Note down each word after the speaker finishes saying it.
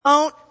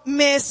Don't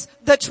miss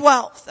the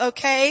 12th,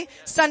 okay?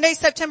 Sunday,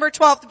 September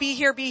 12th, be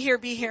here, be here,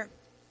 be here.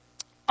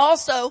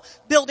 Also,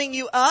 building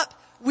you up,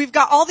 we've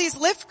got all these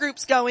lift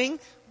groups going,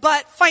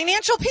 but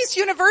Financial Peace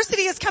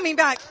University is coming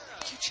back.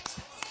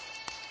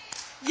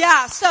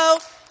 Yeah, so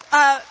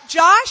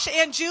Josh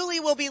and Julie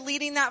will be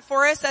leading that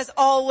for us as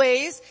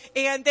always,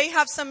 and they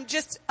have some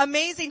just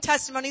amazing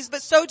testimonies,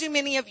 but so do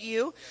many of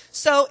you.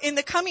 So in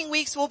the coming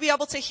weeks, we'll be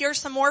able to hear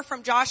some more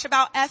from Josh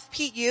about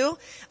FPU.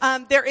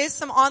 There is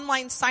some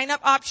online sign-up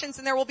options,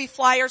 and there will be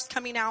flyers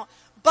coming out.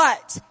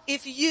 But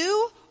if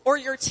you or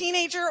your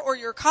teenager or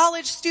your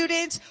college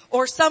student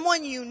or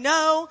someone you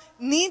know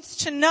needs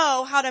to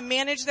know how to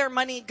manage their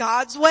money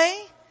God's way,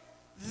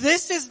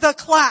 this is the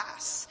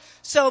class.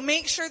 So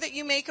make sure that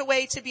you make a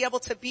way to be able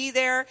to be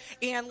there,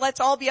 and let's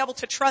all be able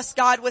to trust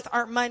God with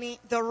our money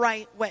the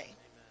right way.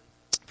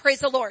 Praise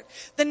the Lord.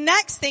 The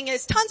next thing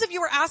is, tons of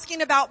you were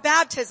asking about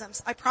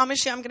baptisms. I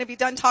promise you I'm going to be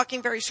done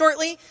talking very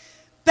shortly.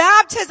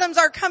 Baptisms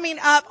are coming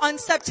up on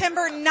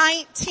September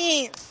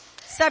 19th.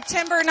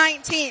 September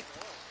 19th.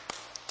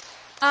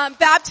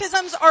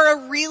 Baptisms are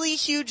a really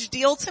huge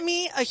deal to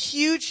me, a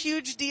huge,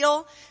 huge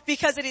deal,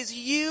 because it is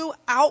you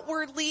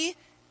outwardly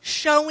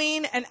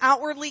showing and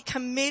outwardly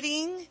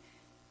committing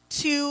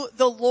to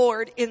the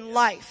Lord in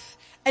life.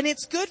 And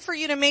it's good for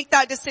you to make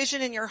that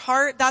decision in your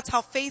heart. That's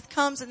how faith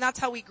comes, and that's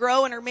how we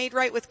grow and are made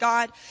right with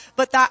God.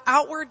 But that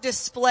outward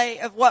display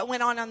of what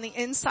went on the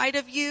inside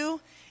of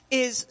you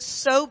is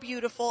so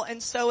beautiful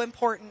and so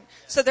important.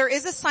 So there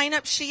is a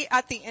sign-up sheet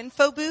at the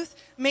info booth.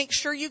 Make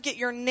sure you get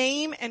your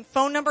name and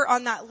phone number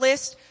on that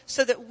list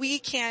so that we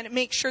can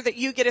make sure that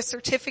you get a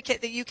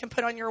certificate that you can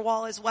put on your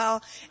wall as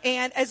well.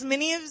 And as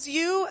many of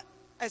you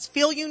as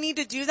feel you need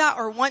to do that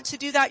or want to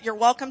do that, you're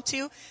welcome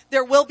to.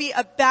 There will be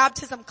a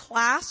baptism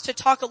class to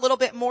talk a little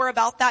bit more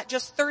about that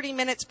just 30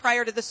 minutes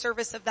prior to the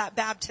service of that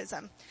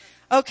baptism.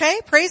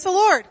 Okay, praise the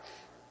Lord.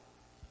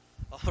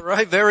 All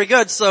right, very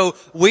good. So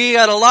we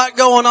had a lot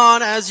going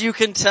on, as you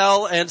can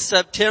tell, and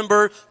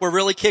September, we're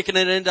really kicking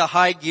it into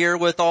high gear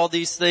with all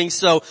these things.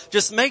 So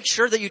just make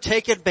sure that you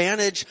take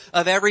advantage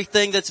of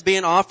everything that's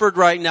being offered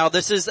right now.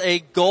 This is a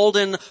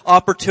golden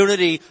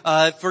opportunity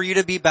for you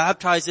to be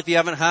baptized if you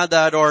haven't had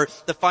that, or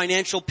the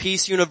Financial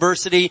Peace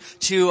University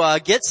to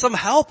get some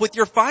help with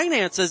your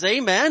finances.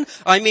 Amen.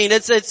 I mean,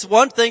 it's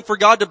one thing for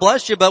God to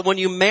bless you, but when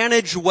you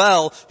manage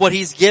well what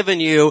He's given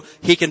you,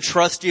 He can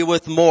trust you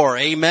with more.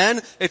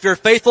 Amen. If you're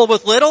faithful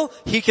with little,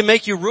 He can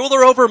make you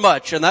ruler over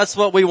much, and that's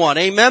what we want.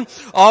 Amen.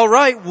 All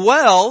right.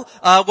 Well,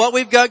 what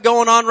we've got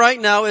going on right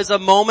now is a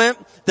moment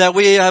that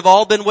we have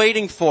all been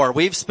waiting for.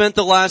 We've spent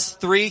the last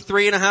three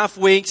and a half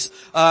weeks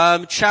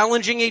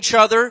challenging each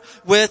other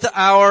with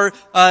our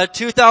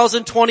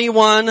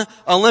 2021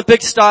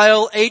 Olympic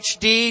style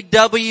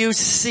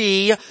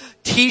HDWC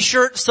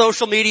T-shirt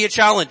social media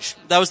challenge.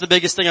 That was the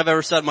biggest thing I've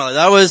ever said in my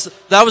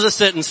life. That was a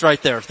sentence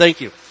right there. Thank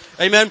you.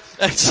 Amen.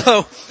 And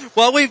so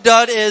what we've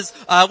done is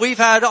we've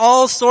had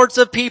all sorts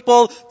of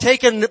people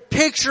taking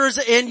pictures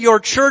in your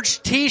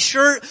church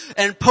T-shirt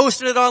and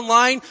posting it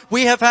online.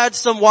 We have had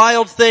some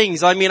wild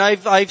things. I mean,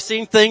 I've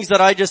seen things that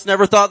I just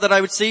never thought that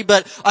I would see,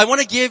 but I want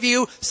to give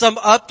you some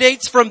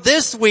updates from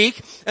this week,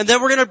 and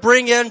then we're going to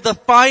bring in the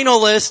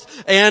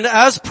finalist. And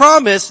as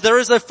promised, there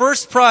is a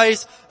first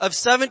prize of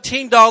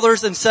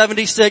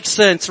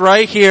 $17.76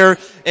 right here.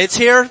 It's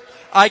here.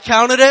 I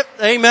counted it.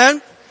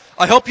 Amen.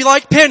 I hope you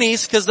like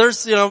pennies, because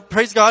there's,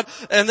 praise God.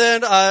 And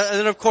then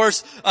of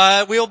course,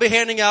 we will be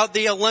handing out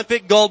the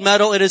Olympic gold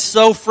medal. It is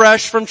so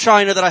fresh from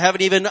China that I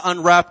haven't even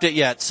unwrapped it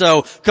yet.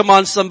 So come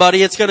on,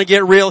 somebody. It's going to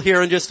get real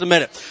here in just a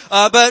minute.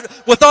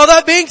 But with all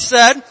that being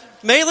said,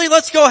 mainly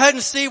let's go ahead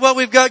and see what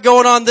we've got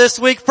going on this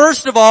week.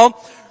 First of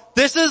all,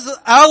 this is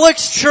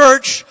Alex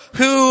Church,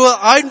 who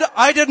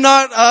I did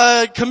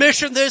not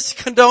commission this,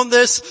 condone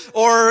this,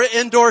 or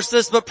endorse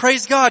this, but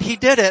praise God, he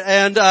did it.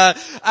 And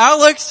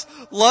Alex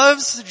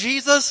loves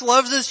Jesus,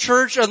 loves his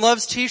church, and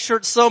loves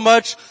T-shirts so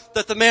much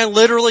that the man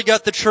literally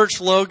got the church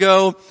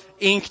logo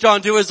inked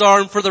onto his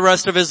arm for the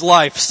rest of his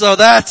life. So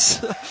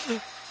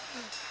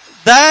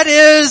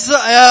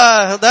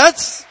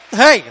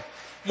hey,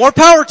 more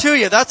power to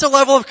you. That's a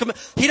level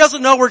of he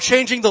doesn't know we're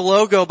changing the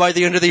logo by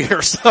the end of the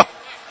year, so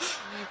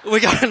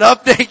we got an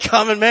update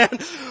coming, man.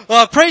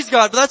 Praise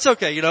God, but that's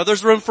okay.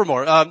 There's room for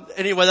more.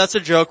 Anyway, that's a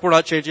joke. We're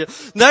not changing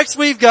it. Next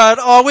we've got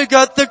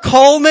the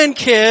Coleman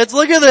kids.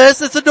 Look at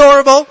this. It's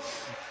adorable.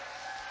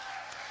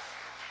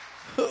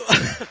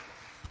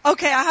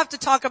 Okay, I have to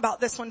talk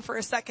about this one for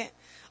a second.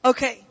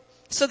 Okay,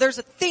 so there's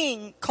a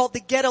thing called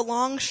the Get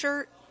Along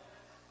shirt.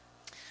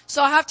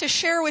 So I have to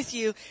share with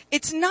you,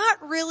 it's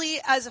not really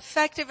as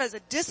effective as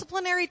a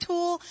disciplinary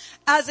tool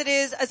as it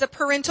is as a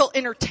parental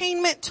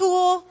entertainment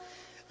tool.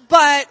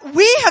 But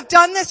we have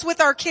done this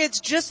with our kids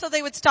just so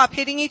they would stop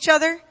hitting each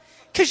other.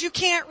 Cause you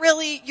can't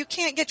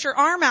get your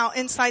arm out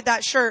inside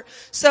that shirt.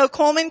 So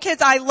Coleman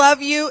kids, I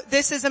love you.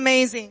 This is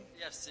amazing.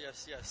 Yes.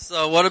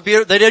 So what a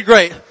beautiful, they did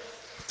great.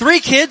 3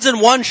 kids in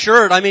one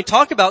shirt. I mean,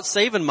 talk about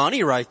saving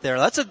money right there.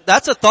 That's a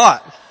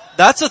thought.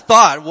 That's a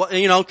thought.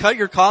 Cut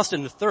your cost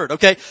into third.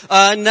 Okay.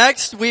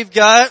 Next we've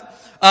got,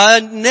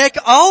 Nick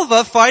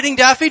Alva fighting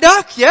Daffy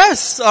Duck.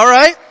 Yes. All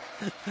right.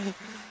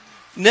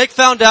 Nick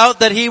found out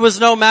that he was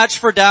no match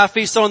for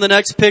Daffy, so in the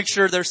next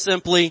picture they're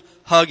simply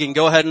hugging.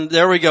 Go ahead and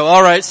there we go.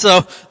 All right,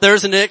 so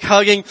there's Nick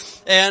hugging,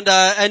 and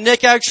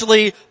Nick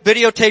actually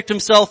videotaped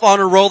himself on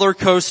a roller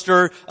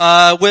coaster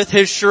with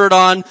his shirt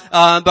on,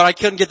 but I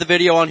couldn't get the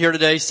video on here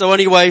today. So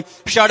anyway,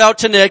 shout out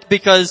to Nick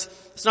because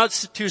it's not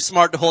too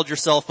smart to hold your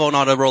cell phone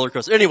on a roller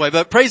coaster. Anyway,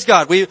 but praise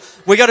God, we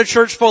got a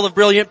church full of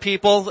brilliant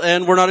people,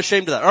 and we're not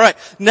ashamed of that. All right,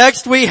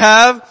 next we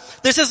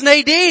have this is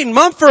Nadine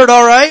Mumford.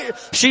 All right,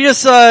 she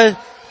is.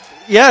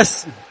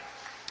 Yes.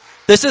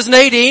 This is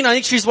Nadine. I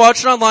think she's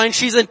watching online.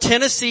 She's in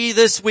Tennessee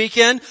this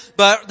weekend,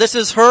 but this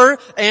is her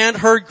and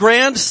her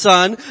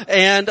grandson,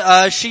 and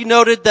she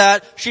noted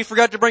that she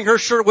forgot to bring her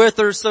shirt with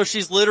her, so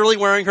she's literally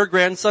wearing her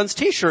grandson's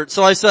t-shirt.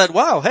 So I said,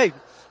 wow, hey,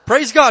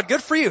 praise God,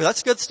 good for you.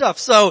 That's good stuff.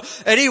 So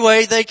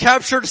anyway, they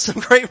captured some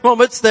great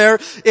moments there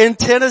in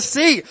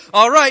Tennessee.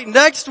 All right,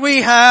 next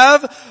we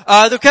have,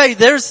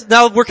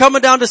 now we're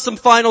coming down to some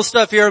final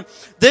stuff here.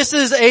 This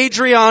is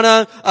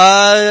Adriana,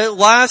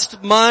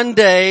 last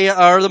Monday,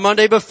 or the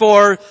Monday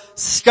before,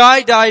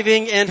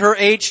 skydiving in her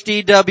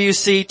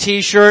HDWC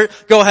t-shirt.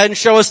 Go ahead and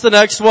show us the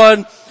next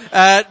one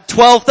at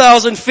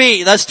 12,000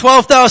 feet. That's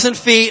 12,000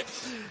 feet,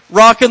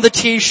 rocking the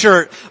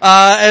t-shirt.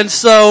 And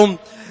so,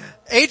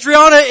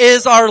 Adriana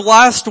is our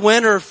last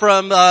winner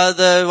from I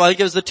think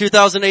it was the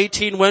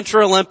 2018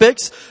 Winter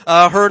Olympics.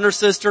 Her and her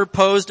sister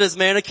posed as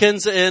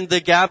mannequins in the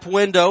Gap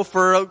window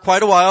for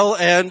quite a while,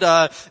 and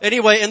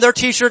anyway, in their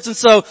t-shirts, and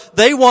so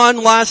they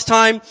won last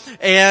time,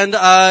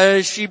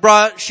 and she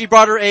brought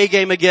her A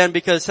game again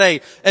because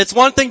hey, it's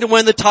one thing to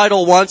win the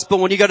title once,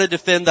 but when you got to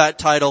defend that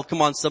title,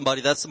 come on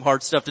somebody, that's some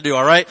hard stuff to do,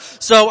 all right?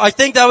 So I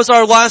think that was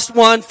our last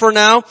one for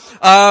now.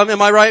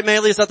 Am I right,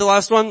 Manley? Is that the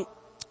last one?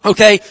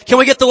 Okay, can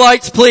we get the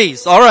lights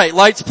please? Alright,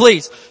 lights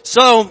please.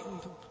 So,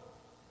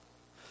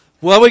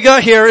 what we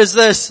got here is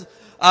this.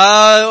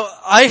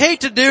 I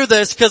hate to do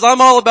this because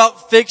I'm all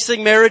about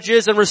fixing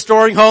marriages and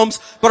restoring homes,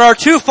 but our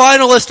two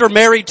finalists are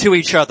married to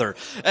each other.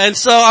 And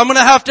so I'm gonna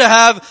have to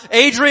have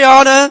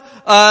Adriana,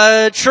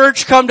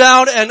 Church come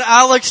down and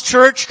Alex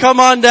Church come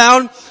on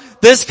down.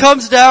 This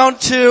comes down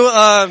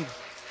to,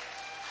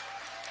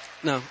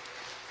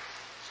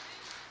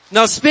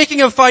 Now,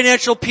 speaking of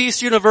Financial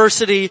Peace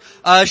University,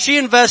 she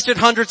invested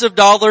hundreds of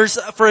dollars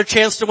for a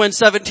chance to win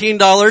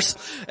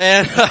 $17.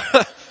 And,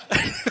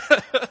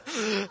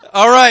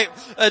 alright.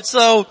 And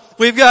so,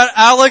 we've got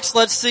Alex.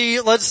 Let's see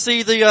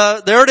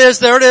there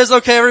it is.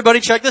 Okay,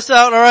 everybody check this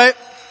out, alright?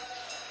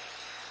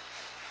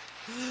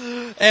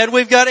 And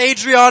we've got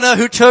Adriana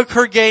who took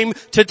her game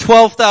to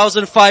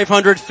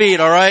 12,500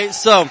 feet, alright?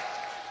 So,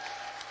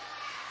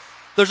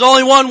 there's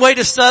only one way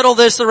to settle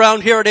this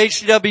around here at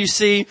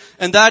HDWC,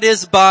 and that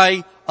is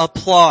by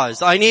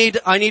applause. I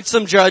need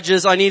some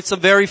judges. I need some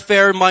very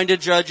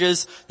fair-minded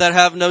judges that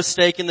have no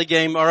stake in the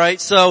game, alright?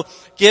 So,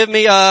 give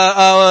me,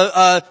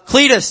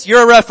 Cletus,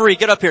 you're a referee.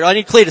 Get up here. I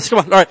need Cletus. Come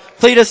on. Alright.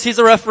 Cletus, he's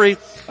a referee.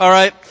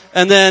 Alright.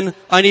 And then,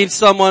 we'll even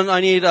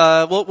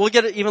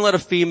let a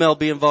female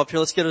be involved here.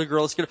 Let's get a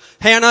girl.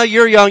 Hannah,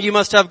 you're young. You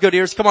must have good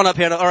ears. Come on up,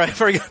 Hannah. Alright.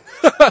 Very good.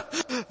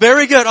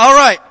 Very good.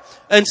 Alright.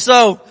 And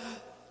so,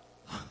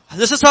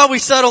 this is how we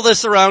settle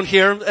this around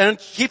here, and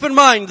keep in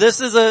mind,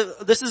 this is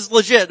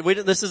legit.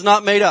 This is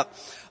not made up.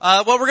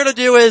 What we're gonna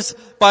do is,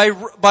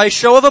 by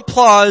show of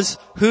applause,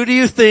 who do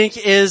you think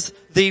is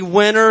the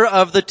winner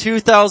of the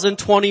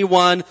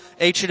 2021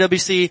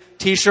 HDWC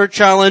T-shirt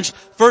challenge?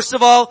 First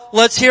of all,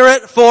 let's hear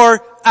it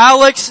for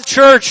Alex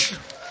Church.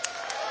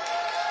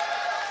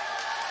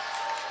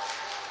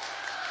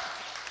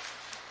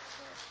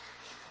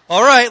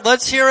 Alright,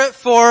 let's hear it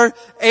for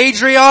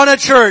Adriana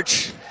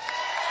Church.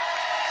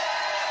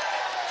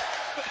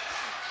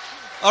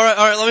 All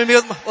right. Let me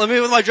meet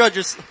with my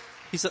judges.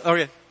 He said,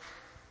 okay.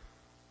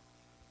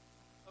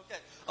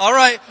 All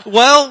right.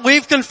 Well,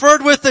 we've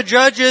conferred with the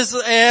judges,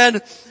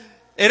 and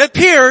it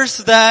appears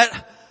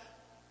that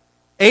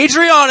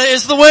Adriana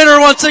is the winner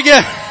once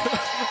again.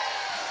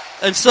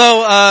 And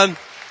so,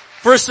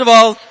 first of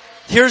all,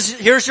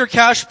 here's your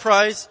cash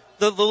prize,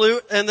 the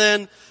loot, and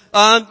then,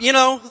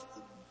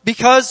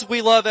 because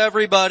we love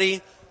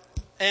everybody,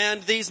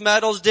 and these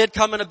medals did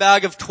come in a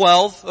bag of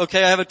 12.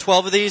 Okay, I have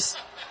 12 of these.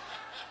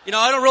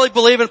 I don't really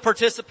believe in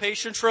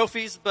participation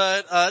trophies,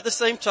 but at the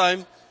same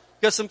time,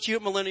 got some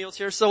cute millennials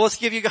here, so let's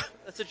give you guys,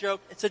 that's a joke,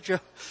 it's a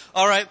joke.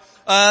 Alright,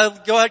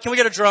 go ahead, can we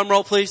get a drum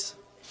roll please?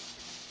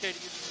 Okay.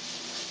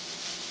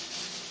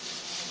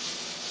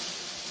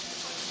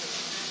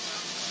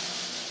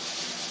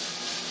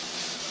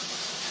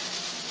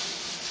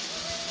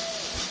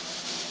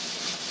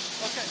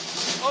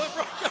 Oh, it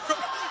broke.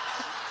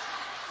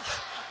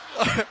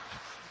 Alright.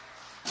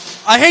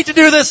 I hate to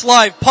do this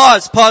live.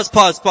 Pause.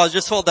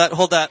 Just hold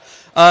that.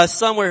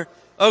 Somewhere.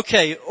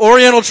 Okay.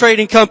 Oriental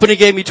Trading Company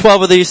gave me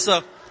 12 of these,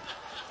 so.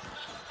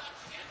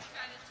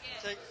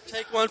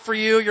 Take one for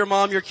you, your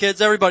mom, your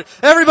kids, everybody.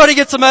 Everybody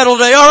gets a medal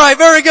today. Alright,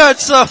 very good.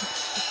 So.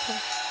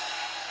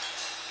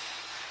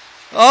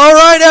 All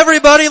right,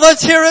 everybody,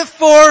 let's hear it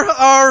for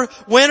our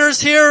winners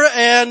here.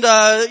 And,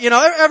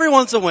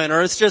 everyone's a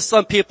winner. It's just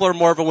some people are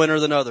more of a winner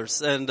than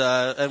others. And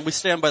we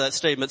stand by that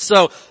statement.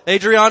 So,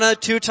 Adriana,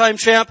 2-time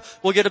champ,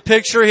 we'll get a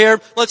picture here.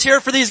 Let's hear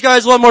it for these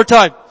guys one more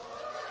time.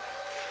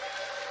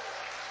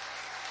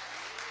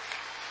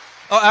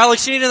 Oh,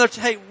 Alex, you need another,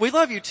 hey, we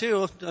love you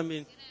too. I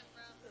mean,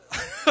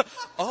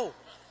 oh.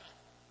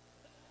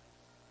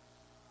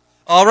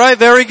 All right,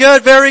 very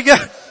good, very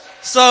good.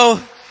 So,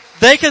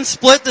 they can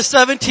split the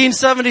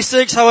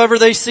 $17.76 however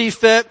they see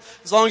fit,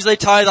 as long as they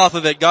tithe off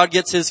of it. God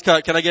gets his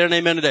cut. Can I get an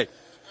amen today?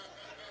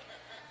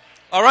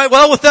 All right,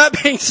 well, with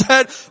that being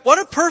said, what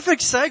a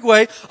perfect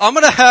segue. I'm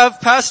going to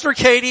have Pastor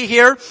Katie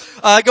here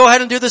go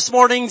ahead and do this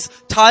morning's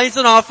tithes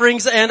and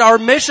offerings and our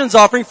missions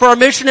offering for our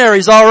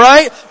missionaries, all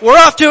right? We're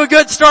off to a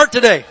good start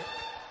today.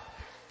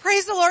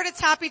 Praise the Lord,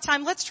 it's happy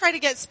time. Let's try to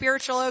get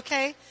spiritual,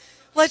 okay?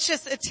 Let's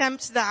just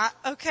attempt that,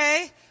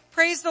 okay?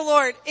 Praise the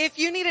Lord. If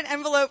you need an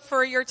envelope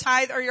for your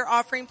tithe or your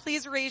offering,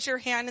 please raise your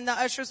hand and the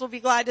ushers will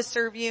be glad to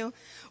serve you.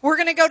 We're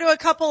going to go to a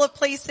couple of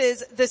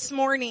places this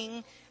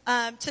morning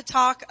to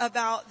talk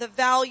about the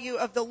value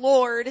of the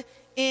Lord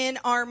in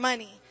our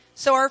money.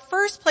 So our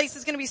first place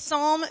is going to be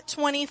Psalm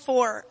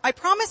 24. I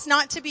promise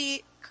not to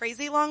be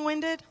crazy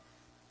long-winded.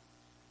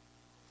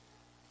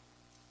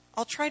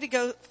 I'll try to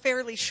go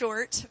fairly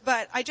short,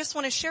 but I just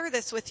want to share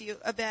this with you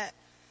a bit.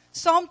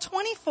 Psalm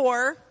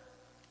 24,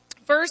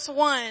 verse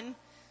 1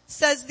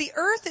 says, "The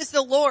earth is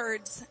the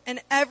Lord's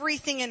and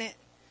everything in it.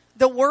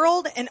 The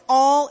world and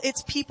all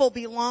its people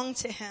belong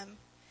to him."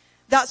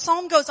 That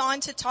psalm goes on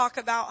to talk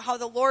about how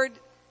the Lord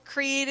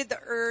created the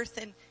earth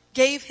and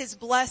gave his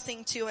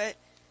blessing to it.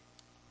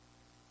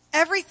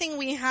 Everything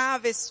we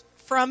have is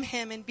from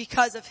him and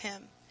because of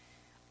him.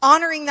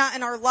 Honoring that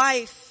in our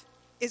life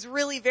is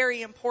really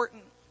very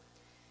important.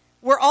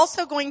 We're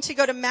also going to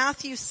go to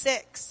Matthew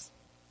 6.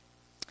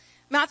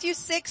 Matthew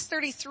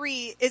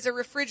 6:33 is a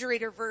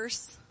refrigerator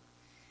verse.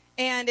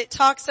 And it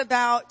talks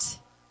about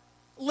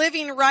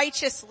living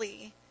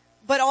righteously,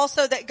 but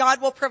also that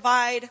God will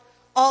provide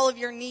all of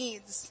your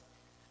needs.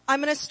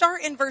 I'm going to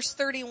start in verse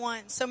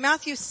 31. So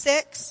Matthew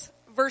 6,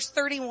 verse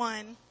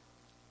 31.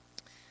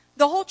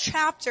 The whole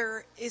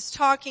chapter is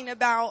talking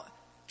about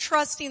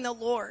trusting the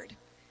Lord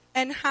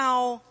and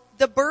how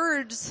the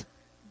birds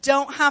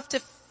don't have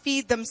to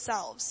feed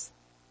themselves.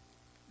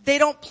 They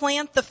don't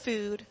plant the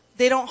food.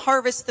 They don't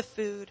harvest the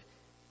food.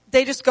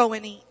 They just go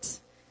and eat.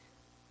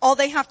 All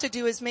they have to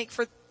do is make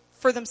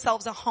for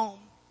themselves a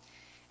home.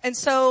 And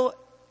so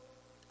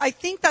I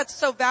think that's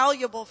so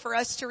valuable for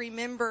us to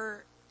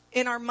remember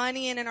in our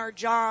money and in our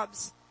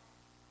jobs.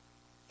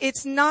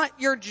 It's not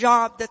your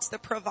job that's the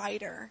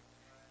provider.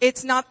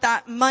 It's not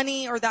that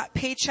money or that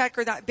paycheck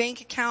or that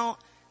bank account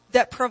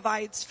that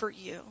provides for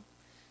you.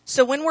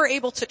 So when we're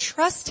able to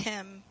trust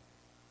him,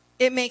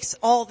 it makes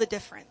all the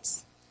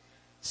difference.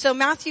 So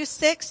Matthew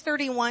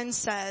 6:31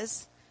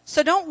 says,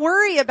 "So don't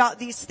worry about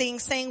these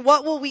things, saying,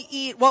 what will we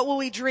eat, what will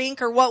we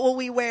drink, or what will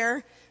we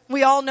wear?"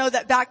 We all know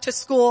that back to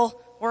school,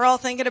 we're all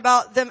thinking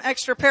about them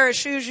extra pair of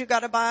shoes you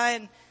gotta buy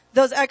and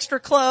those extra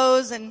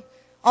clothes and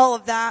all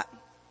of that.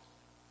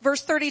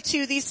 Verse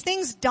 32, "These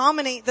things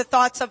dominate the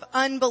thoughts of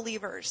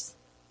unbelievers."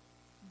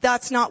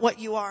 That's not what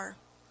you are.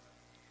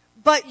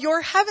 "But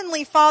your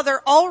heavenly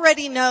Father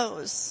already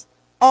knows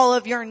all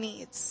of your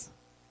needs."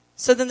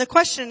 So then the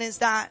question is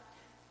that,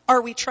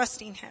 are we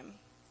trusting him?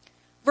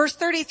 Verse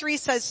 33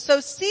 says, "So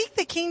seek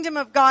the kingdom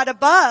of God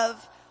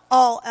above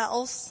all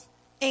else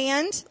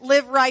and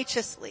live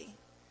righteously."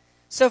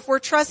 So if we're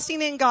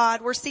trusting in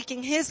God, we're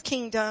seeking his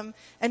kingdom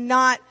and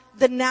not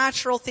the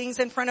natural things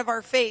in front of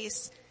our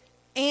face,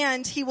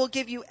 and he will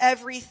give you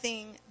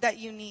everything that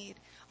you need.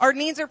 Our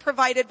needs are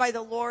provided by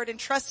the Lord, and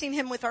trusting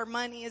him with our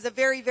money is a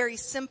very, very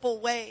simple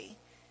way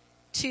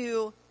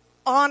to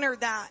honor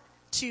that,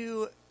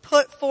 to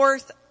put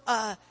forth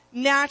a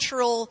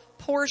natural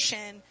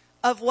portion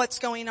of what's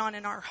going on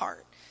in our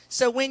heart.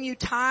 So when you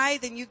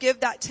tithe and you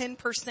give that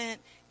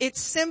 10%, it's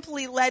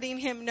simply letting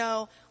him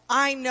know,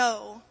 I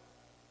know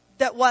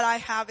that what I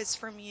have is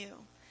from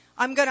you.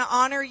 I'm going to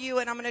honor you,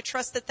 and I'm going to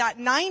trust that that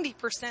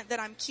 90%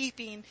 that I'm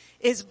keeping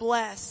is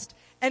blessed.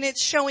 And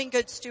it's showing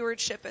good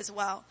stewardship as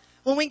well.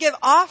 When we give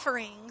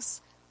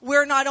offerings,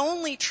 we're not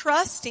only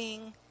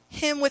trusting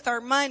him with our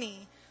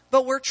money,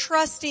 but we're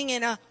trusting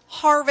in a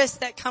harvest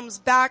that comes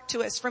back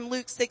to us from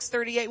Luke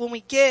 6:38. When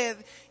we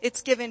give,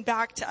 it's given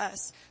back to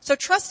us. So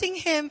trusting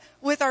him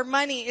with our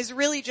money is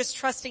really just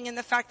trusting in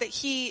the fact that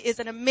he is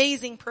an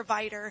amazing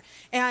provider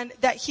and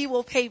that he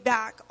will pay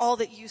back all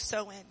that you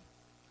sow in.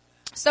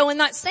 So in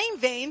that same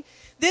vein,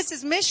 this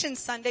is Mission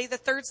Sunday, the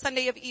third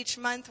Sunday of each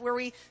month, where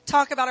we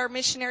talk about our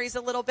missionaries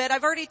a little bit.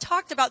 I've already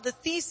talked about the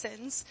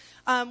Thesans.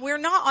 We're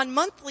not on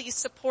monthly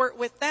support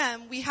with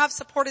them. We have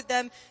supported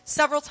them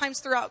several times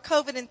throughout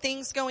COVID and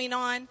things going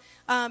on.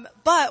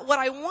 But what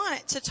I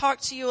want to talk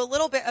to you a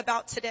little bit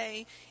about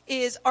today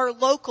is our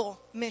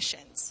local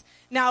missions.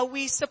 Now,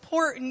 we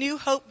support New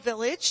Hope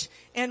Village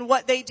and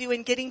what they do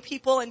in getting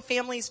people and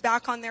families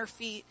back on their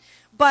feet.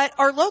 But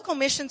our local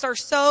missions are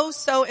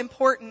so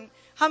important.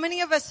 How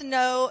many of us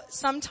know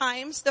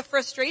sometimes the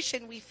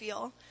frustration we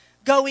feel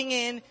going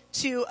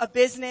into a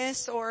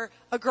business or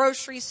a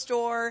grocery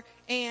store,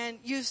 and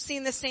you've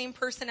seen the same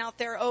person out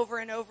there over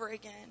and over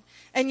again,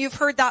 and you've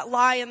heard that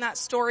lie and that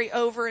story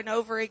over and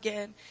over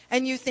again,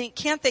 and you think,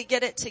 can't they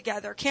get it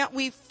together? Can't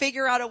we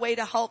figure out a way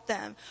to help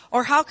them?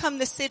 Or how come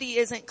the city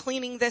isn't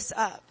cleaning this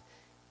up?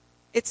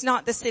 It's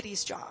not the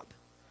city's job.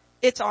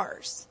 It's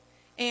ours.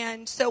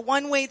 And so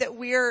one way that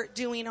we're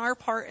doing our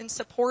part in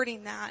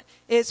supporting that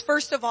is,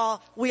 first of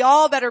all, we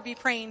all better be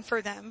praying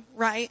for them,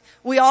 right?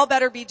 We all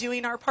better be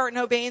doing our part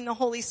and obeying the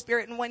Holy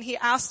Spirit and what He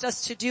asked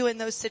us to do in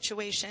those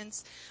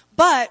situations.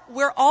 But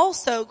we're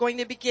also going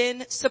to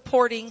begin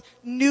supporting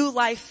New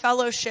Life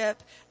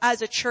Fellowship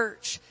as a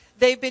church.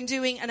 They've been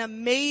doing an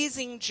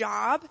amazing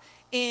job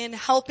in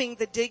helping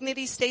the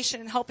Dignity Station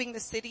and helping the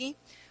city.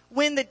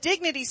 When the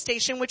Dignity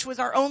Station, which was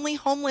our only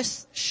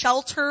homeless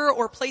shelter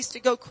or place to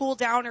go cool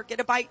down or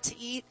get a bite to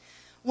eat,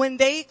 when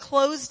they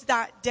closed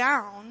that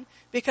down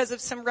because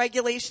of some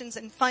regulations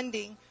and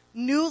funding,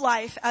 New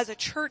Life as a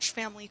church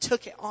family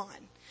took it on.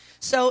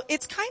 So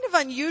it's kind of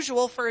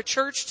unusual for a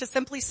church to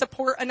simply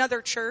support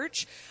another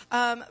church,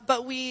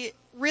 but we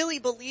really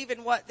believe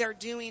in what they're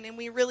doing, and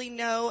we really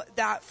know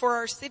that for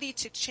our city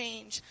to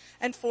change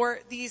and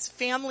for these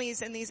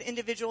families and these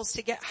individuals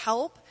to get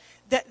help,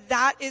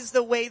 that is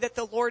the way that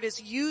the Lord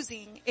is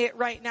using it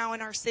right now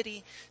in our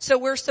city. So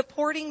we're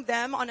supporting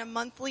them on a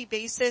monthly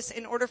basis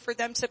in order for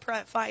them to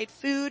provide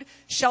food,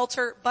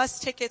 shelter, bus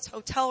tickets,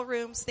 hotel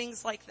rooms,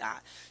 things like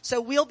that.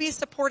 So we'll be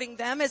supporting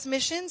them as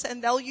missions,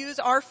 and they'll use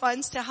our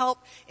funds to help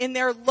in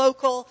their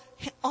local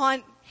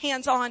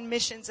hands-on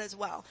missions as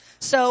well.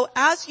 So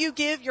as you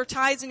give your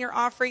tithes and your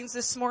offerings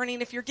this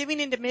morning, if you're giving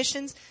into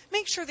missions,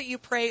 make sure that you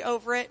pray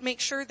over it. Make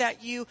sure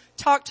that you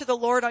talk to the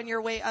Lord on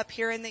your way up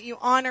here and that you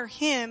honor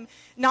Him,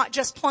 not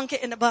just plunk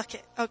it in a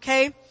bucket,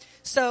 okay?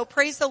 So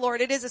praise the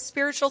Lord. It is a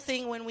spiritual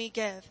thing when we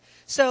give.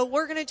 So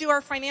we're going to do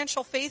our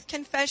financial faith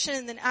confession,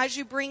 and then as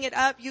you bring it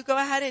up, you go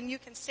ahead and you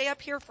can stay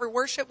up here for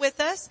worship with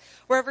us,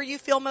 wherever you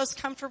feel most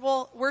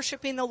comfortable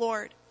worshiping the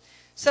Lord.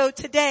 So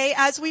today,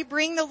 as we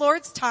bring the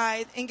Lord's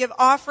tithe and give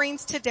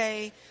offerings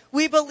today,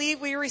 we believe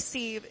we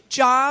receive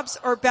jobs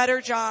or better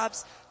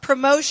jobs,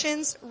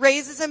 promotions,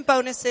 raises and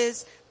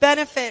bonuses,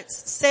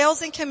 benefits,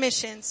 sales and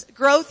commissions,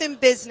 growth in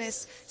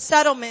business,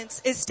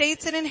 settlements,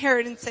 estates and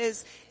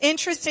inheritances,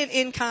 interest and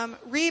income,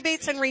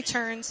 rebates and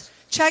returns,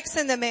 checks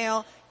in the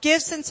mail,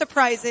 gifts and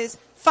surprises,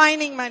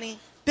 finding money,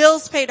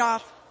 bills paid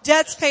off,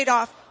 debts paid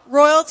off,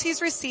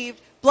 royalties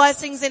received,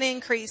 blessings and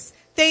increase.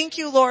 Thank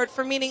you, Lord,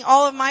 for meeting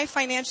all of my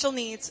financial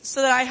needs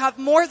so that I have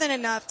more than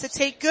enough to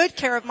take good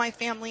care of my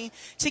family,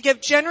 to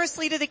give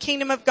generously to the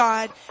kingdom of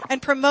God,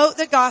 and promote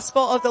the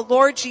gospel of the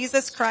Lord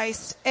Jesus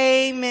Christ.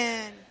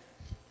 Amen.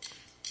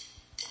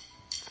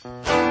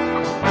 Let's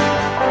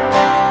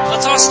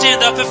all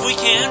stand up if we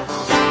can.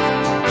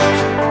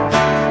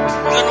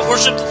 We're going to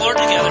worship the Lord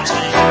together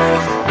today.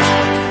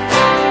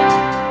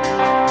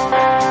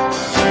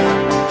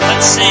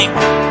 Let's sing.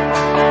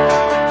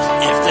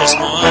 If there's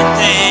one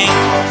thing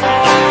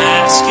I'm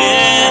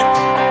asking,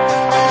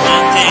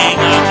 one thing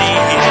I'm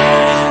needing,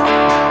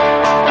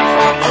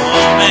 for a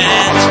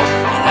moment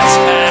that's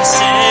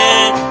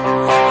passing,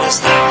 is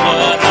not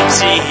what I'm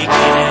seeking.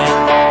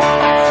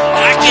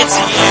 I can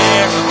see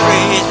air I'm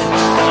breathing,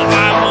 I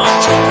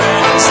want your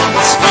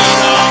presence,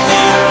 feet on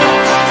the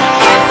earth,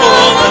 heart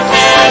full of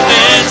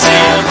heaven's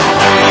hill,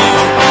 you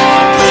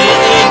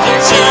completely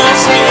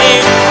consumes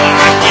me.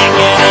 I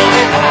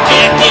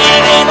can't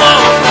get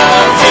enough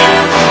of you.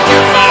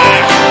 You're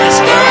my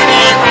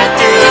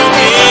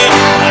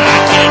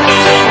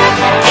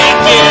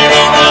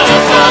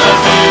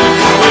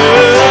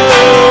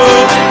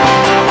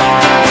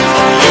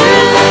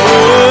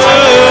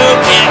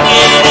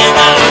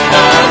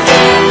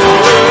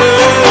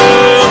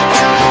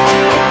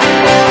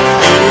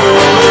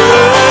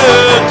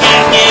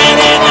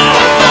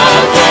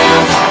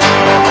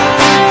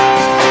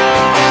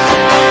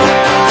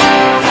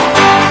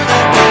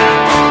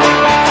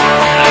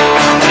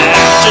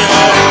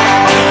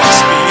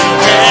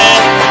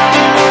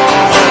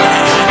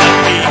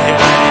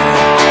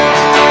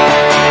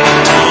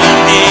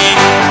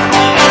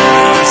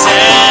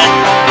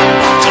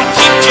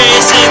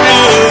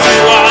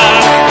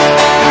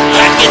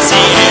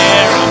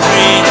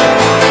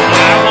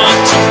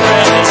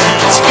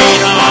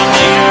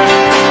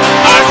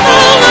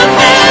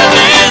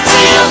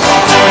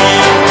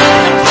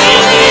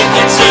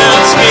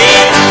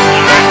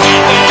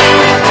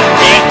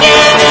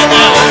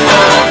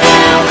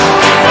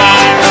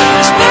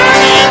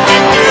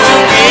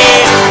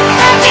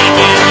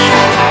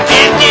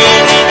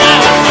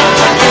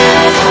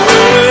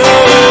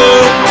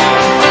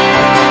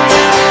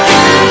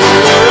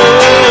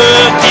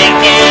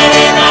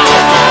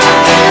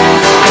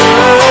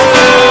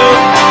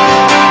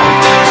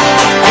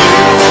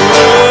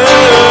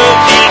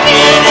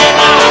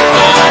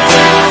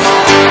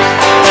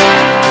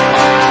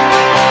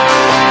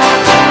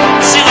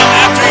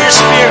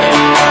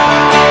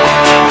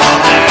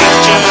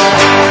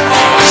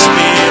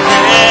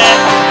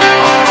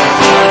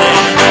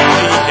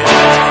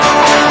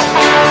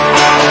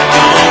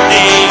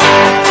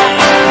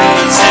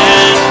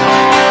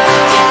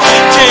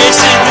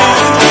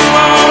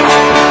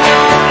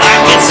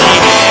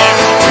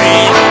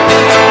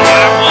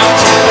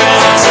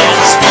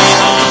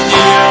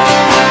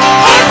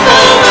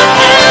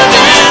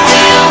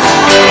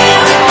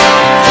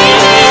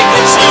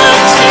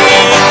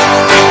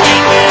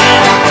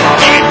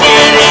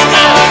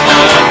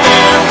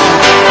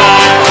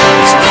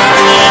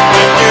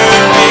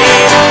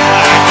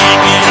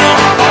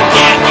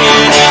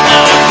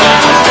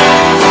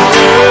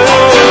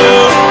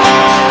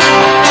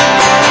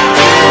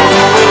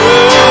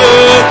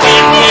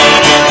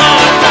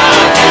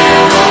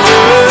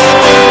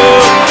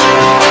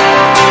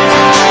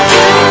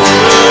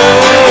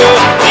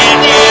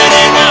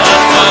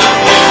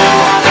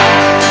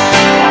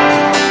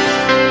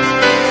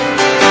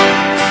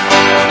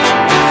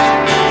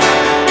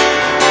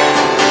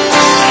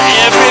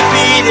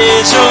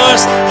is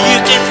yours. You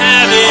can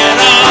have it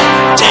all.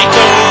 Take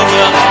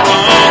over like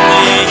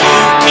only you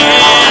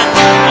can.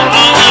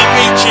 All I'm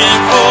reaching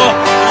for,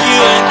 you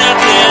and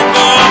nothing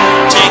more.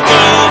 Take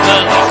over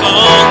like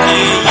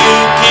only you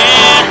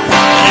can.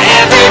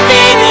 Every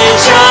beat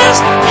is yours.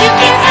 You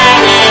can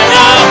have it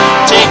all.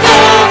 Take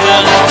over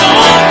like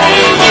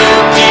only you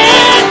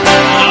can.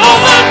 All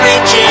I'm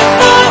reaching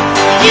for,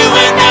 you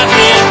and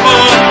nothing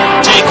more.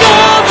 Take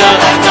over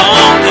like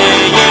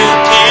only you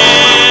can.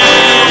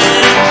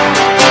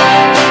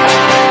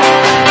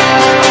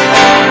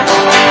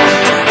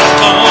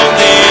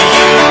 Only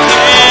you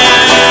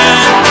can.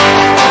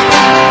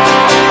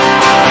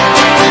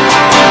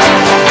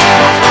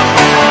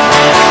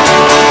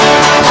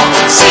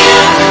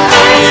 Still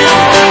for you,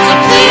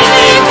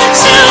 completely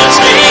consumes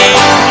me.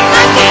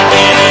 I can't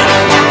get it,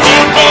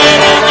 can't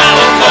get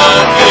enough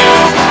of you.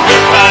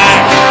 Your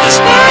fire is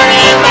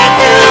burning right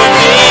through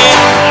me.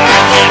 I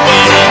can't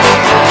get it,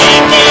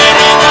 can't get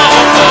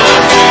enough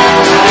of you.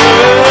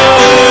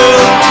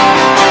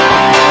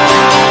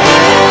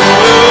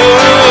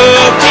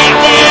 Can't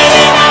get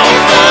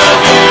enough of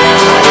you.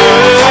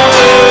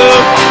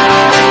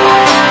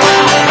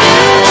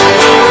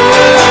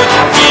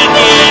 Can't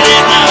get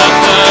enough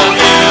of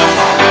you.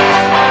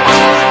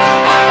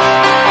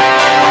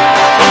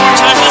 One more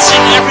time, let's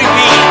sing every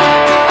beat.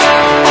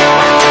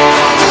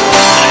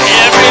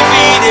 Every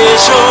beat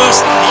is yours.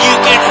 You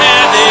can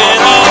have it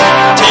all.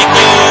 Take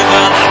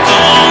over like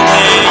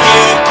only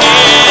you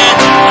can.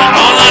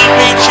 All I'm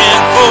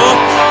reaching for,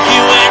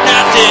 you and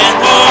nothing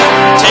more.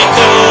 Take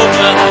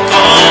over like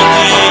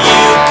only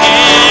you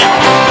can.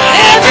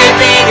 Every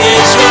beat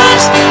is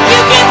yours. You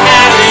can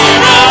have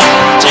it all.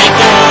 Take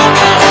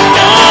over like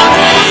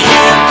only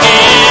you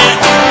can.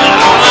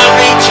 All I'm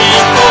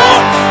reaching for,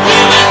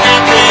 you and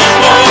nothing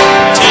more.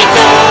 Take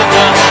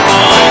over like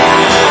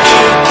only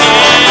you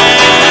can.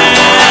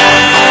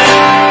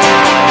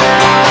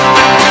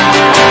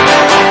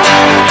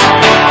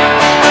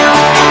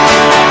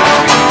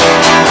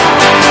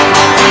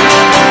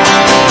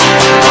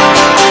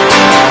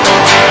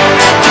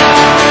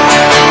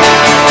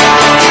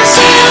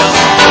 Still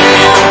for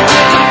you,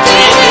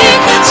 completely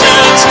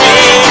consumes me.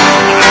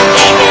 I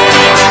can't get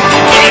it,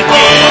 can't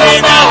get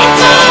enough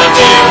of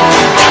you.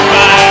 Your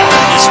fire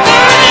is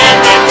burning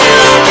right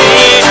through me.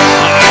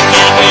 I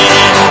can't get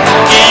it,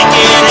 can't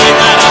get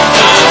enough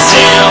of.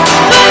 Still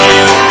for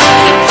you,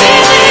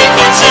 completely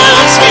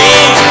consumes me.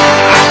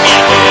 I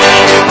can't get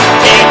it,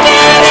 can't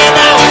get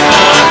enough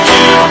of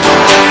you.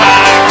 Your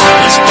fire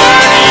is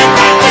burning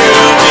right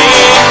through me.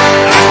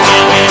 I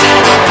can't get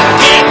it,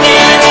 can't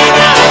get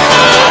enough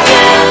of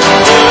you.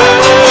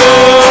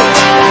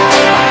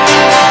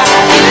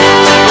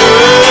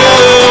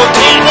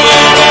 Can't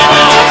get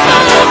enough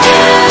of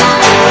you.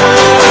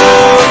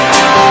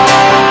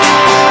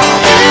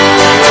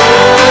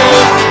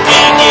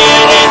 Can't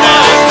get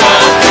enough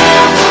of you.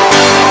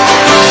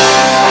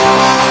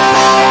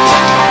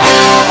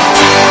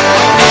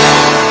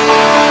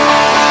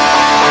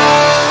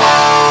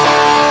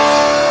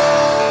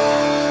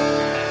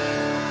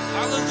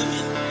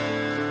 Hallelujah.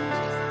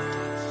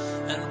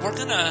 And we're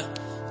gonna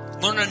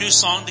learn a new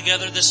song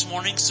together this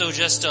morning, so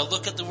just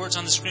look at the words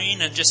on the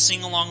screen and just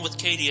sing along with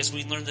Katie as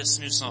we learn this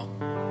new song.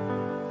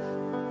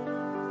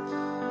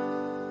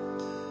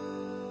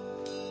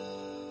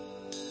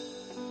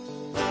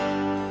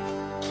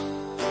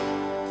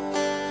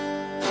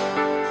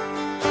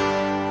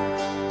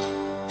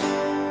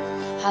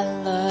 I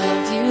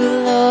love you,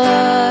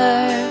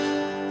 Lord.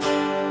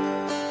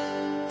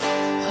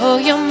 Oh,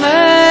 your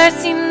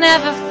mercy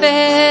never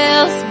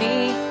fails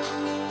me.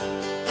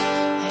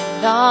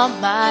 And all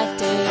my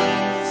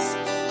days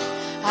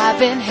I've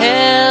been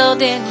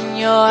held in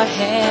your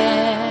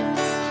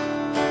hands.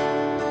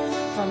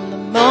 From the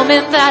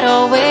moment that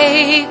I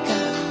wake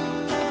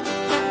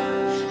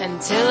up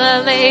until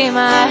I lay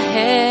my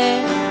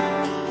head,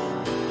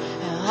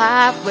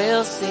 I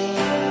will sing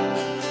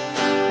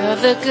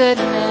of the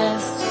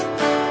goodness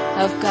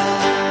of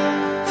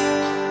God.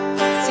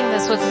 Sing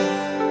this with me.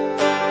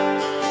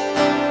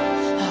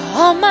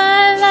 All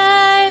my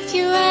life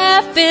you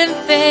have been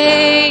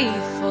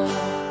faithful.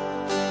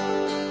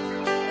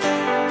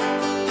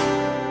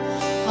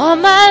 All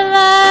my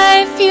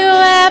life you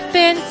have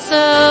been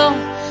so,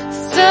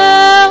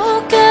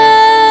 so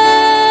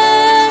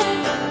good.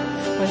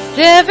 With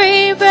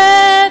every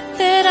breath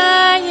that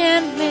I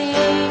am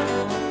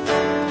able,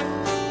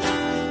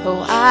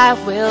 oh, I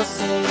will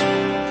sing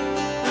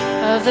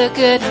of the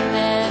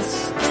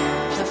goodness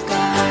of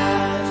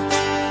God.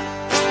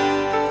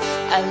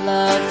 I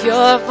love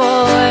your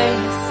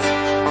voice.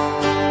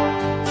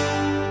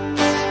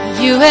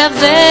 You have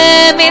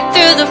led me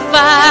through the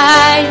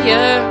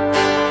fire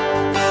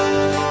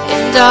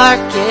in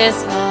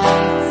darkest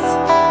nights.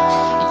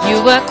 You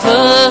are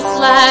close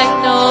like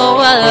no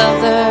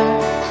other.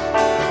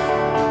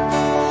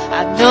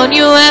 I've known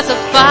you as a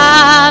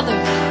father.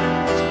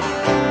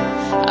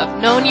 I've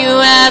known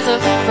you as a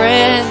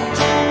friend.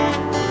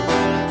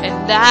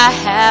 And I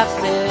have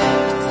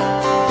lived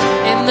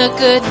in the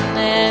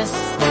goodness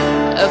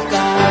of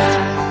God.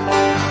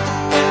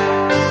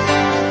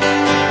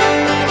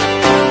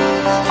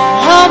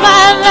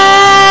 my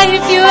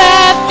life you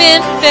have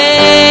been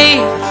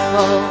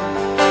faithful.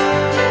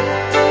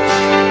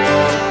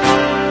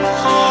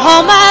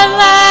 All my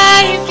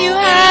life you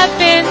have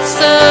been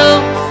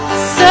so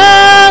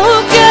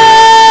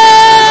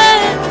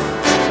good.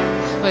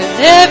 With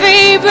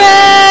every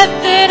breath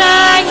that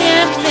I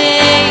am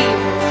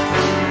able,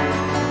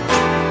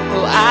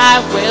 oh, I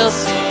will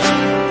sing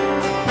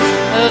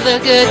of the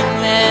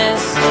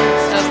goodness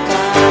of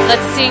God.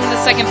 Let's sing the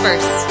second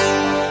verse.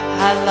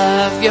 I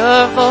love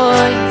your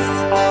voice.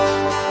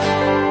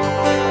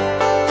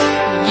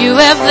 You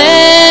have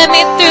led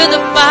me through the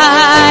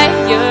fire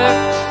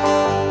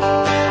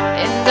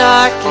in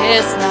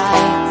darkest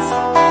nights.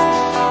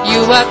 You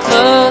are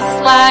close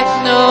like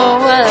no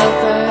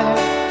other.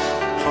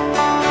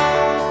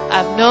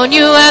 I've known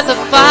you as a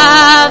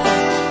father.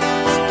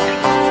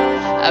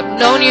 I've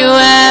known you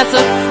as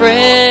a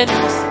friend.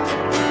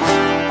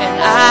 And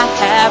I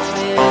have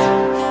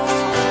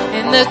lived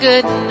in the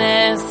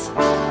goodness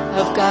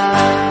of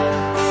God.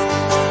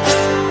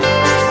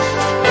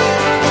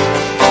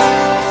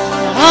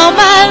 All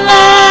my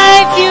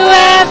life you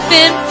have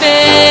been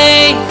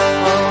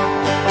faithful.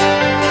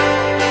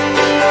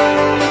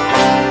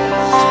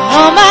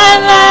 All my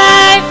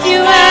life you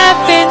have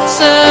been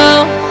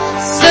so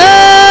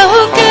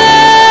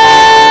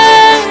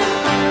good.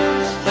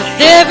 With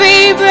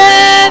every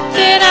breath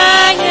that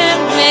I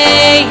am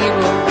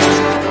able,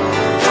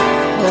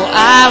 oh,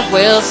 I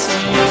will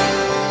sing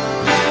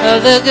of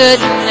the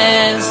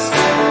goodness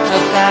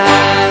of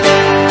God.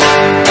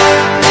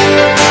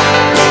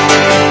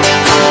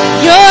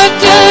 Your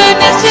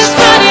goodness is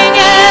running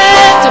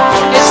after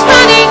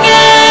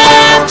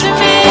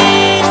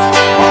me.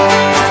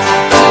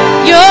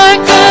 Your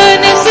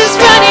goodness is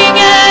running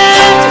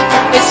after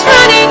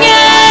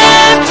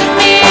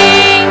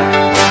me.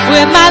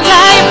 With my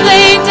life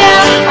laid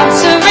down, I'm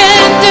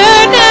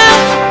surrendered now.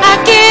 I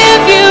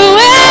give you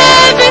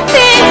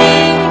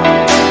everything.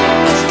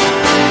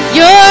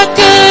 Your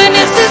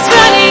goodness is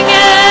running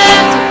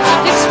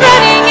after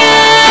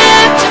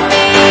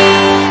me.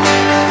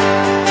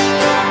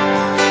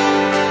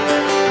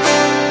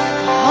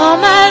 All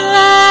my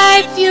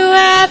life you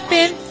have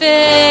been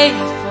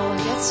faithful.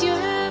 Yes, you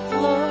have,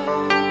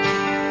 Lord.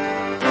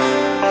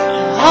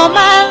 All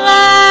my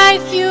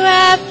life you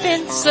have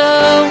been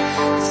so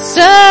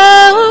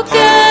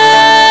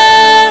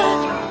good.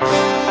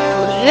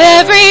 With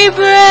every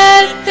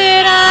breath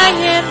that I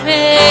am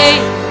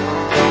able,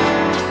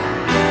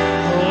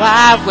 oh,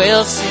 I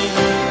will sing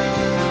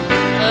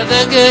of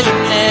the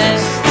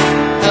goodness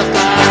of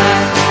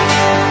God.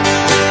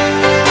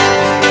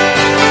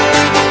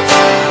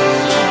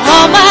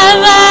 All my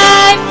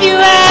life you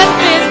have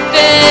been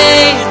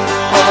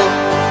faithful.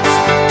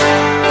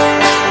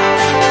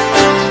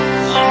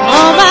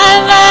 All my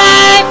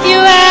life you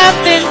have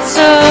been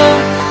so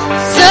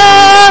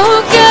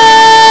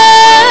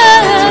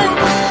good.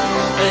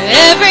 With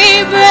every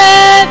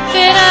breath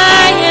that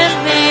I am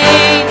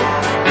made,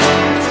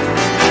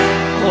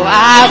 oh,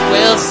 I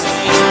will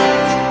sing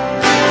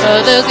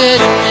of the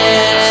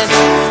goodness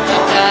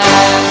of God.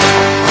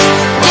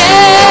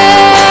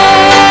 Yeah,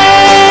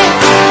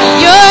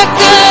 your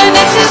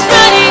goodness is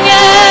running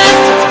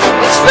after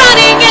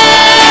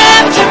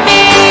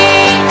me.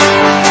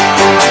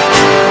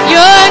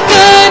 Your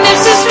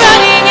goodness is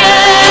running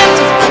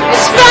after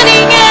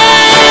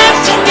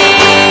me.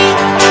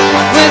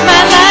 With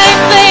my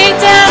life laid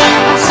down,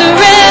 I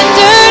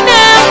surrender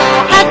now.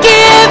 I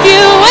give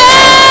you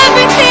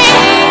everything.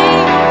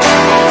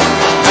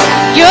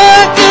 Your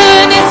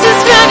goodness is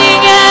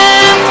running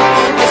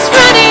after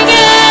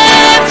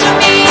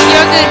me.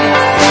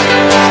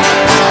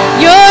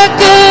 Your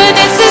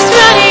goodness is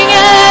running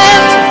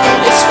after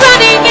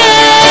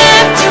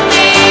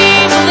me.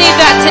 Believe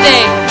that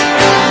today.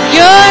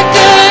 Your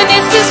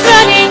goodness is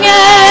running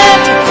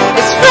after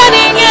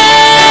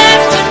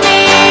me.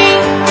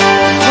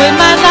 With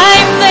my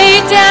life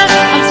laid down,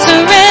 I'm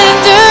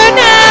surrendered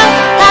now.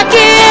 I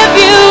give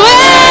you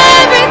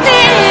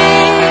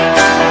everything.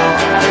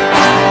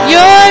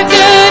 Your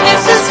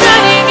goodness is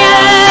running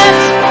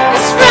after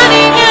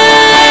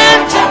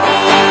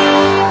me.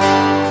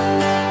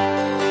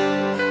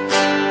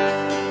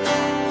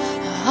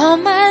 All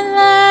my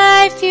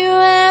life you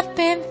have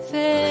been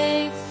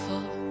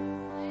faithful.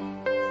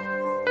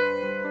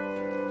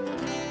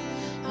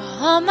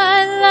 All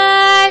my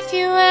life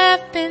you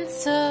have been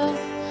so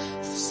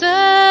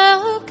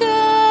good.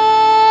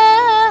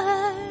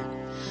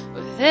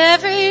 With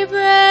every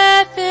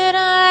breath that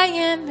I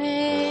am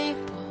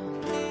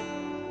able,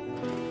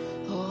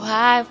 oh,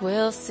 I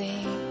will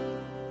sing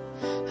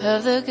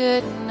of the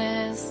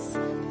goodness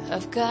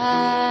of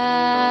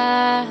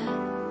God.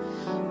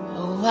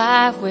 Oh,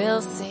 I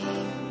will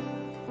sing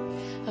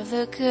of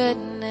the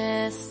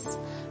goodness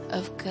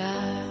of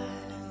God.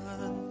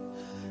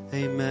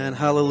 Amen.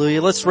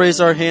 Hallelujah. Let's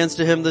raise our hands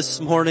to Him this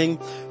morning.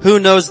 Who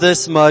knows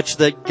this much,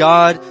 that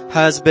God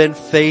has been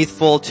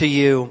faithful to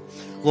you?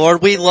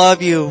 Lord, we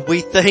love you. We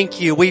thank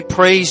you. We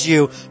praise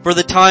you for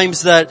the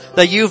times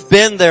that you've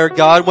been there,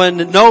 God,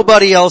 when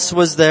nobody else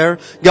was there.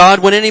 God,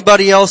 when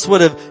anybody else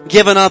would have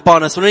given up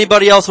on us, when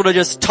anybody else would have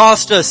just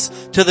tossed us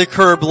to the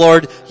curb,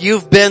 Lord,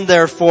 you've been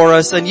there for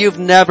us and you've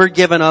never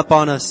given up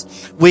on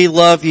us. We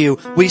love you.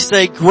 We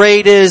say,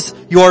 great is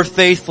your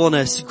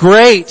faithfulness.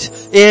 Great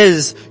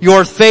is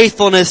your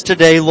faithfulness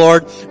today,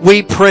 Lord.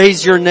 We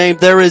praise your name.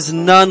 There is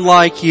none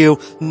like you,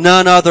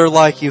 none other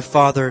like you,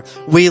 Father.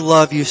 We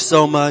love you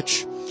so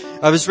much.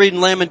 I was reading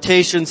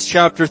Lamentations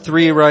chapter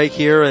 3 right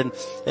here, and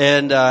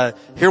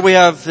here we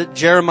have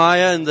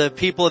Jeremiah and the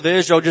people of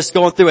Israel just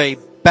going through a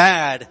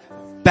bad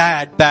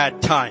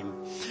time.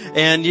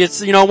 And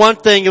it's, one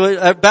thing,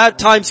 bad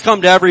times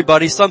come to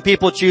everybody. Some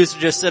people choose to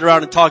just sit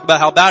around and talk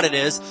about how bad it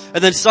is.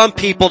 And then some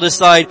people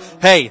decide,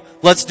 hey,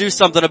 let's do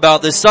something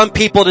about this. Some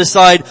people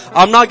decide,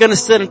 I'm not going to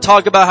sit and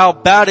talk about how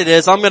bad it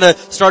is. I'm going to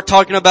start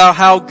talking about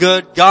how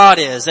good God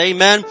is.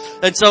 Amen.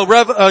 And so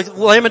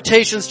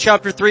Lamentations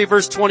chapter 3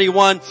 verse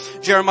 21,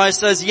 Jeremiah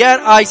says,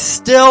 yet I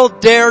still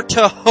dare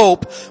to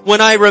hope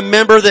when I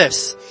remember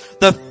this.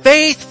 The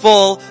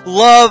faithful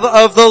love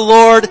of the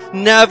Lord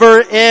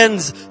never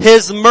ends.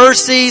 His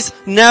mercies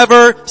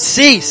never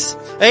cease.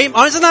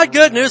 Amen. Isn't that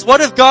good news? What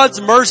if God's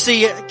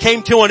mercy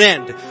came to an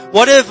end?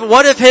 What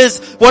if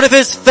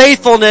his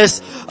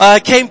faithfulness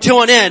came to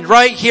an end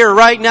right here,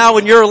 right now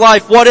in your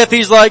life? What if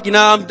he's like,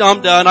 I'm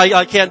done.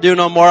 I can't do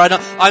no more.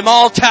 I'm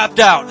all tapped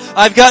out.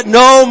 I've got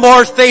no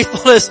more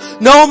faithfulness,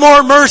 no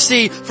more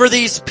mercy for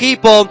these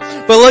people.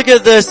 But look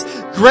at this.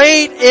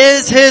 Great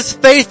is his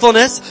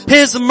faithfulness.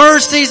 His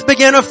mercies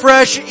begin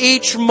afresh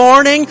each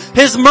morning.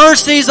 His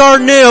mercies are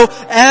new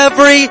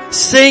every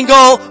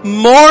single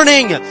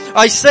morning.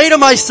 I say to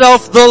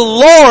myself, the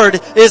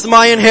Lord is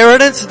my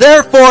inheritance.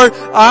 Therefore,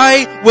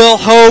 I will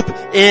hope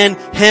in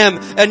him.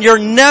 And you're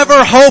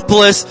never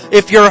hopeless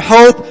if your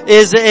hope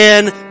is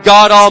in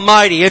God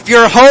Almighty. If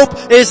your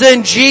hope is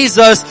in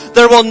Jesus,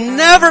 there will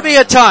never be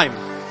a time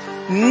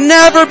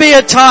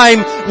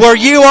where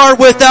you are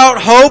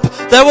without hope.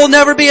 There will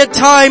never be a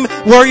time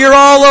where you're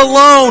all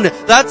alone.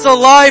 That's a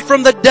lie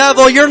from the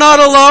devil. You're not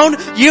alone.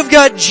 You've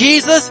got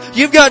Jesus.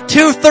 You've got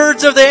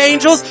 2/3 of the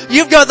angels.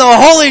 You've got the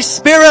Holy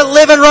Spirit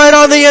living right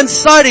on the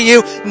inside of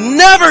you.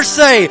 Never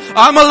say,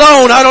 I'm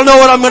alone. I don't know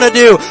what I'm going to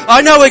do.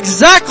 I know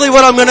exactly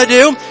what I'm going to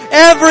do.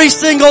 Every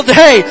single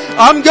day,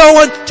 I'm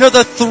going to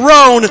the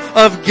throne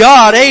of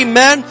God.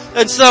 Amen.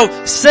 And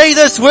so, say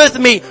this with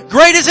me.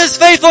 Great is his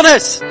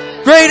faithfulness.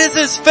 Great is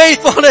his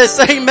faithfulness.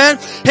 Amen.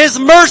 His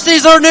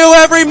mercies are new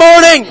every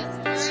morning.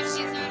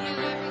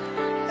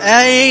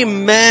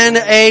 Amen.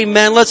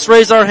 Amen. Let's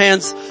raise our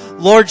hands.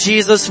 Lord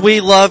Jesus, we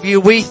love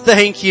you. We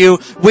thank you.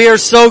 We are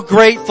so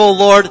grateful,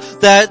 Lord,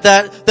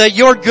 that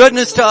your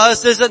goodness to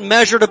us isn't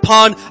measured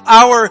upon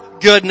our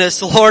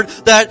goodness, Lord,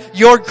 that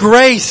your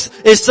grace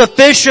is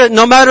sufficient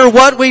no matter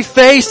what we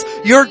face.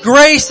 Your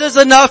grace is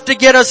enough to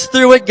get us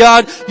through it,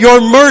 God.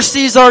 Your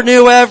mercies are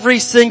new every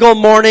single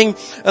morning.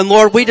 And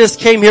Lord, we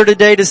just came here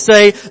today to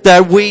say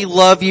that we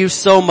love you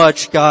so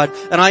much, God.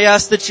 And I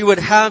ask that you would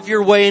have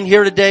your way in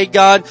here today,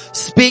 God.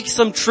 Speak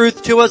some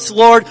truth to us,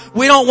 Lord.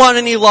 We don't want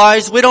any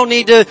lies. We don't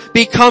need to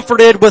be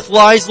comforted with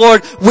lies,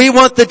 Lord. We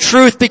want the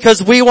truth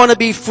because we want to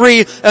be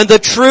free, and the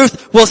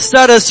truth will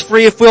set us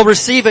free if we'll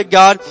receive it,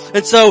 God.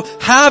 And so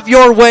have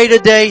your way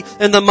today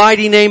in the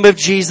mighty name of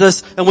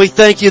Jesus. And we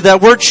thank you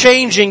that we're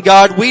changing,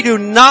 God. We do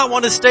not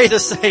want to stay the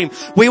same.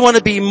 We want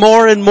to be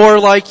more and more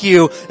like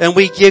you, and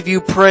we give you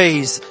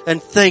praise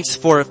and thanks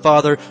for it,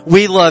 Father.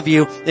 We love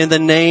you in the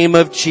name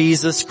of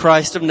Jesus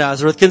Christ of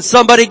Nazareth. Can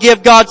somebody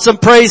give God some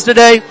praise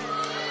today?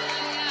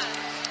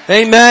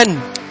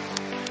 Amen.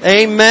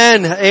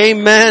 Amen.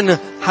 Amen.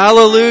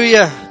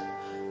 Hallelujah.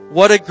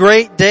 What a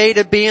great day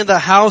to be in the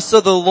house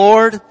of the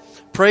Lord.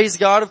 Praise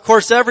God. Of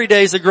course, every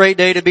day is a great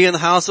day to be in the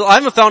house. I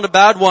haven't found a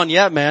bad one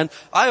yet, man.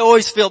 I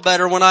always feel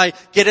better when I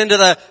get into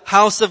the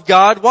house of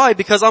God. Why?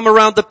 Because I'm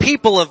around the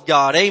people of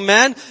God.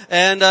 Amen.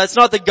 And it's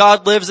not that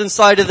God lives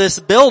inside of this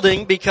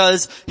building,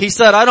 because he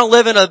said, I don't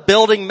live in a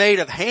building made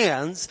of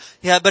hands.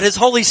 Yeah, but his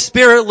Holy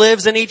Spirit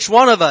lives in each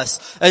one of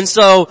us. And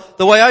so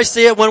the way I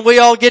see it, when we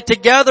all get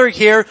together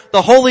here,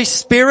 the Holy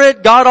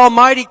Spirit, God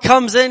Almighty,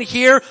 comes in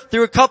here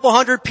through a couple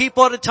hundred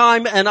people at a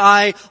time, and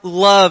I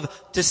love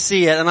to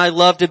see it, and I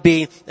love to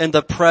be in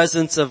the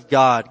presence of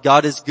God.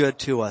 God is good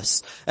to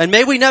us. And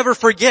may we never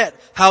forget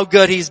how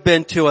good he's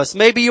been to us.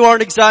 Maybe you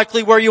aren't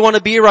exactly where you want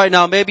to be right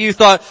now. Maybe you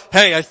thought,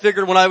 hey, I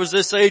figured when I was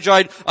this age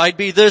I'd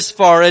be this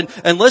far.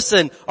 And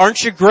listen,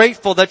 aren't you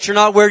grateful that you're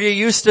not where you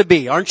used to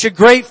be? Aren't you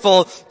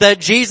grateful that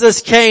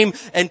Jesus came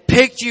and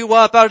picked you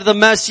up out of the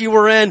mess you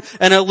were in,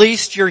 and at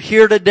least you're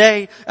here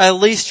today? At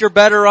least you're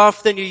better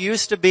off than you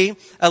used to be.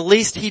 At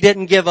least he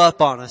didn't give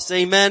up on us.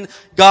 Amen.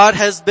 God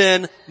has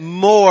been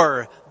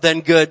more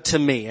than good to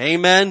me.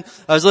 Amen.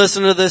 I was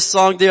listening to this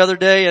song the other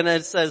day, and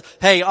it says,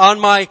 hey, on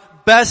my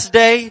best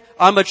day,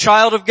 I'm a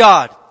child of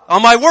God.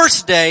 On my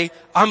worst day,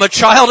 I'm a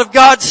child of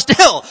God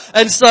still.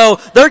 And so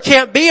there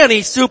can't be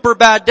any super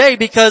bad day,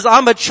 because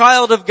I'm a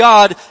child of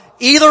God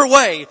Either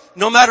way,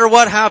 no matter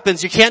what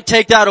happens, you can't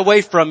take that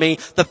away from me.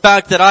 The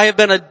fact that I have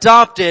been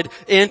adopted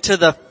into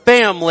the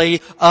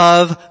family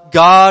of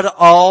God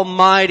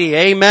Almighty.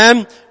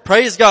 Amen.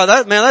 Praise God.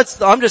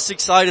 I'm just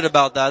excited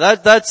about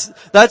that.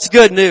 That's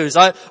good news.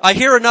 I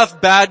hear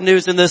enough bad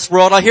news in this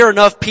world. I hear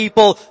enough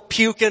people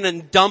puking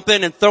and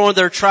dumping and throwing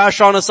their trash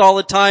on us all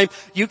the time.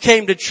 You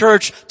came to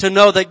church to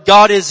know that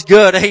God is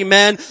good.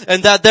 Amen.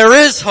 And that there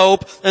is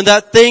hope and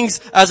that things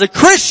as a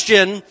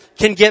Christian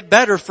can get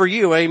better for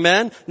you.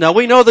 Amen. Now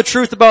we know the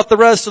truth about the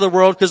rest of the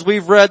world because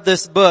we've read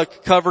this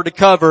book cover to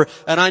cover,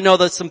 and I know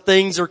that some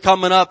things are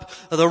coming up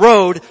the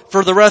road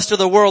for the rest of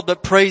the world,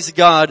 but praise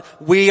God,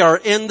 we are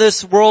in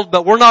this world,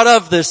 but we're not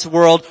of this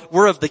world.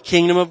 We're of the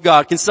kingdom of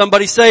God. Can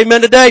somebody say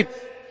amen today?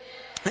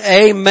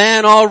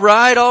 Amen. All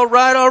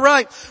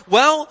right.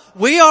 Well,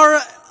 we are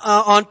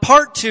on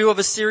part 2 of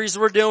a series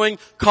we're doing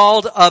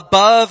called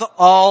Above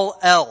All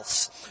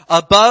Else.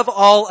 Above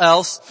all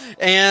else.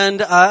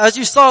 And as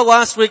you saw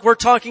last week, we're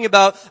talking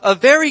about a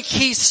very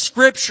key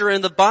scripture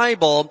in the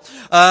Bible,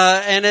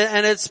 and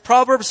it's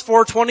Proverbs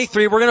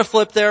 4:23. We're going to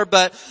flip there,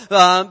 but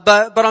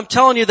I'm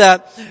telling you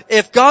that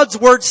if God's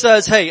word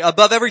says, "Hey,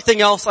 above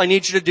everything else, I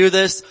need you to do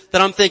this,"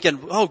 then I'm thinking,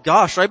 "Oh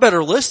gosh, I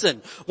better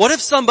listen." What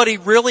if somebody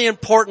really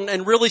important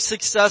and really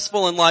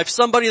successful in life,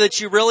 somebody that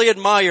you really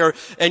admire,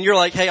 and you're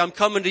like, "Hey, I'm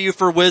coming to you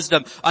for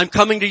wisdom. I'm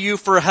coming to you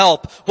for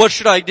help. What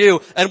should I do?"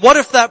 And what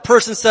if that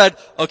person said,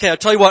 "Okay, I'll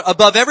tell you what,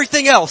 above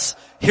everything else,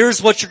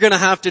 here's what you're gonna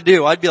have to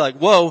do." I'd be like,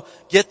 "Whoa,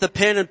 get the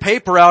pen and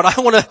paper out.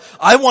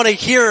 I wanna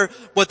hear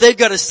what they've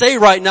gotta say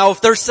right now.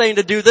 If they're saying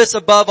to do this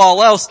above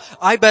all else,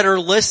 I better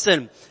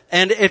listen."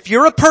 And if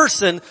you're a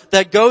person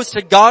that goes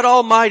to God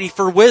Almighty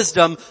for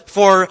wisdom,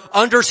 for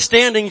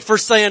understanding, for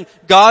saying,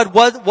 "God,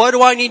 what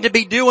do I need to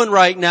be doing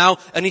right now?"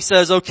 And He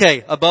says,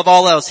 "Okay, above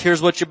all else,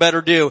 here's what you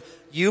better do."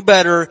 You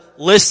better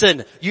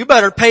listen. You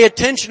better pay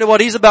attention to what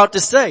He's about to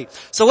say.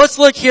 So let's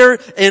look here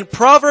in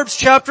Proverbs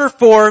chapter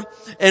 4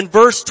 and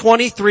verse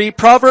 23.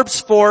 Proverbs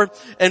 4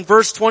 and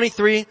verse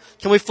 23.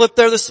 Can we flip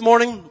there this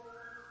morning?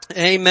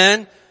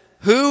 Amen.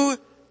 Who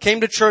came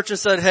to church and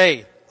said,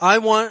 "Hey, I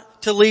want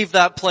to leave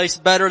that place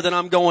better than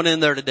I'm going in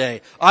there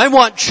today. I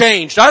want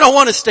changed. I don't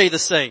want to stay the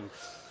same.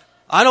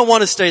 I don't want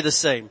to stay the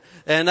same."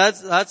 And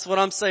that's what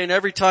I'm saying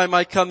every time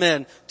I come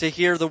in to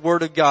hear the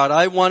Word of God.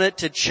 I want it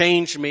to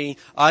change me.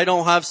 I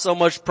don't have so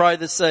much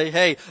pride to say,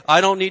 "Hey,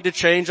 I don't need to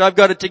change. I've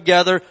got it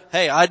together."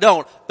 Hey, I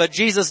don't. But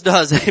Jesus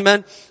does.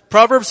 Amen.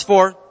 Proverbs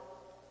 4.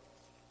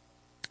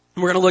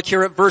 We're going to look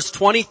here at verse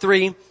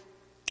 23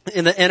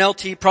 in the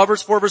NLT.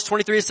 Proverbs 4 verse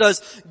 23, it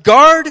says,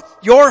 "Guard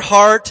your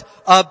heart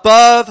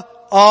above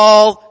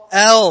all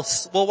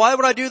else." Well, why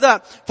would I do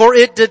that? "For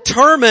it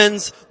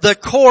determines the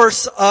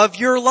course of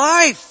your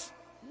life."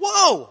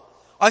 Whoa!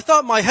 I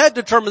thought my head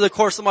determined the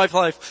course of my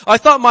life. I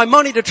thought my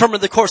money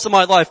determined the course of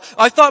my life.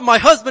 I thought my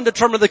husband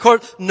determined the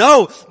course.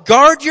 No.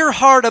 Guard your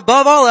heart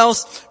above all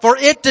else, for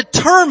it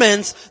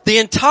determines the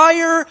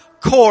entire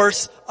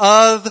course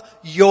of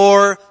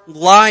your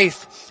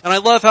life. And I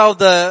love how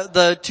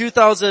the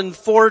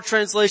 2004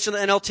 translation of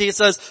the NLT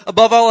says,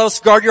 "Above all else,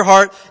 guard your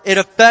heart. It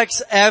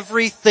affects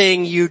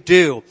everything you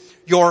do."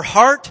 Your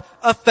heart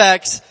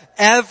affects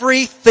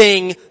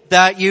everything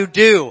that you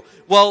do.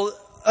 Well,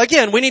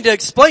 again, we need to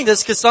explain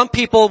this because some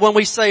people, when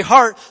we say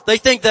heart, they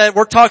think that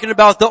we're talking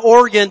about the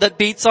organ that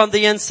beats on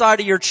the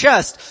inside of your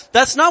chest.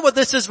 That's not what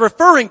this is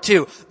referring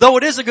to. Though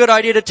it is a good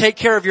idea to take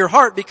care of your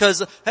heart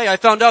because, hey, I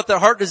found out that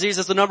heart disease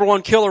is the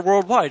 #1 killer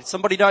worldwide.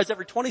 Somebody dies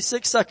every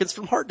 26 seconds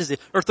from heart disease,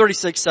 or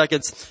 36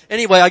 seconds.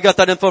 Anyway, I got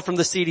that info from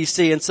the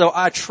CDC, and so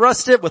I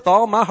trust it with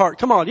all my heart.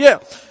 Come on, yeah.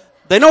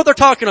 They know what they're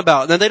talking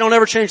about, and they don't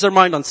ever change their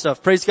mind on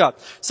stuff. Praise God.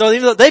 So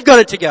they've got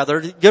it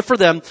together. Good for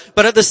them.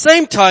 But at the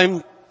same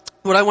time,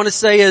 what I want to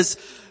say is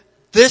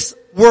this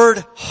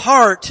word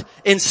heart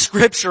in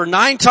Scripture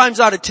 9 times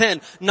out of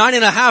 10,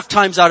 9.5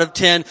 times out of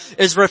 10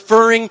 is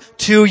referring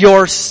to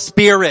your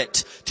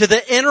spirit, to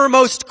the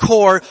innermost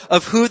core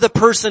of who the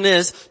person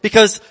is,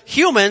 because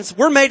humans,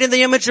 we're made in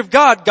the image of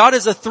God. God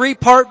is a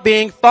 3-part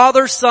being,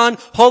 Father, Son,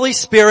 Holy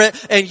Spirit,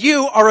 and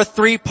you are a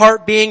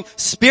 3-part being,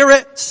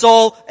 spirit,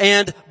 soul,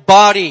 and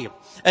body.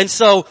 And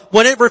so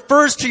when it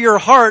refers to your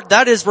heart,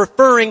 that is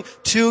referring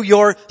to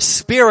your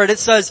spirit. It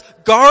says,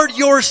 guard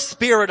your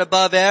spirit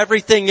above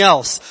everything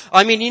else.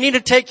 I mean, you need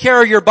to take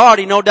care of your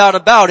body, no doubt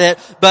about it.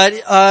 But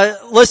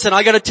listen,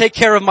 I got to take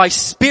care of my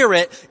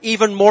spirit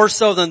even more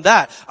so than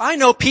that. I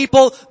know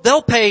people,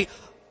 they'll pay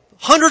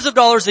hundreds of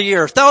dollars a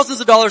year, thousands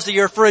of dollars a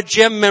year for a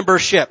gym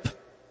membership.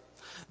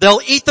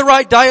 They'll eat the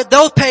right diet.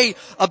 They'll pay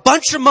a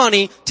bunch of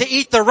money to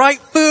eat the right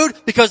food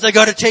because they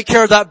got to take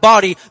care of that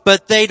body,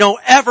 but they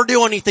don't ever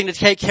do anything to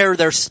take care of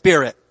their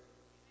spirit.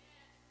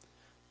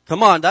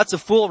 Come on, that's a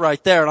fool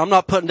right there. And I'm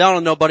not putting down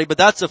on nobody, but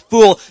that's a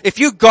fool. If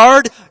you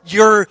guard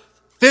your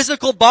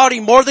physical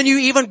body more than you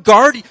even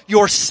guard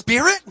your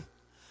spirit,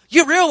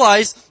 you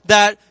realize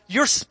that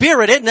your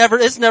spirit,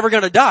 it's never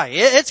gonna die.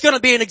 It's gonna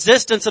be in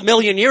existence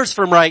 1,000,000 years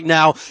from right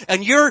now.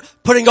 And you're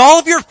putting all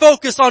of your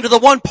focus onto the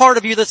one part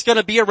of you that's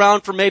gonna be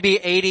around for maybe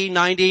 80,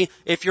 90,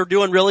 if you're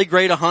doing really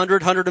great,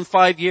 100,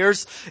 105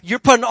 years. You're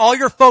putting all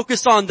your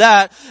focus on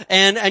that,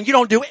 and you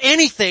don't do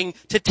anything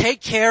to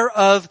take care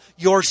of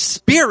your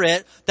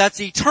spirit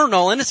that's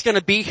eternal, and it's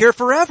gonna be here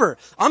forever.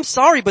 I'm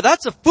sorry, but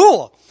that's a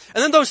fool.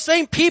 And then those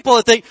same people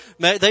that think,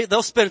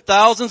 they'll spend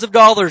thousands of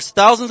dollars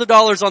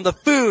on the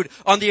food,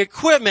 on the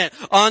equipment,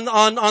 on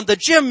the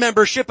gym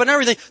membership and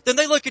everything. Then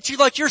they look at you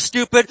like you're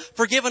stupid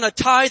for giving a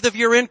tithe of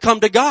your income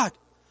to God.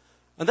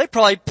 And they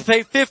probably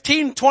pay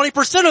 15,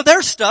 20% of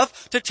their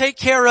stuff to take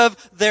care of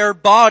their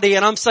body.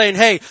 And I'm saying,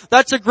 hey,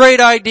 that's a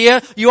great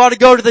idea. You ought to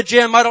go to the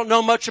gym. I don't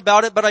know much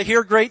about it, but I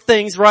hear great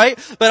things, right?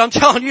 But I'm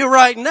telling you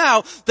right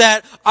now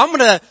that I'm going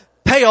to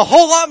pay a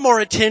whole lot more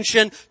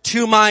attention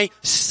to my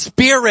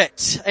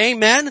spirit.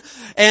 Amen.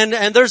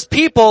 And there's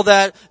people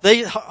that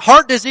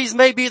heart disease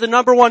may be the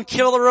 #1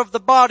 killer of the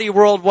body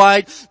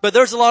worldwide, but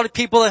there's a lot of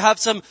people that have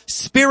some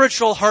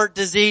spiritual heart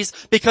disease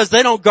because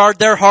they don't guard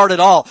their heart at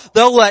all.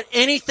 They'll let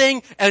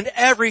anything and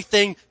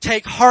everything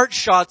take heart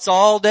shots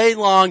all day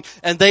long,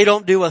 and they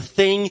don't do a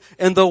thing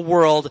in the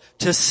world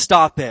to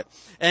stop it.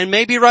 And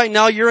maybe right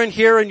now you're in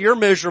here and you're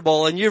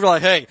miserable and you're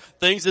like, hey,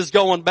 things is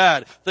going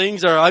bad.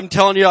 I'm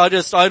telling you, I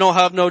don't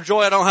have no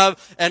joy.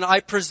 And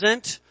I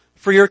present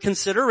for your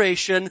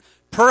consideration,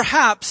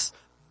 perhaps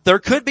there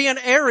could be an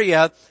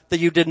area that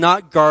you did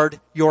not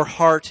guard your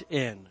heart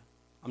in.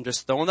 I'm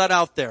just throwing that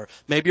out there.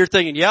 Maybe you're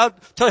thinking, yeah, I'll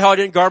tell you how I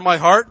didn't guard my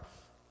heart.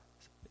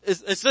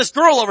 It's this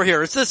girl over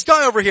here. It's this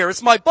guy over here.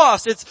 It's my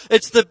boss. It's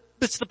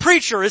the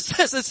preacher. It's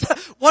this. It's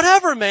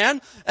whatever,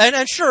 man.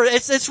 And sure,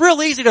 it's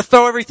real easy to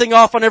throw everything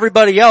off on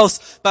everybody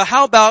else. But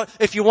how about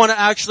if you want to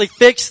actually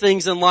fix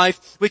things in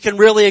life, we can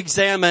really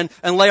examine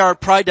and lay our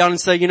pride down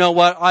and say, you know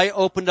what? I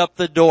opened up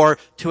the door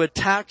to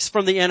attacks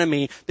from the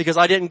enemy because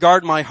I didn't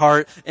guard my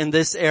heart in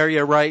this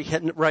area right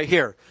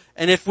here.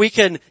 And if we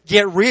can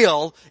get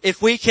real,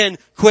 if we can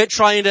quit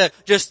trying to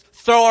just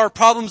throw our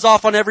problems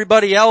off on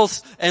everybody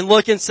else and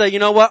look and say, you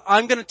know what,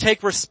 I'm going to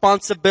take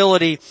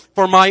responsibility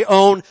for my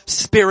own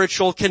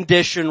spiritual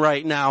condition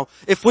right now.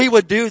 If we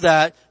would do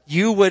that,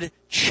 you would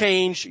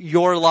change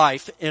your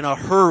life in a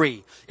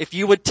hurry. If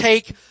you would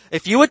take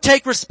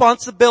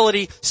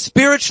responsibility,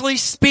 spiritually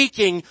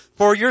speaking,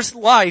 for your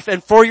life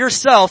and for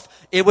yourself,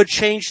 it would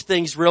change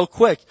things real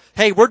quick.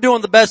 Hey, we're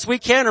doing the best we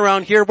can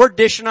around here. We're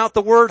dishing out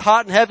the word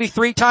hot and heavy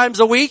 3 times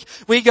a week.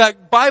 We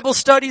got Bible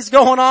studies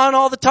going on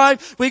all the time.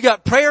 We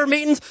got prayer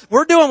meetings.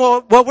 We're doing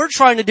what we're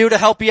trying to do to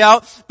help you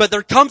out. But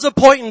there comes a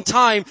point in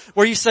time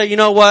where you say, you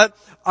know what?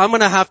 I'm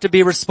going to have to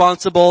be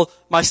responsible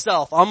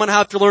myself. I'm going to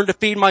have to learn to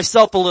feed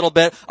myself a little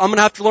bit. I'm going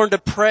to have to learn to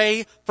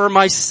pray for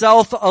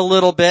myself a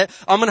little bit.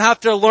 I'm going to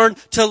have to learn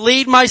to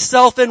lead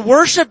myself in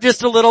worship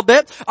just a little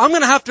bit. I'm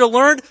going to have to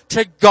learn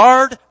to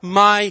guard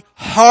my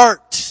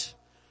heart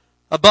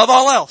above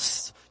all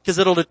else, because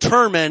it'll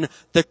determine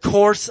the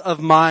course of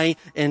my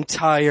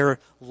entire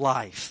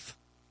life.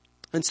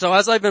 And so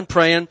as I've been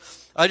praying,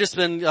 I just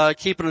been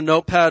keeping a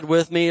notepad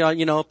with me,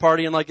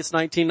 partying like it's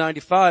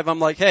 1995. I'm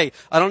like, hey,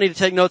 I don't need to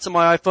take notes on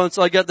my iPhone,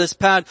 so I got this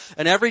pad.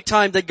 And every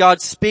time that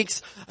God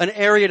speaks an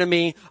area to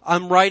me,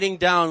 I'm writing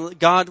down,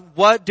 God,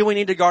 what do we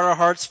need to guard our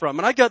hearts from?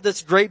 And I got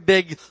this great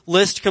big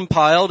list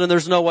compiled, and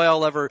there's no way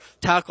I'll ever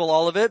tackle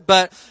all of it.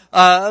 But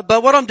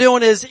what I'm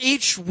doing is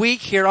each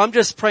week here, I'm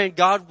just praying,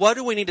 God, what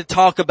do we need to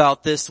talk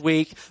about this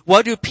week?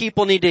 What do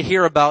people need to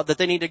hear about that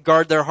they need to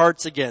guard their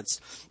hearts against?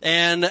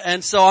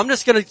 And so I'm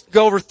just going to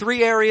go over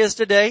 3 areas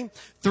today.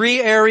 3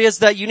 areas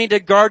that you need to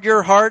guard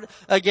your heart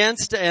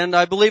against, and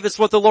I believe it's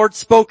what the Lord's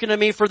spoken to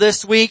me for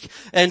this week.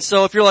 And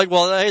so if you're like,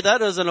 well, hey, that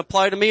doesn't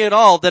apply to me at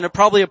all, then it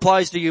probably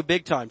applies to you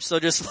big time. So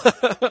just,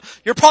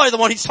 you're probably the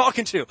one he's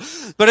talking to.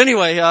 But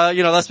anyway,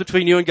 that's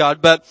between you and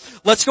God. But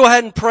let's go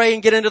ahead and pray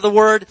and get into the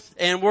Word,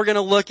 and we're going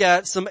to look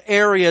at some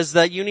areas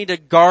that you need to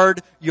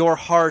guard your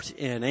heart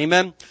in.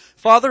 Amen.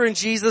 Father, in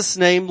Jesus'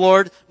 name,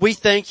 Lord, we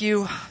thank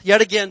you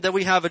yet again that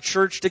we have a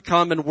church to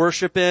come and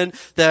worship in,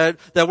 that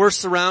we're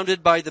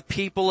surrounded by the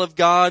people of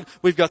God.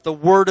 We've got the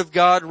Word of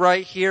God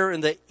right here in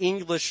the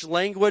English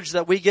language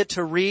that we get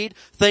to read.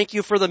 Thank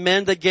you for the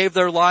men that gave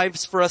their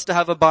lives for us to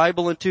have a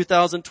Bible in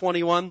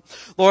 2021.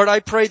 Lord, I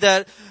pray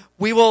that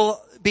we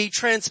will be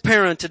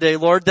transparent today,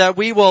 Lord, that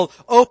we will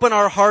open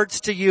our hearts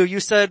to you. You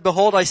said,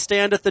 behold, I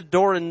stand at the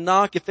door and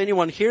knock. If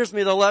anyone hears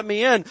me, they'll let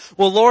me in.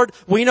 Well, Lord,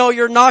 we know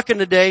you're knocking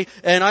today,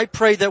 and I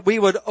pray that we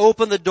would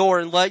open the door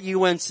and let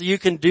you in so you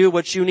can do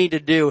what you need to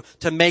do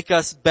to make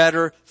us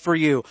better for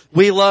you.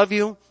 We love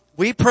you.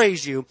 We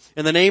praise you.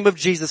 In the name of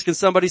Jesus, can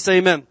somebody say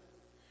amen?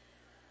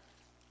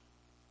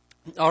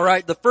 All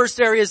right, the first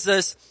area is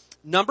this.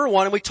 Number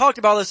 1, and we talked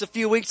about this a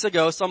few weeks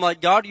ago, so I'm like,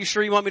 God, you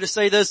sure you want me to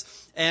say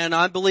this? And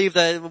I believe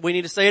that we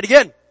need to say it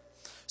again.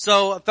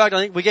 So, in fact,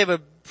 I think we gave a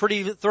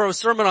pretty thorough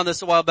sermon on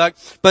this a while back.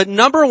 But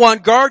number 1,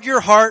 guard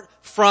your heart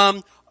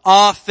from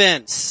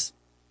offense.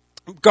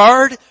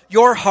 Guard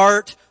your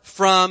heart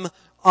from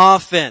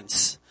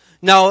offense.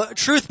 Now,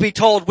 truth be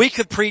told, we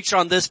could preach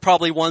on this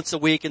probably once a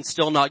week and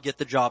still not get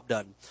the job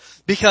done.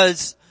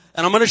 Because,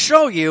 and I'm going to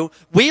show you,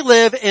 we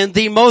live in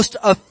the most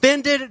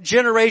offended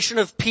generation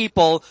of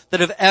people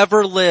that have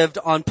ever lived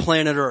on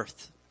planet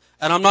Earth.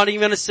 And I'm not even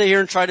going to sit here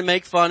and try to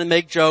make fun and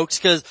make jokes,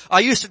 because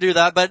I used to do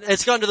that, but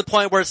it's gotten to the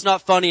point where it's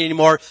not funny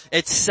anymore.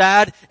 It's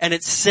sad and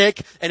it's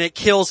sick and it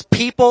kills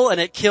people and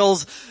it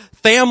kills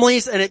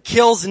families and it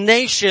kills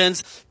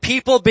nations.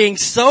 People being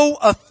so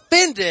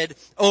offended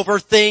over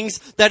things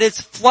that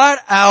it's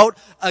flat out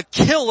a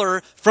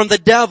killer from the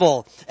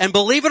devil. And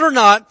believe it or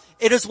not,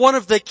 it is one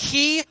of the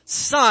key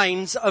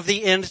signs of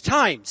the end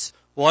times.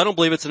 Well, I don't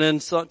believe it's an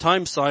end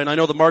time sign. I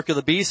know the mark of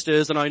the beast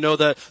is, and I know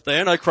that the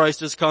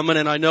Antichrist is coming,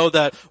 and I know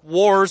that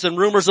wars and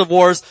rumors of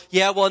wars.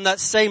 Yeah, well, in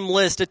that same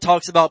list, it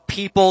talks about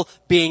people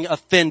being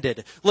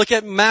offended. Look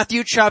at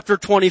Matthew chapter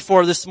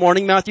 24 this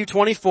morning, Matthew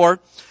 24.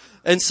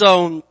 And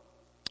so,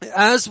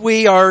 as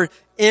we are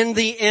in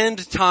the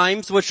end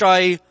times, which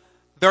I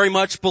very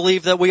much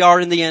believe that we are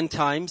in the end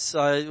times,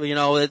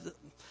 it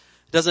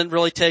doesn't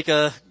really take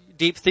a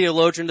deep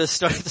theologian to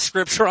study the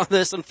scripture on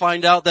this and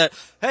find out that,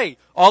 hey,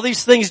 all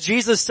these things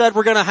Jesus said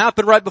were going to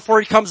happen right before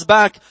he comes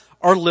back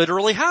are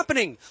literally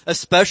happening,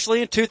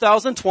 especially in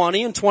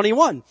 2020 and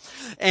 21.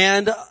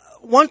 And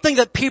one thing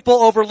that people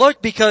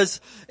overlook,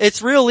 because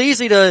it's real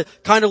easy to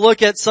kind of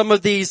look at some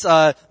of these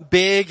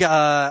big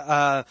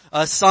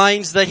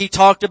signs that he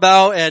talked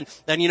about, and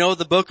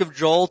the book of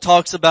Joel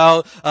talks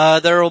about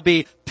there will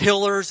be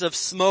pillars of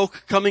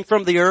smoke coming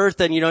from the earth,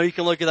 and you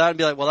can look at that and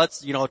be like, well,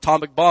 that's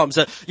atomic bombs.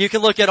 You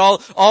can look at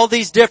all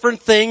these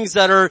different things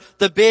that are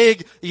the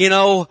big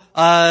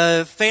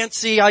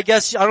fancy, I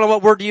guess, I don't know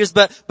what word to use,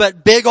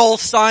 but big old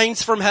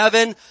signs from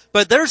heaven.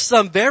 But there's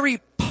some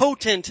very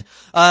potent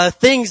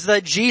things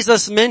that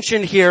Jesus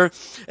mentioned here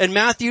in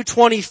Matthew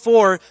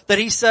 24 that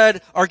he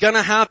said are going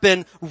to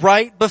happen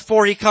right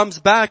before he comes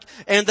back.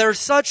 And there's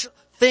such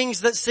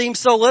things that seem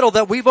so little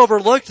that we've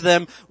overlooked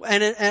them.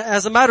 And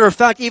as a matter of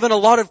fact, even a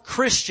lot of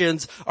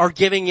Christians are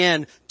giving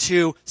in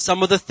to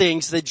some of the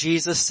things that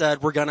Jesus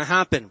said were going to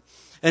happen.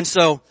 And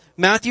so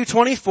Matthew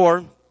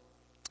 24,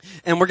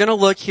 and we're going to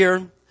look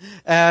here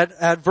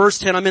at verse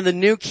 10. I'm in the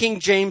New King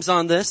James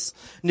on this.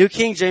 New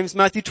King James,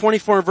 Matthew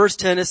 24 verse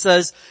 10, it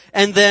says,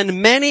 "And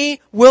then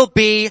many will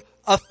be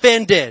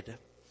offended.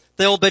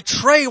 They will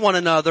betray one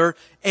another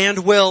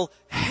and will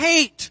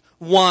hate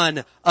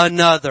one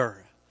another."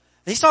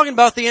 He's talking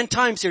about the end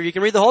times here. You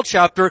can read the whole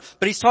chapter,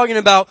 but he's talking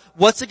about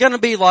what's it going to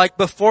be like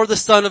before the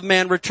Son of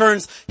Man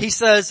returns. He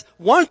says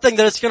one thing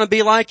that it's going to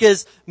be like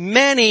is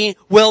many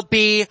will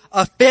be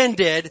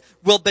offended,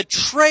 will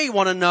betray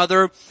one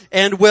another,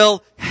 and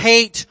will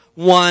hate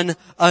one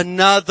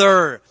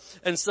another.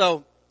 And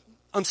so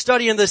I'm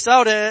studying this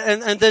out,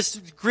 and this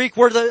Greek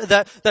word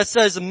that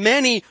says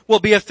many will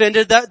be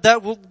offended,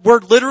 that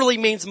word literally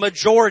means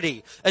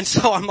majority. And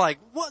so I'm like,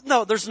 what?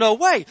 No, there's no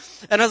way.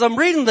 And as I'm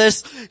reading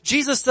this,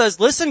 Jesus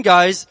says, listen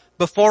guys,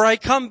 before I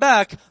come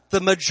back,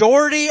 the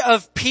majority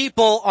of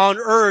people on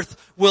earth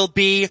will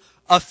be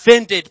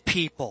offended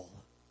people.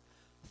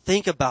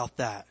 Think about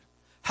that.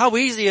 How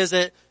easy is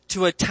it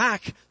to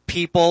attack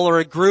people or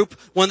a group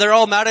when they're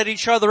all mad at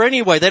each other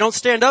anyway? They don't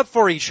stand up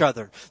for each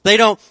other. They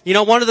don't,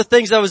 one of the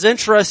things that was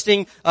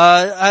interesting,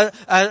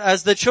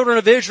 as the children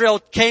of Israel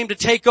came to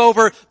take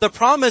over the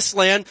promised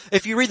land,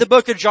 if you read the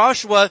book of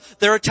Joshua,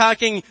 they're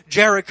attacking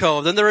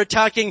Jericho, then they're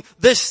attacking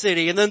this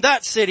city, and then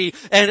that city,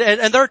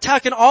 and they're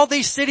attacking all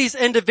these cities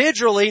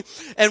individually.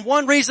 And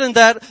one reason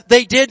that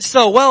they did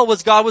so well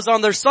was God was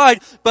on their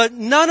side, but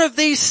none of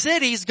these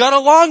cities got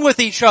along with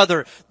each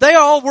other. They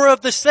all were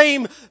of the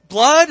same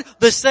blood,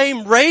 the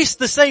same race,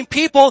 the same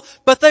people,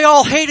 but they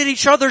all hated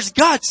each other's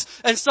guts.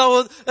 And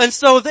so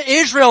the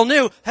Israel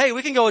knew, hey,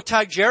 we can go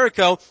attack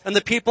Jericho, and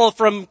the people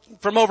from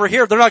over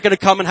here, they're not going to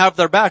come and have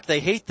their back. They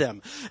hate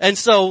them. And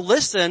so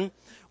listen,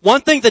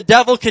 one thing the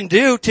devil can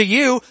do to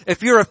you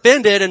if you're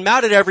offended and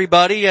mad at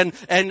everybody and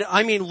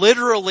I mean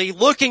literally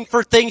looking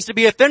for things to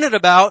be offended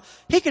about,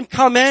 he can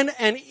come in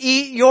and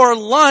eat your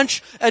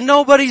lunch and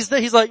nobody's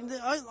there. He's like,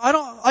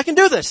 I can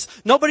do this.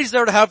 Nobody's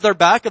there to have their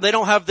back, and they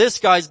don't have this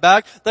guy's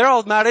back. They're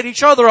all mad at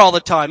each other all the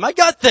time. I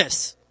got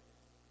this.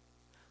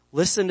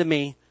 Listen to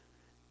me.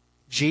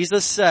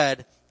 Jesus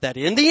said that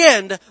in the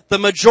end, the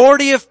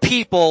majority of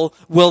people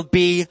will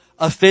be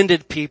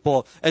offended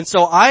people. And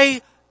so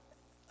I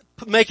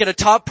make it a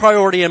top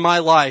priority in my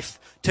life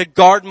to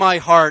guard my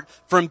heart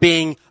from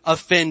being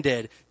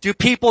offended. Do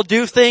people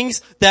do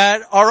things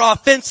that are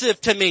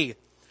offensive to me?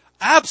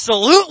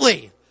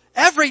 Absolutely.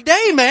 Every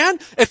day, man.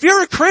 If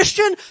you're a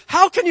Christian,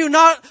 how can you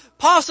not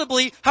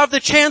possibly have the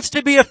chance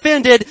to be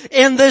offended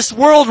in this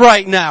world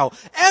right now?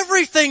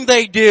 Everything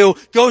they do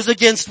goes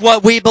against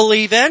what we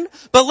believe in.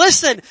 But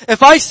listen,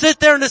 if I sit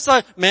there and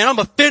decide, man, I'm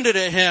offended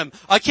at him,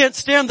 I can't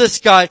stand this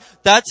guy,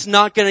 that's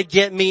not going to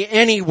get me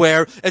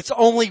anywhere. It's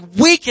only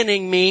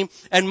weakening me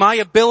and my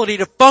ability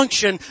to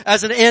function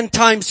as an end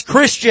times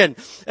Christian.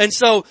 And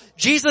so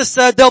Jesus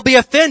said they'll be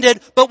offended,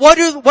 but what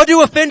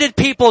do offended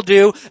people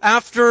do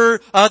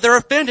after they're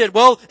offended?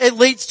 Well, it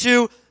leads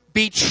to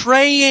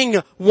betraying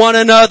one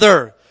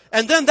another.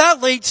 And then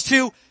that leads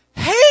to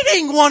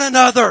hating one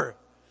another.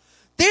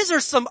 These are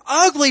some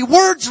ugly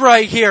words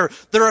right here.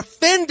 They're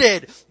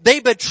offended. They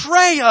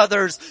betray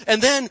others.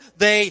 And then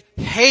they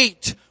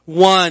hate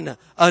one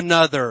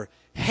another.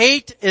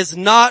 Hate is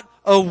not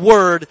a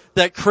word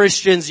that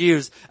Christians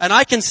use. And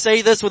I can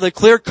say this with a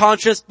clear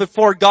conscience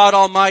before God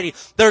Almighty.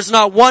 There's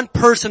not one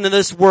person in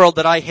this world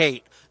that I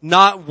hate.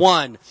 Not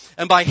one.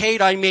 And by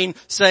hate I mean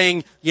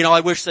saying,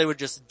 I wish they would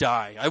just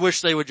die. I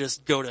wish they would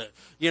just go to,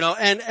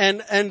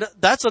 and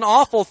that's an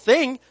awful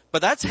thing,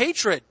 but that's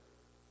hatred.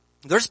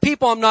 There's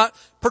people I'm not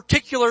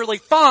particularly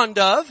fond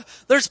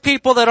of. There's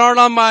people that aren't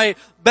on my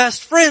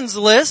best friends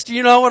list,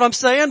 you know what I'm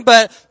saying?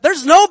 But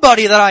there's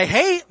nobody that I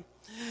hate.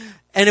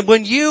 And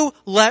when you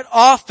let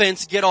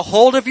offense get a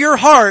hold of your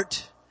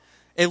heart,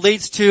 it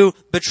leads to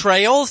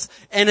betrayals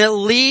and it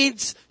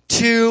leads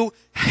to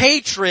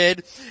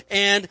hatred.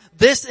 And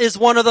this is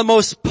one of the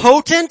most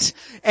potent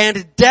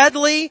and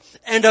deadly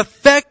and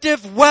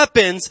effective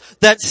weapons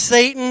that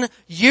Satan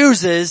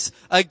uses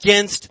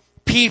against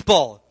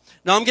people.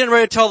 Now I'm getting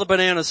ready to tell the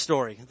banana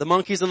story. The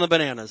monkeys and the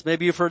bananas.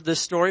 Maybe you've heard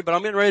this story, but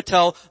I'm getting ready to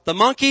tell the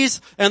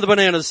monkeys and the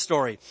bananas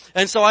story.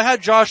 And so I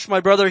had Josh, my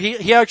brother,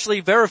 he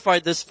actually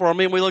verified this for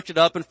me, and we looked it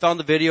up and found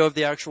the video of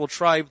the actual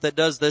tribe that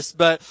does this.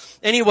 But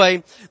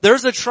anyway,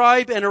 there's a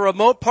tribe in a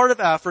remote part of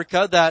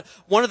Africa that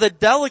one of the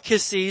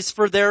delicacies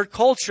for their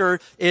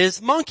culture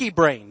is monkey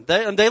brain.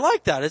 They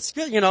like that. It's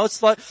good,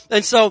 it's like,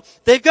 and so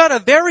they've got a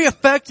very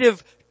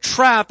effective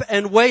trap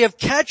and way of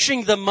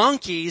catching the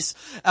monkeys,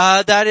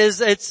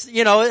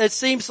 it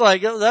seems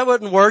like that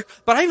wouldn't work.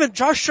 But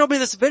Josh showed me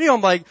this video, I'm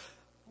like,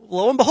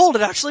 lo and behold,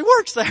 it actually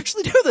works. They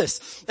actually do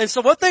this. And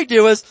so what they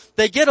do is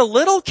they get a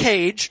little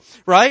cage,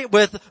 right,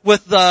 with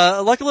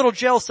like a little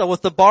jail cell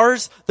with the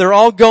bars, they're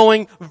all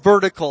going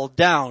vertical,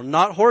 down,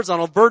 not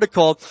horizontal,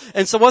 vertical.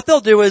 And so what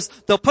they'll do is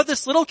they'll put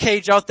this little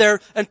cage out there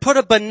and put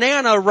a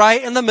banana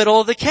right in the middle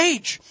of the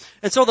cage.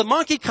 And so the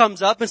monkey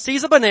comes up and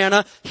sees a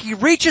banana, he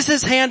reaches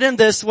his hand in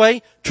this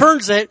way,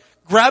 turns it,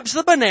 grabs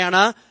the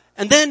banana,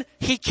 and then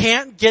he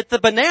can't get the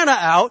banana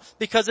out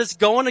because it's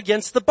going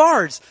against the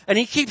bars. And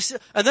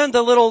then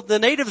the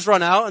natives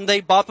run out and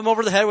they bop him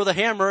over the head with a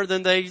hammer,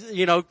 then they,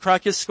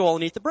 crack his skull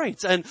and eat the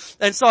brains. And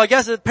so I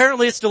guess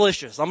apparently it's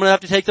delicious. I'm gonna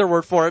have to take their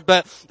word for it.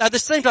 But at the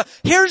same time,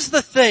 here's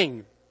the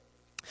thing.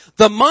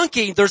 The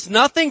monkey, there's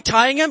nothing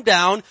tying him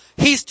down.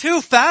 He's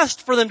too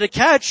fast for them to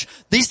catch.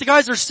 These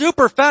guys are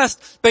super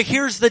fast. But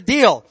here's the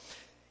deal.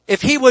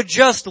 If he would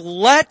just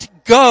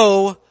let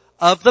go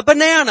of the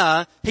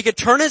banana, he could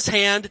turn his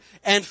hand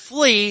and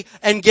flee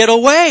and get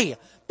away.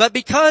 But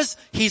because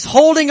he's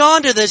holding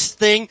on to this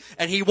thing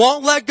and he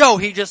won't let go,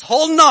 he's just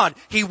holding on,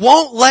 he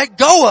won't let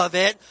go of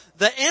it,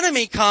 the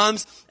enemy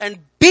comes and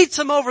beats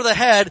him over the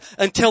head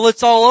until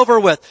it's all over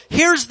with.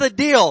 Here's the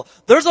deal.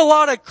 There's a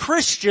lot of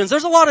Christians,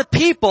 there's a lot of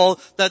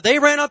people that they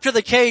ran up to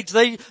the cage,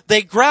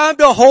 they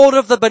grabbed a hold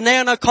of the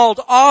banana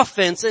called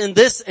offense in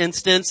this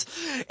instance,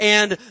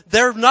 and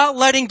they're not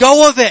letting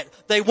go of it.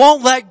 They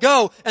won't let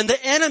go, and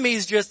the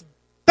enemy's just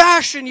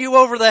bashing you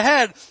over the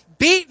head,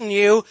 beating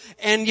you,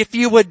 and if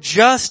you would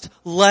just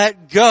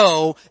let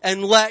go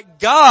and let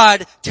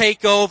God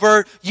take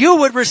over, you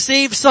would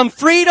receive some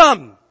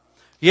freedom.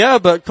 Yeah,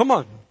 but come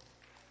on.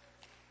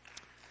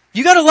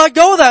 You gotta let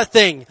go of that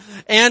thing.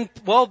 And,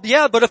 but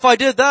if I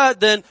did that,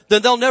 then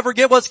they'll never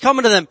get what's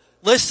coming to them.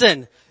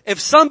 Listen, if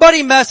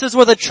somebody messes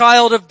with a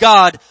child of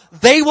God,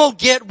 they will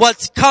get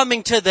what's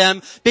coming to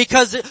them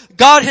because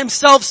God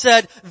himself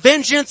said,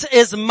 vengeance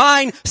is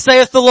mine,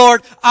 saith the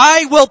Lord,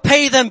 I will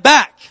pay them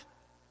back.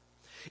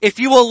 If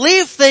you will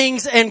leave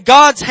things in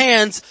God's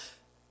hands,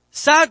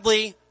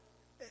 sadly,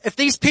 if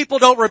these people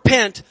don't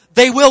repent,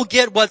 they will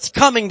get what's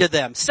coming to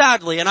them,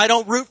 sadly. And I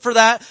don't root for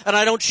that, and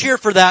I don't cheer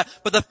for that.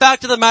 But the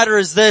fact of the matter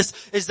is this,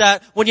 is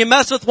that when you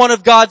mess with one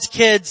of God's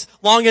kids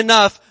long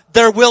enough,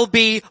 there will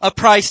be a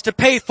price to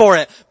pay for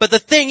it. But the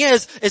thing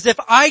is if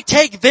I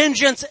take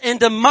vengeance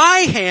into my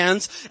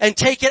hands and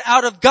take it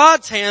out of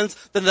God's hands,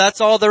 then that's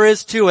all there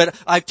is to it.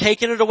 I've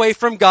taken it away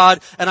from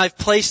God, and I've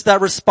placed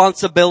that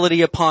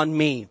responsibility upon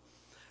me.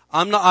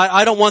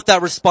 I don't want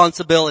that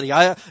responsibility.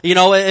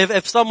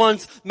 If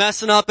someone's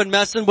messing up and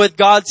messing with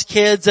God's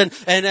kids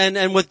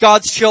and with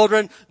God's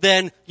children,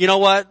 then you know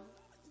what?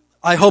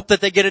 I hope that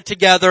they get it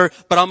together,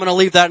 but I'm going to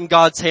leave that in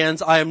God's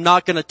hands. I am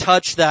not going to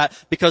touch that,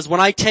 because when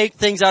I take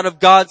things out of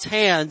God's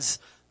hands,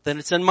 then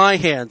it's in my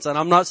hands, and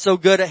I'm not so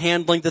good at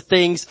handling the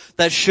things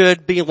that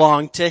should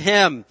belong to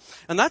Him.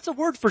 And that's a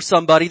word for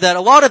somebody that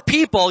a lot of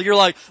people, you're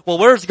like, well,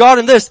 where's God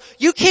in this?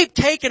 You keep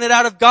taking it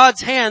out of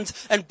God's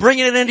hands and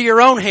bringing it into your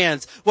own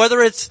hands.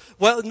 Whether it's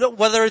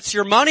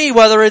your money,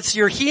 whether it's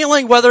your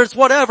healing, whether it's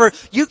whatever,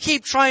 you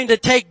keep trying to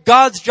take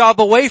God's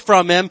job away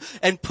from Him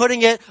and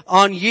putting it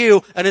on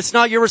you, and it's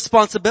not your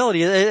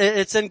responsibility.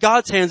 It's in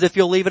God's hands if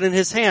you'll leave it in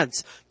His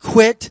hands.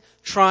 Quit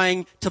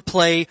trying to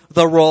play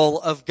the role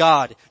of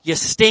God. You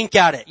stink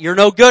at it. You're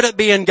no good at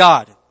being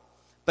God.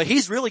 But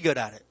He's really good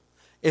at it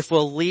if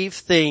we'll leave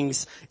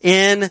things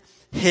in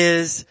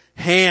His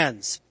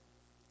hands.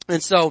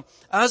 And so,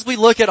 as we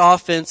look at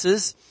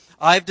offenses,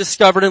 I've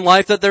discovered in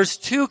life that there's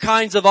two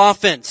kinds of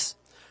offense.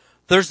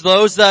 There's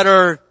those that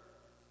are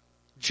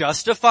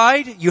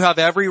justified. You have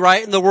every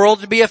right in the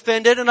world to be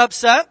offended and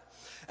upset.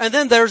 And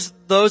then there's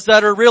those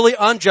that are really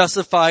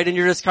unjustified and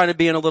you're just kind of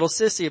being a little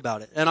sissy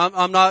about it. And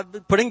I'm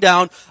not putting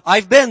down.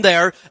 I've been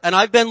there and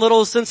I've been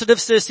little sensitive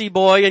sissy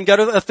boy and got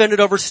offended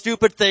over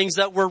stupid things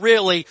that were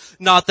really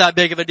not that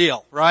big of a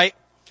deal, right?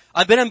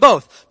 I've been in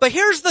both. But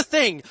here's the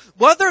thing.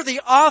 Whether the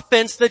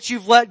offense that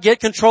you've let get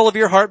control of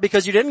your heart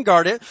because you didn't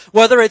guard it,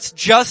 whether it's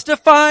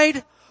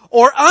justified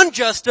or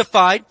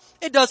unjustified,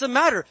 it doesn't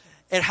matter.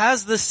 It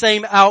has the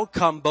same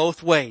outcome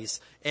both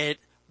ways. It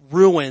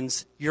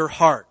ruins your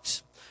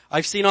heart.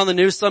 I've seen on the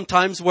news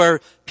sometimes where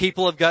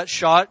people have got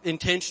shot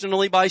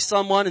intentionally by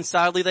someone and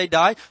sadly they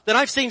die. Then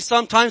I've seen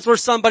sometimes where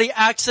somebody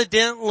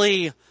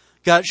accidentally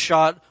got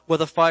shot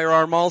with a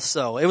firearm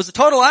also. It was a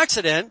total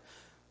accident,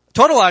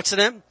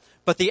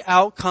 but the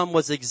outcome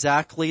was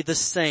exactly the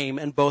same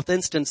in both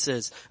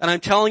instances. And I'm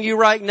telling you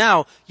right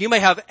now, you may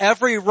have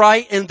every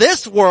right in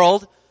this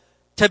world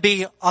to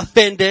be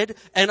offended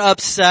and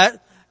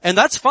upset, and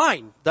that's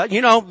fine. That,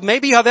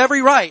 maybe you have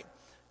every right.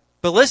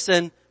 But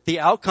listen, the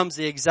outcome's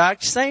the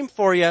exact same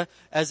for you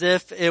as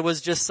if it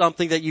was just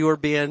something that you were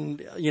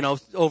being,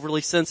 overly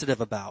sensitive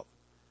about.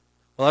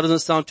 Well, that doesn't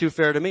sound too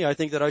fair to me. I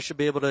think that I should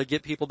be able to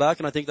get people back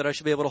and I think that I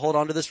should be able to hold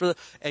on to this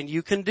and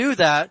you can do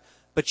that,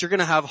 but you're going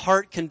to have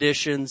heart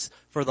conditions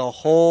for the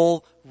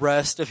whole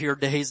rest of your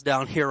days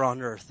down here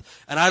on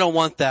earth. And I don't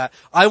want that.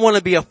 I want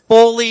to be a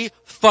fully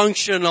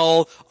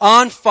functional,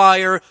 on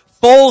fire,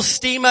 full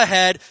steam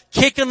ahead,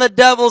 kicking the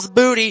devil's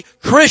booty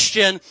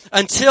Christian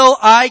until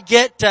I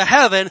get to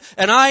heaven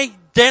and I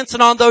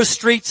dancing on those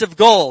streets of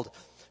gold.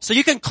 So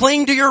you can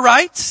cling to your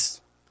rights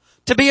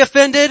to be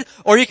offended,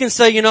 or you can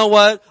say, you know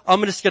what,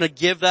 I'm just going to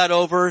give that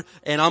over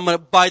and I'm going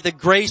to, by the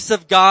grace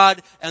of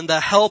God and the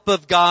help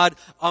of God,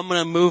 I'm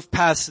going to move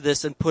past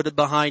this and put it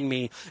behind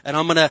me and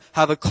I'm going to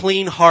have a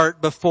clean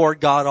heart before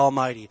God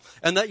Almighty.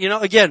 And that,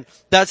 again,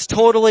 that's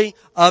totally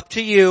up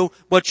to you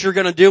what you're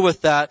going to do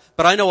with that.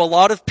 But I know a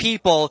lot of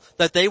people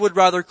that they would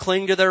rather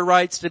cling to their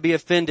rights to be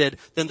offended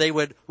than they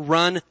would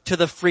run to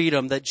the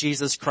freedom that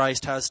Jesus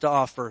Christ has to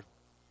offer.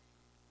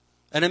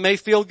 And it may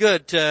feel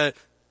good to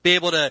be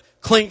able to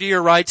cling to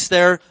your rights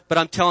there, but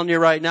I'm telling you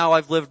right now,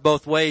 I've lived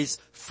both ways.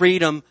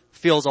 Freedom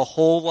feels a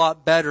whole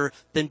lot better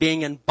than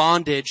being in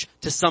bondage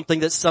to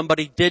something that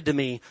somebody did to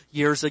me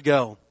years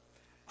ago.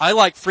 I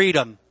like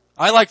freedom.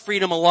 I like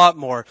freedom a lot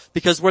more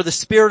because where the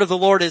Spirit of the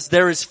Lord is,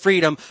 there is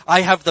freedom.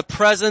 I have the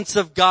presence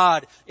of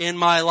God in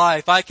my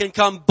life. I can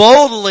come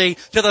boldly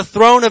to the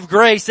throne of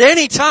grace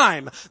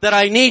anytime that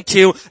I need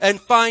to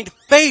and find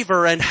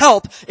favor and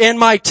help in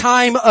my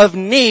time of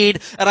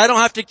need. And I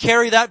don't have to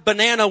carry that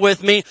banana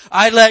with me.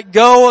 I let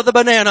go of the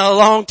banana a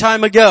long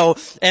time ago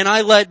and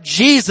I let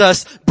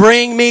Jesus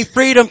bring me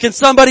freedom. Can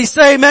somebody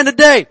say amen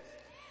today?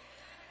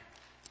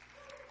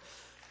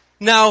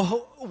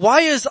 Now,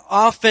 why is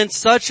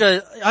offense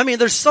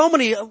there's so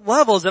many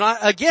levels, and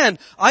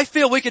I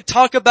feel we could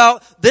talk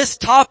about this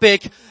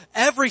topic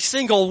every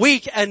single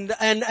week and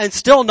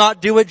still not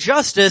do it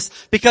justice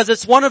because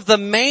it's one of the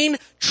main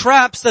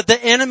traps that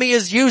the enemy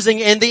is using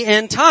in the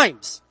end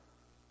times.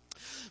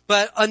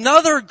 But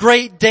another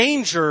great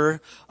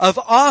danger of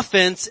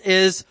offense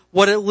is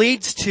what it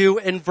leads to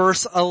in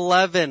verse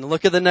 11.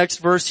 Look at the next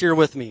verse here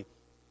with me.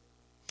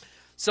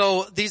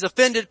 So these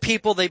offended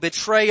people, they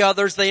betray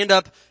others, they end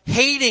up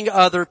hating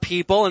other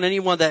people, and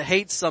anyone that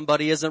hates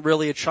somebody isn't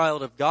really a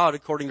child of God,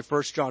 according to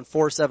 1 John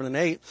 4, 7, and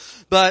 8.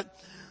 But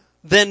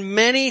then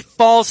many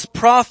false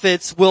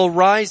prophets will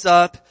rise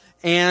up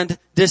and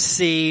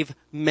deceive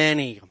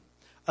many.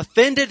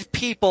 Offended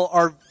people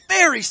are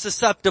very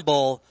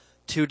susceptible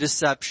to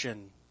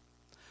deception.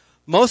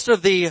 Most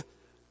of the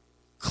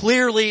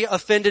clearly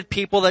offended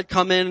people that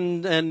come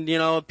in and,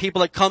 people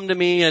that come to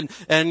me and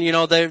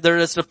they're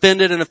just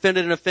offended.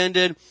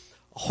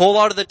 A whole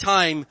lot of the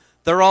time,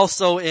 they're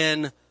also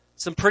in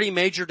some pretty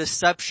major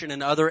deception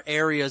in other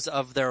areas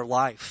of their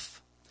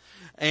life.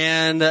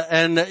 And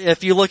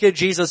if you look at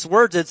Jesus'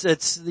 words,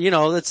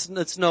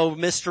 it's no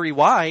mystery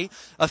why.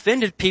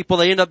 Offended people,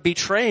 they end up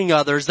betraying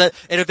others. That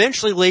it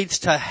eventually leads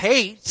to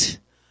hate,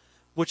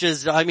 which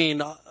is,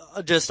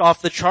 just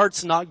off the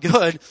charts, not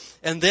good.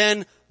 And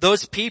then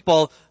those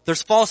people,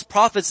 there's false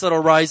prophets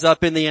that'll rise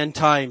up in the end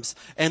times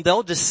and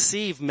they'll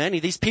deceive many.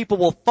 These people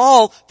will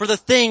fall for the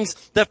things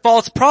that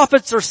false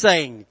prophets are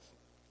saying.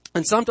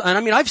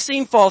 I've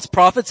seen false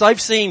prophets. I've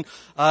seen,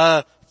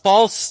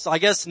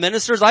 false,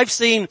 ministers. I've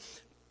seen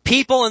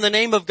people in the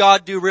name of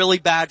God do really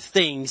bad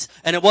things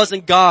and it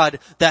wasn't God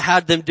that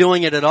had them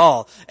doing it at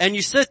all. And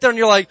you sit there and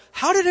you're like,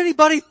 how did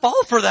anybody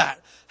fall for that?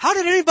 How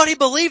did anybody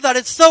believe that?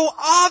 It's so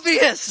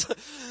obvious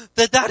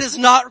that is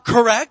not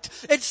correct?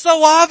 It's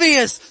so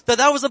obvious that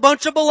was a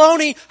bunch of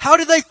baloney. How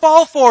did they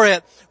fall for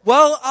it?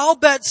 Well, I'll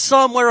bet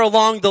somewhere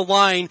along the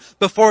line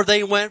before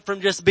they went from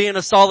just being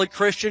a solid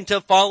Christian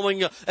to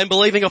following and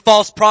believing a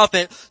false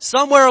prophet,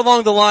 somewhere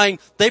along the line,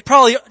 they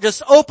probably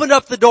just opened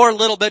up the door a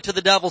little bit to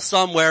the devil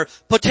somewhere,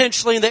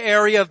 potentially in the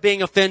area of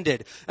being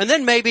offended. And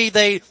then maybe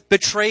they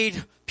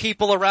betrayed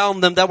people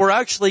around them that were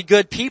actually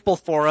good people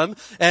for them.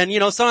 And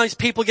sometimes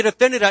people get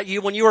offended at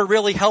you when you are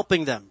really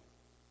helping them.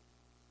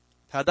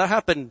 Had that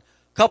happen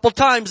a couple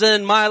times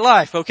in my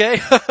life, okay?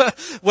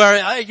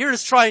 Where you're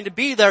just trying to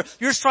be there,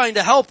 you're just trying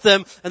to help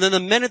them, and then the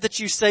minute that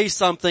you say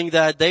something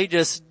that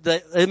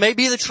it may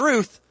be the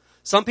truth,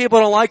 some people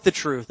don't like the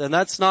truth, and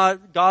that's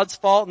not God's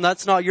fault, and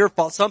that's not your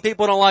fault. Some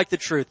people don't like the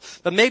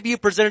truth. But maybe you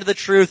presented the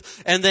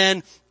truth, and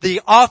then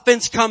the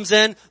offense comes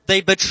in,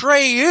 they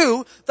betray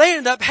you, they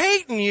end up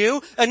hating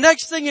you, and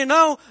next thing you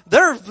know,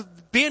 they're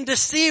being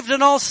deceived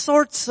in all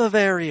sorts of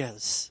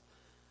areas.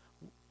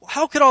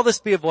 How could all this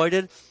be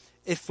avoided?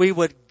 If we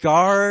would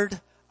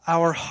guard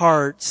our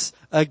hearts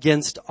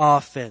against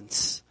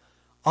offense.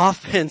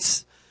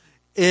 Offense,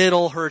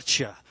 it'll hurt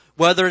you.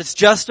 Whether it's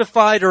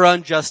justified or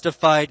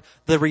unjustified,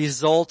 the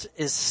result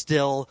is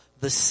still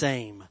the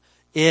same.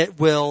 It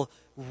will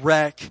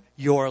wreck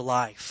your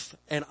life.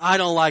 And I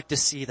don't like to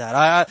see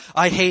that.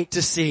 I hate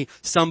to see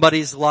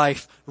somebody's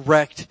life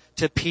wrecked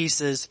to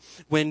pieces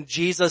when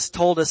Jesus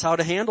told us how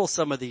to handle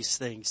some of these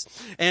things.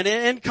 And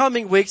in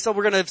coming weeks, so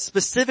we're going to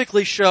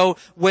specifically show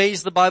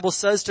ways the Bible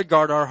says to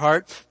guard our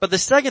heart. But the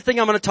second thing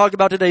I'm going to talk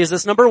about today is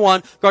this. Number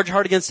one, guard your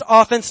heart against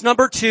offense.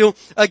 Number two,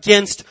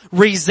 against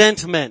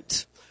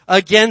resentment.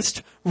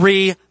 Against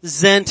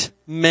resentment.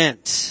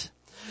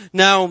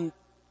 Now,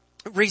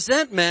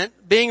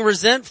 resentment, being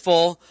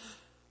resentful,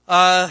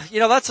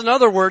 that's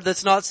another word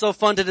that's not so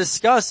fun to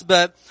discuss,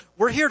 but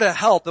we're here to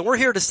help and we're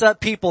here to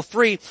set people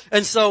free.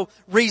 And so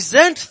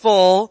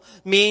resentful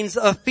means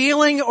a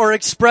feeling or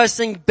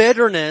expressing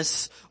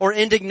bitterness or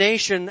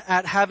indignation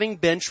at having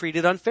been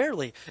treated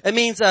unfairly. It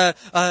means a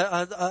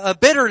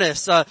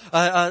bitterness,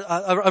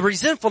 a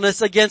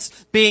resentfulness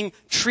against being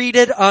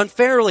treated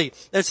unfairly.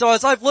 And so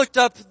as I've looked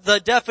up the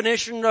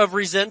definition of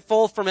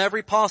resentful from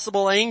every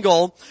possible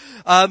angle,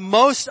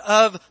 most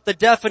of the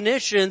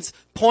definitions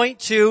point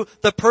to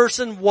the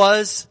person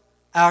was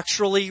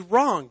actually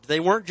wronged. They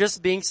weren't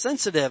just being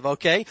sensitive,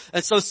 okay?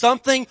 And so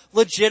something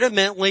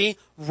legitimately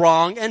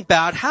wrong and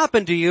bad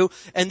happened to you,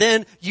 and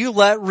then you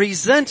let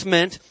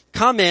resentment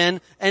come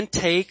in and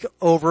take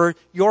over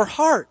your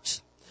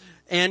heart.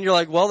 And you're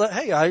like, well,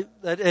 hey,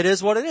 it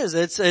is what it is.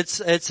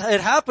 It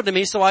happened to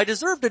me, so I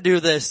deserve to do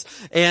this.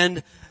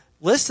 And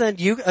listen,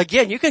 you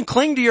can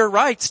cling to your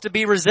rights to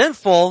be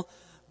resentful,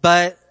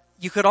 but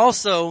you could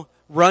also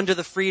run to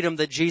the freedom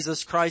that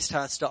Jesus Christ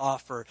has to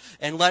offer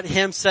and let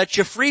Him set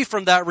you free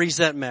from that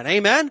resentment.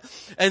 Amen?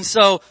 And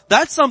so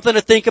that's something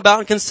to think about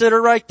and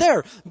consider right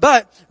there.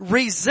 But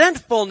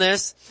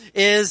resentfulness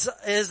is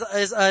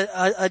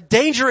a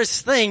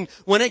dangerous thing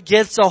when it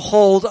gets a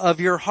hold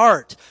of your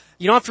heart.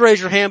 You don't have to raise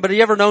your hand, but have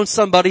you ever known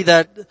somebody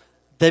that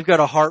they've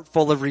got a heart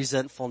full of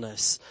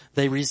resentfulness?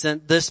 They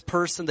resent this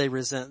person, they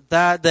resent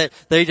that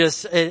they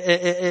just,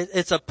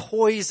 it's a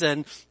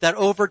poison that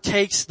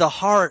overtakes the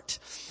heart.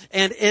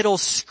 And it'll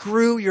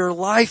screw your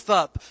life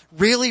up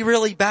really,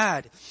 really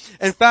bad.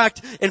 In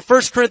fact, in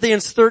 1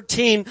 Corinthians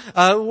 13,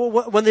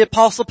 when the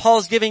Apostle Paul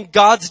is giving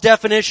God's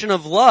definition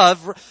of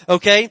love,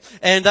 okay,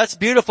 and that's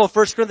beautiful,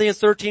 1 Corinthians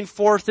 13,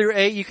 4 through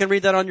 8, you can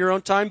read that on your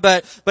own time,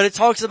 but it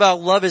talks about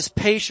love is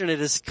patient,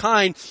 it is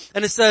kind,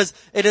 and it says,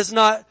 it is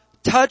not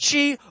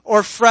touchy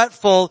or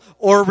fretful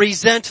or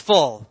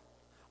resentful.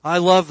 I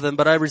love them,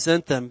 but I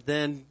resent them.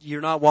 Then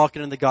you're not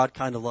walking in the God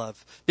kind of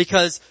love.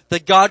 Because the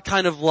God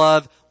kind of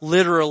love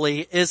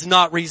literally is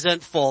not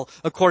resentful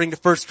according to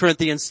 1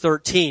 Corinthians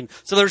 13.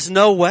 So there's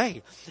no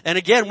way. And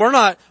again, we're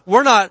not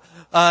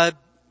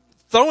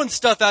throwing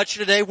stuff at you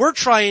today. We're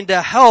trying to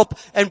help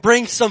and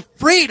bring some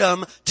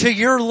freedom to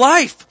your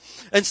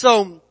life. And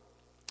so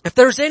if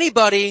there's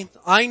anybody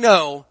I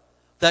know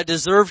that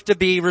deserved to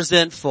be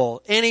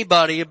resentful,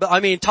 anybody,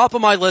 top of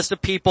my list of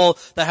people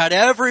that had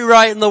every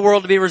right in the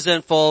world to be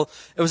resentful,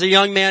 it was a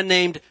young man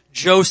named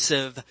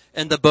Joseph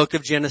in the book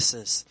of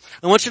Genesis.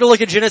 I want you to look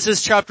at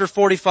Genesis chapter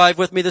 45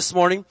 with me this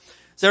morning.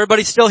 Is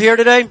everybody still here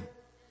today?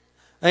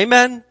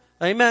 Amen.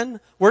 Amen.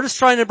 We're just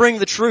trying to bring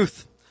the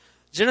truth.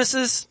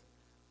 Genesis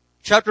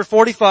chapter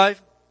 45.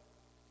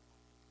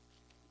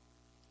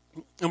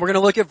 And we're going to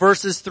look at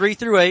verses 3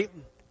 through 8.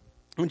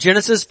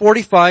 Genesis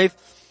 45.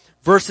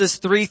 Verses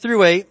 3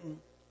 through 8,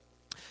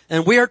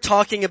 and we are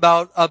talking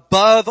about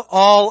above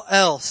all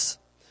else,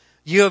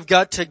 you have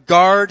got to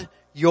guard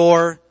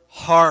your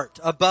heart.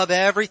 Above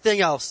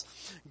everything else,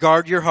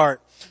 guard your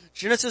heart.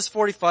 Genesis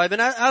 45, and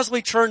as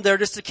we turn there,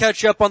 just to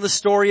catch up on the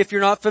story if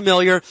you're not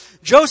familiar,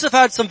 Joseph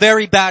had some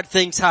very bad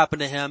things happen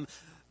to him,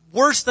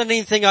 worse than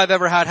anything I've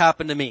ever had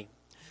happen to me.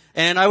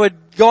 And I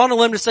would go on a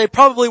limb to say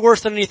probably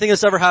worse than anything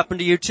that's ever happened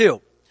to you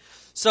too.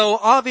 So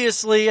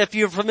obviously, if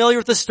you're familiar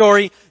with the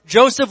story,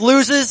 Joseph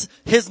loses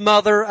his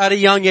mother at a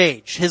young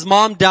age. His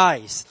mom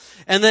dies.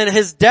 And then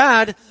his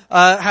dad,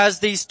 has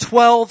these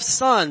 12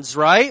 sons,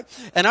 right?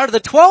 And out of the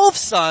 12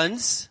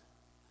 sons,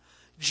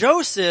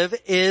 Joseph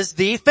is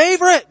the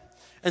favorite.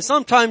 And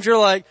sometimes you're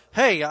like,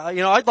 hey,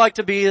 I'd like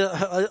to be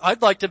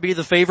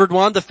the favored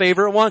one, the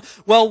favorite one.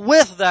 Well,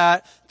 with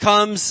that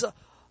comes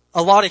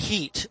a lot of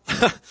heat.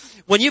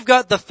 When you've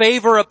got the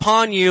favor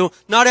upon you,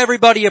 not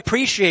everybody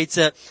appreciates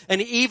it.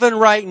 And even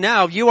right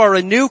now, you are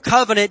a new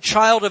covenant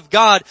child of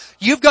God.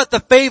 You've got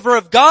the favor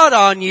of God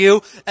on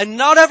you, and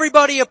not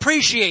everybody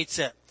appreciates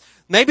it.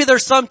 Maybe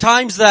there's some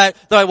times that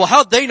they're like, well,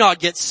 how'd they not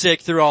get sick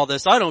through all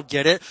this? I don't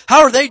get it.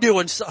 How are they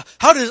doing?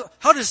 How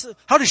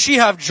does she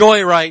have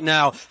joy right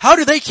now? How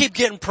do they keep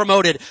getting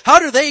promoted?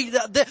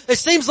 It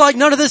seems like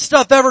none of this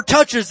stuff ever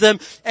touches them,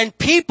 and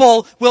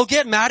people will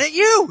get mad at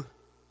you.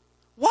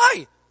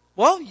 Why?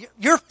 Well,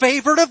 you're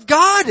favored of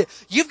God.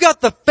 You've got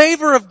the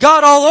favor of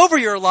God all over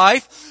your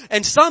life,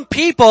 and some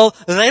people,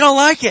 they don't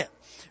like it.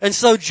 And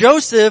so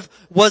Joseph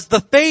was the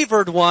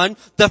favored one,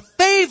 the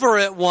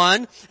favorite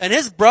one, and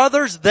his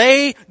brothers,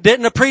 they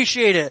didn't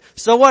appreciate it.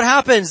 So what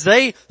happens?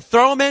 They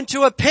throw him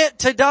into a pit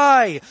to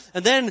die.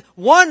 And then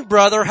one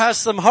brother has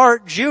some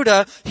heart,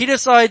 Judah. He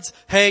decides,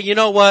 hey, you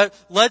know what?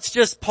 Let's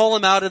just pull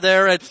him out of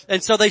there.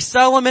 And so they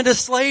sell him into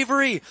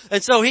slavery.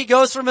 And so he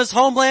goes from his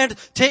homeland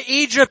to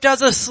Egypt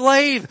as a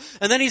slave.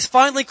 And then he's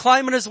finally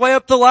climbing his way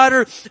up the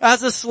ladder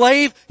as a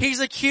slave. He's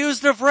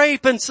accused of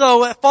rape, and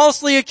so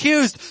falsely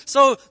accused.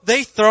 So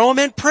they throw him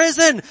in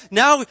prison.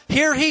 Now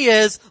here he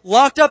is,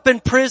 locked up in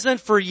prison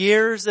for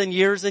years and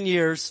years and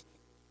years.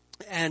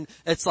 And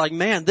it's like,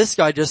 man, this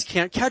guy just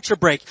can't catch a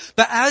break.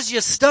 But as you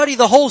study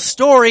the whole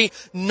story,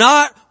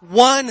 not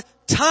one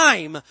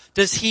time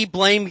does he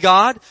blame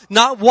God.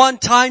 Not one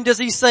time does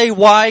he say,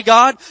 why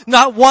God?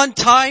 Not one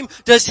time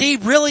does he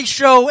really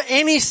show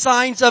any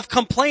signs of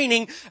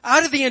complaining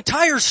out of the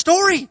entire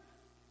story.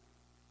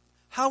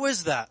 How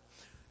is that?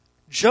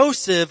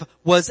 Joseph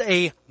was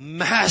a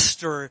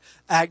master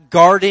at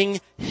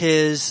guarding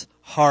his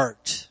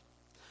heart.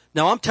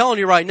 Now I'm telling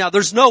you right now,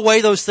 there's no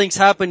way those things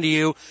happen to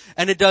you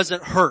and it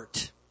doesn't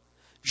hurt.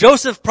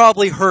 Joseph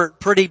probably hurt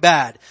pretty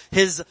bad.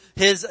 His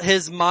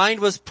mind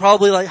was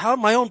probably like, how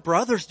did my own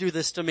brothers do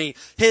this to me?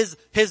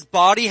 His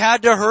body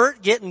had to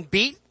hurt, getting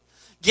beat,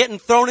 getting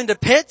thrown into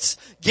pits,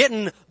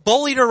 getting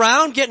bullied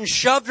around, getting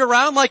shoved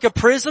around like a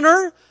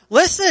prisoner.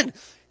 Listen,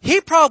 he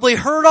probably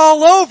hurt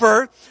all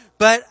over.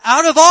 But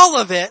out of all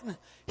of it,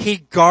 he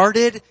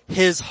guarded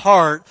his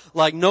heart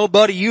like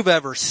nobody you've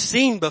ever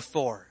seen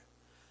before.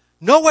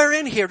 Nowhere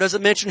in here does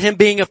it mention him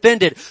being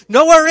offended.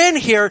 Nowhere in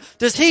here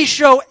does he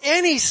show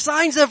any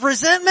signs of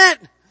resentment.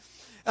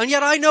 And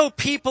yet I know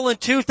people in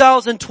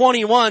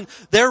 2021,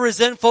 they're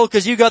resentful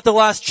because you got the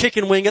last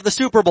chicken wing at the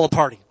Super Bowl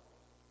party.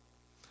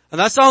 And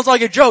that sounds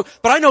like a joke,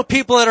 but I know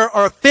people that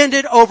are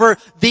offended over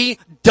the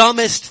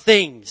dumbest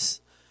things.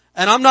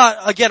 And I'm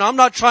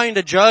not trying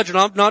to judge and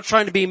I'm not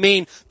trying to be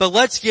mean, but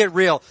let's get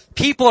real.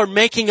 People are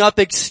making up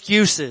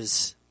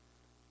excuses.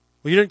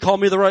 Well, you didn't call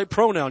me the right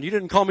pronoun. You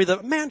didn't call me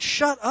man,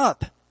 shut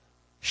up.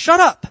 Shut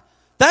up.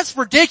 That's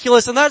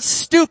ridiculous and that's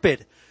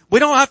stupid. We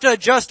don't have to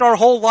adjust our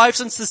whole lives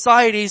and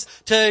societies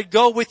to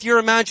go with your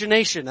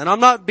imagination. And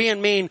I'm not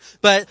being mean,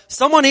 but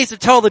someone needs to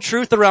tell the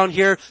truth around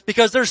here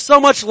because there's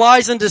so much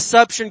lies and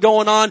deception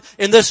going on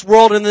in this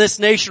world and in this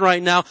nation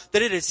right now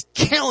that it is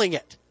killing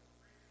it.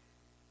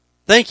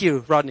 Thank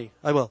you, Rodney.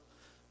 I will.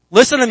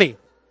 Listen to me.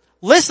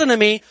 Listen to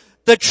me.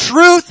 The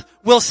truth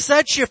will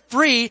set you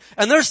free.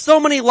 And there's so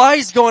many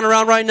lies going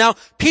around right now.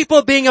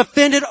 People being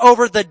offended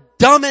over the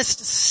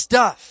dumbest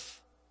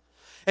stuff.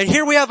 And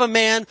here we have a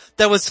man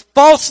that was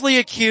falsely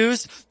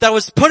accused, that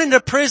was put into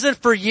prison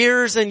for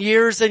years and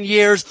years and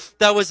years,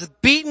 that was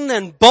beaten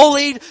and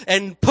bullied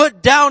and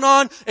put down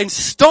on and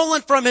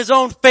stolen from his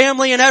own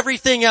family and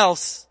everything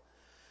else.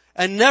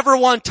 And never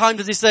one time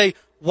does he say,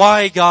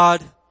 why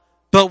God?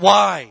 But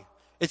why?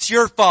 It's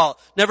your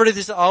fault. Never did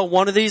he say, oh,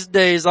 one of these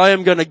days I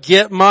am going to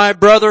get my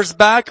brothers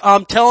back.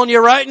 I'm telling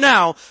you right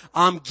now,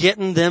 I'm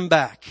getting them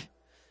back.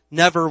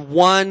 Never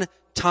one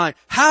time.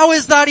 How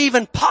is that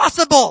even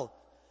possible?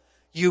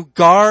 You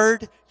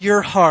guard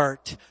your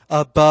heart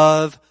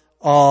above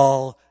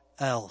all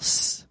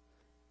else.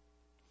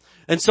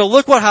 And so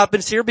look what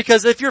happens here,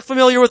 because if you're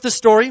familiar with the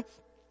story,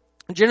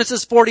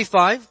 Genesis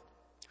 45,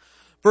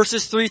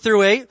 verses 3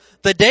 through 8,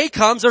 the day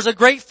comes, there's a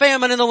great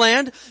famine in the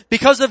land.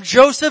 Because of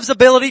Joseph's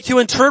ability to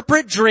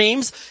interpret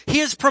dreams, he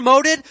is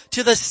promoted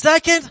to the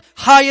second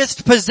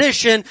highest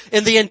position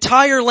in the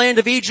entire land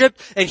of Egypt,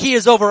 and he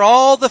is over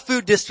all the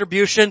food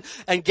distribution.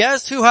 And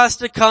guess who has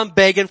to come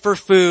begging for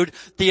food?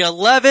 The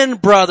 11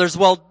 brothers,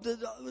 well,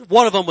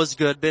 one of them was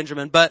good,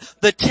 Benjamin, but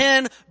the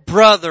 10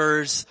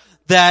 brothers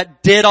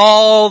that did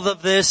all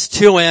of this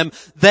to him,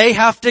 they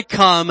have to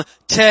come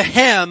to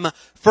him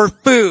for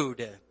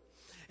food.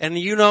 And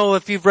you know,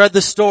 if you've read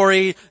the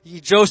story,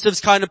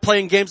 Joseph's kind of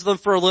playing games with them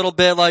for a little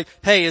bit, like,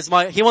 hey,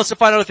 he wants to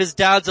find out if his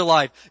dad's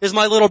alive. Is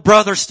my little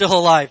brother still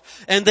alive?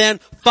 And then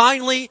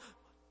finally,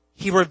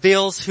 he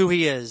reveals who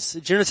he is.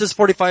 Genesis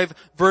 45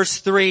 verse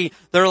 3,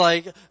 they're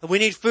like, we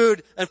need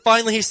food. And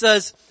finally he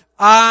says,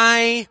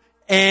 I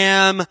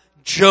am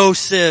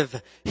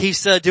Joseph, he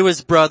said to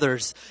his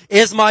brothers,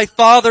 is my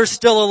father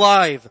still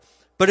alive?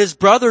 But his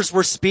brothers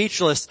were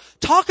speechless.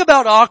 Talk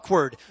about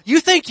awkward. You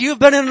think you've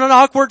been in an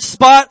awkward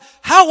spot?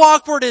 How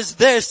awkward is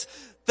this?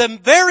 The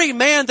very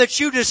man that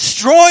you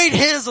destroyed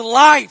his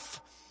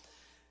life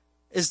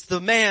is the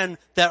man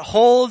that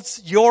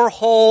holds your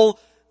whole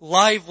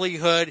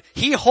livelihood.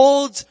 He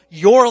holds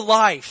your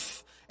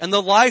life and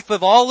the life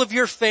of all of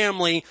your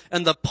family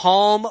in the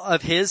palm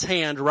of his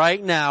hand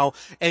right now,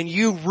 and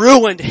you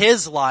ruined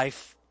his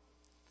life.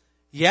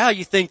 Yeah,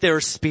 you think they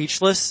were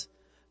speechless?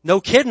 No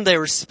kidding, they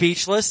were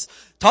speechless.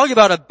 Talking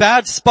about a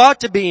bad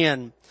spot to be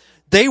in.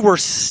 They were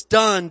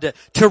stunned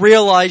to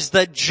realize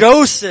that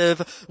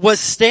Joseph was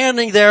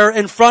standing there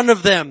in front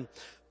of them.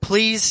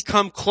 Please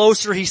come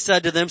closer, he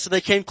said to them. So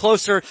they came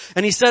closer,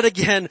 and he said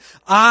again,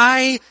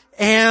 I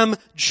am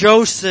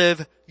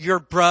Joseph, your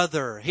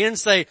brother. He didn't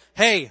say,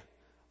 hey,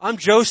 I'm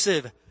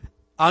Joseph.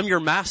 I'm your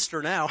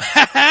master now.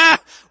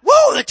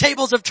 Whoa, the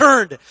tables have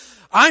turned.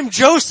 I'm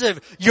Joseph,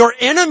 your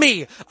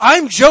enemy.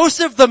 I'm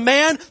Joseph, the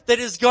man that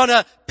is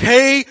gonna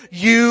pay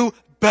you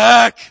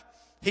back.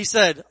 He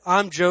said,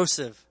 I'm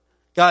Joseph.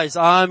 Guys,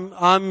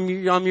 I'm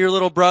your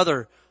little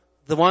brother.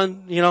 The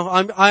one,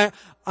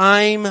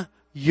 I'm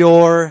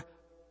your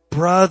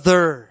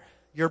brother.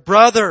 Your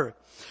brother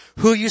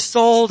who you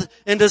sold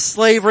into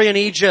slavery in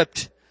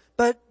Egypt.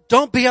 But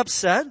don't be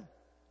upset.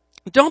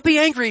 Don't be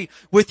angry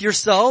with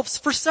yourselves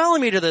for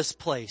selling me to this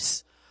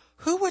place.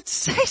 Who would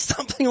say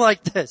something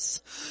like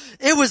this?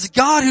 It was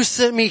God who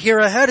sent me here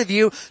ahead of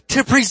you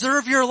to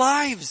preserve your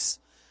lives.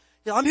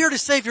 I'm here to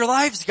save your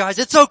lives, guys.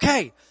 It's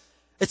okay.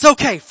 It's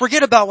okay.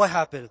 Forget about what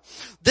happened.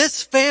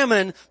 This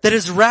famine that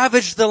has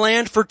ravaged the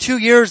land for 2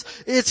 years,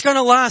 it's going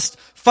to last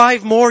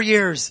 5 more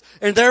years.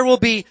 And there will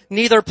be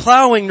neither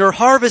plowing nor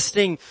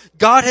harvesting.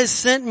 God has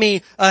sent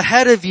me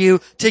ahead of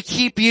you to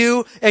keep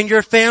you and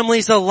your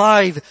families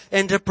alive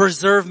and to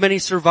preserve many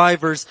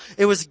survivors.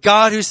 It was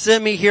God who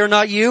sent me here,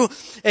 not you.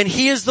 And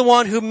he is the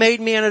one who made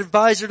me an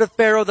advisor to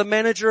Pharaoh, the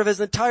manager of his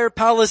entire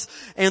palace,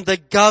 and the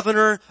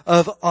governor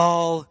of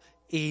all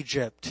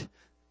Egypt.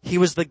 He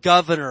was the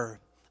governor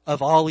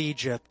of all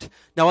Egypt.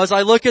 Now, as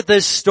I look at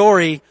this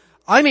story,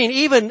 I mean,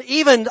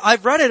 even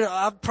I've read it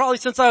probably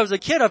since I was a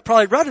kid. I've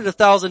probably read it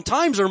 1,000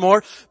 times or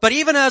more. But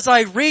even as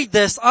I read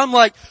this, I'm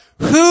like,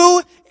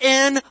 who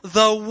in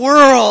the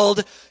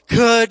world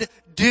could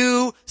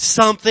do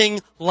something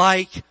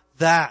like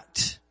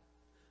that?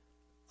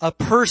 A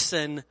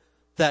person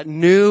that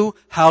knew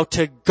how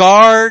to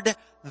guard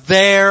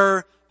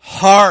their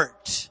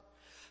heart.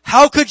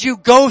 How could you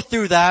go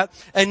through that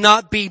and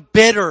not be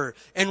bitter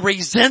and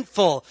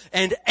resentful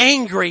and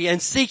angry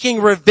and seeking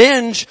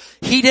revenge?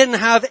 He didn't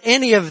have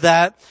any of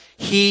that.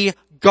 He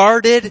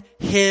guarded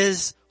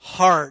his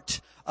heart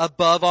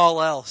above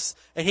all else.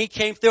 And he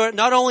came through it.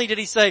 Not only did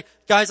he say,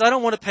 guys, I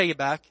don't want to pay you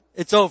back.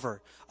 It's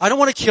over. I don't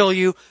want to kill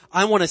you.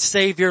 I want to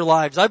save your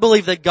lives. I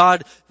believe that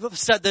God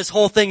set this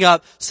whole thing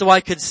up so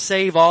I could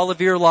save all of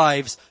your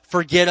lives.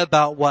 Forget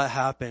about what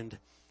happened.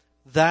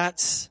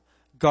 That's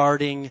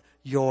guarding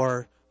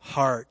your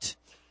heart.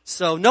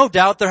 So no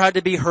doubt there had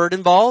to be hurt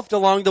involved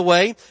along the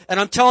way. And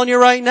I'm telling you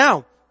right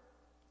now,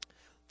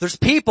 there's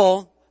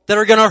people that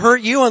are going to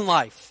hurt you in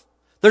life.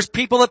 There's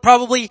people that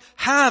probably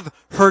have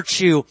hurt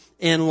you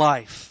in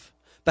life.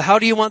 But how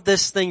do you want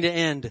this thing to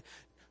end?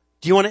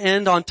 Do you want to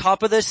end on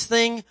top of this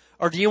thing?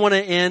 Or do you want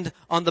to end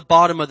on the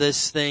bottom of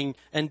this thing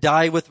and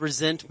die with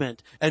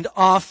resentment and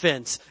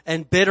offense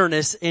and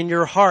bitterness in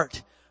your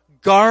heart?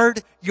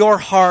 Guard your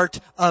heart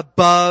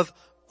above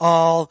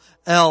all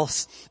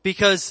else.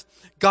 Because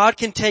God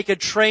can take a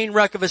train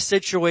wreck of a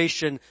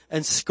situation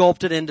and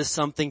sculpt it into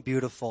something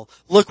beautiful.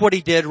 Look what he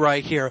did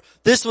right here.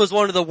 This was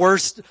one of the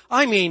worst.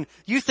 I mean,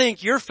 you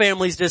think your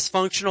family's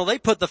dysfunctional. They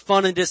put the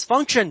fun in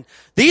dysfunction.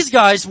 These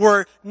guys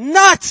were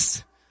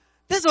nuts.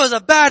 This was a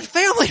bad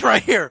family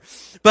right here.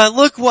 But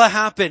look what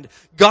happened.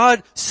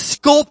 God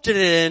sculpted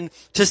it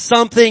into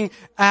something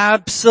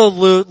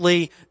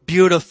absolutely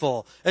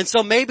beautiful. And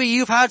so maybe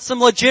you've had some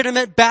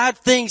legitimate bad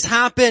things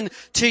happen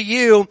to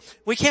you.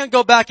 We can't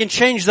go back and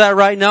change that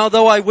right now,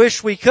 though I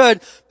wish we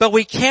could. But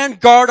we can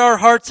guard our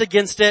hearts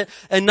against it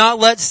and not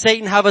let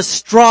Satan have a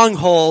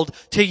stronghold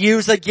to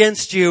use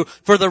against you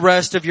for the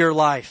rest of your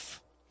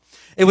life.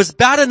 It was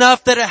bad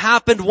enough that it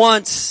happened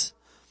once.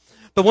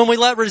 But when we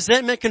let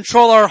resentment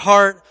control our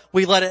heart,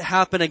 we let it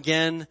happen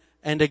again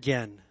and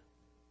again.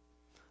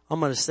 I'm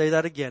going to say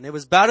that again. It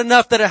was bad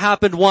enough that it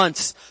happened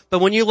once, but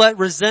when you let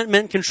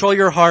resentment control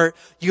your heart,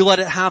 you let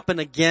it happen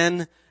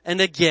again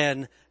and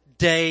again,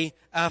 day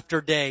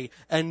after day.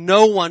 And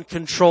no one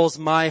controls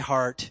my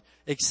heart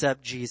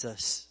except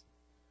Jesus.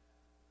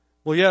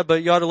 Well, yeah,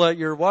 but you ought to let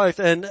your wife,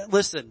 and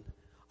listen,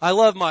 I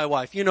love my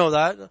wife. You know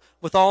that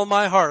with all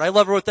my heart. I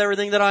love her with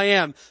everything that I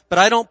am, but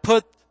I don't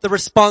put the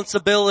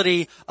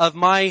responsibility of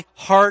my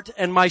heart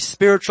and my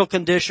spiritual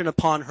condition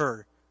upon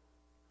her.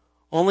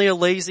 Only a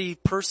lazy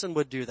person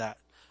would do that.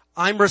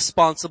 I'm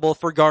responsible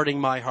for guarding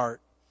my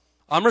heart.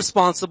 I'm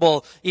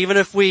responsible, even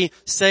if we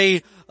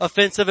say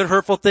offensive and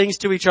hurtful things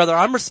to each other,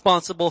 I'm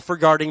responsible for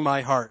guarding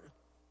my heart.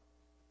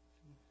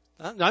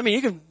 I mean,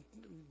 you can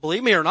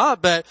believe me or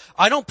not, but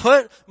I don't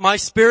put my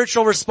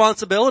spiritual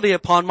responsibility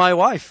upon my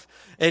wife.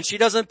 And she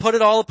doesn't put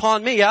it all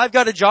upon me. Yeah, I've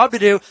got a job to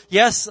do.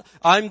 Yes,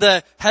 I'm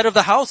the head of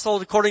the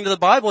household according to the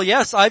Bible.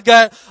 Yes, I've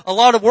got a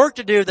lot of work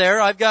to do there.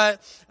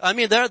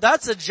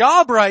 That's a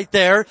job right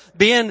there,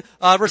 being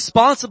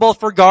responsible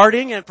for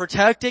guarding and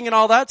protecting and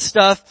all that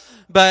stuff.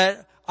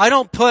 But I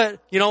don't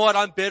put, you know what,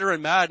 I'm bitter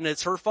and mad and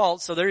it's her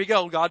fault. So there you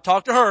go. God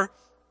talked to her.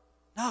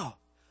 No,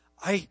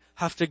 I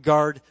have to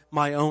guard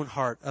my own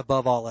heart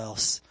above all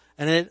else.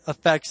 And it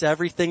affects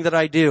everything that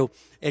I do.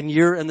 And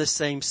you're in the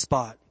same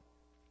spot.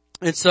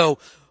 And so,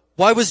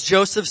 why was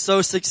Joseph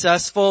so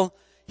successful?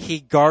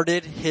 He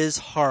guarded his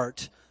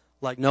heart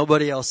like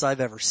nobody else I've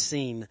ever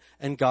seen,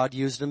 and God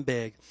used him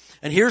big.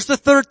 And here's the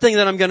third thing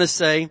that I'm going to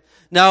say.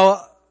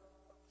 Now,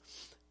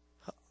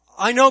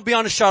 I know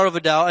beyond a shadow of a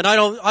doubt, and I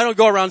don't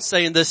go around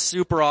saying this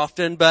super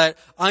often, but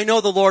I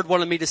know the Lord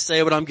wanted me to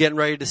say what I'm getting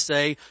ready to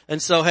say.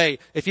 And so, hey,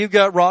 if you've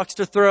got rocks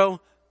to throw,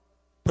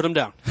 put them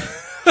down.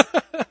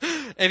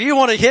 If you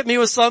want to hit me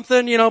with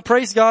something,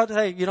 praise God.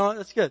 Hey,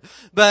 that's good.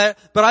 But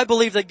I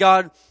believe that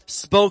God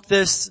spoke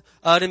this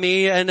to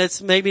me, and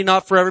it's maybe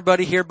not for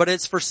everybody here, but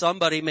it's for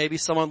somebody, maybe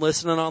someone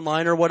listening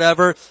online or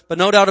whatever. But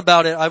no doubt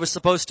about it, I was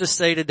supposed to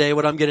say today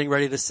what I'm getting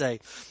ready to say.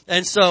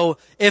 And so,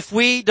 if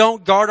we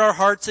don't guard our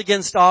hearts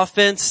against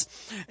offense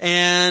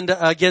and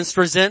against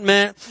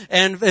resentment,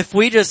 and if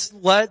we just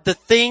let the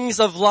things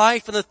of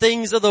life and the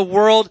things of the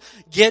world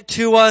get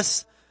to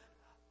us,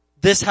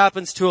 this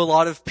happens to a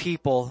lot of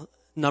people.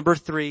 Number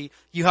 3,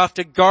 you have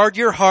to guard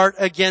your heart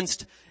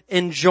against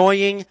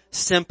enjoying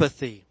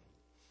sympathy.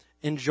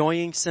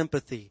 Enjoying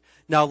sympathy.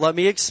 Now let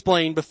me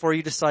explain before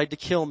you decide to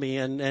kill me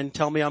and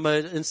tell me I'm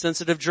an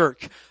insensitive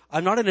jerk.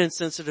 I'm not an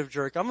insensitive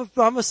jerk.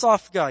 I'm a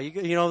soft guy.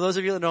 You know, those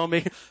of you that know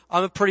me,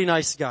 I'm a pretty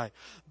nice guy.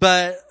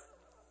 But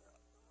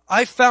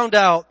I found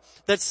out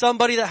that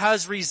somebody that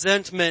has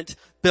resentment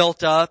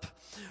built up,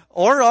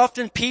 or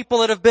often people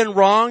that have been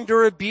wronged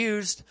or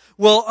abused,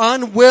 will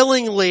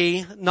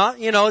unwillingly, they're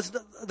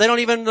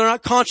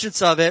not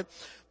conscious of it,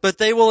 but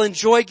they will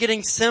enjoy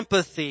getting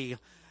sympathy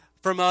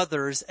from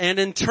others, and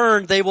in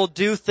turn they will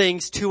do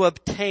things to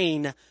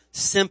obtain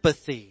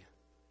sympathy.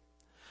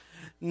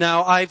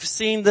 Now, I've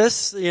seen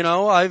this,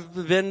 I've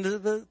been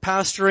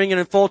pastoring and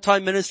in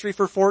full-time ministry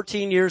for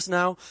 14 years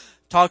now,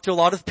 talked to a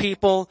lot of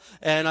people,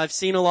 and I've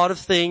seen a lot of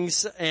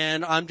things,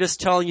 and I'm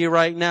just telling you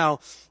right now,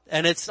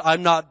 and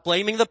I'm not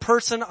blaming the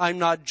person, I'm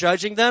not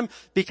judging them,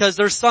 because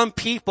there's some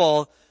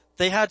people,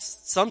 they had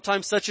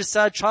sometimes such a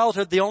sad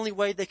childhood, the only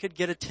way they could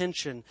get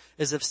attention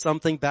is if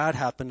something bad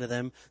happened to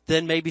them.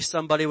 Then maybe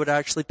somebody would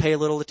actually pay a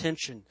little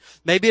attention.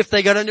 Maybe if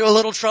they got into a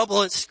little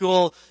trouble at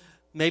school,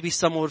 maybe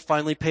someone would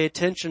finally pay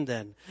attention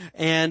then.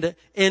 And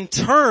in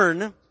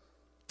turn,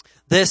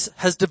 this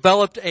has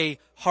developed a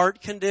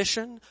heart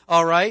condition,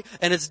 alright?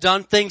 And it's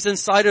done things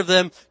inside of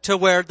them to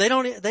where they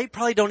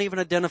probably don't even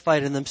identify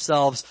it in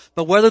themselves.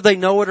 But whether they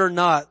know it or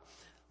not,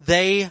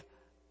 they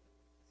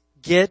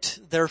get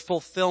their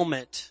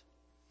fulfillment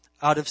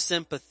out of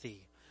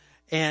sympathy.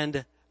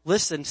 And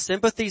listen,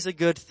 sympathy is a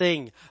good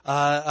thing.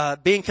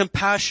 Being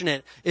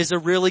compassionate is a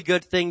really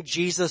good thing.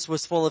 Jesus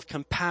was full of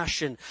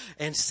compassion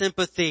and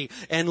sympathy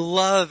and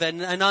love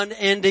and an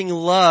unending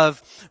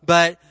love.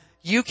 But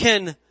you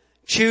can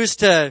choose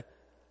to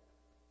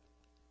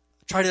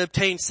try to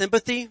obtain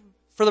sympathy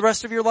for the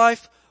rest of your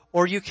life,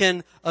 or you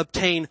can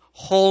obtain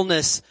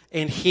wholeness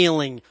and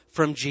healing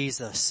from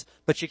Jesus.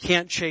 But you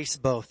can't chase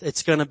both.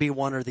 It's going to be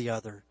one or the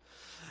other.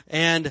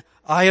 And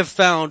I have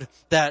found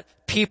that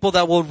people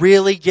that will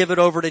really give it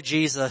over to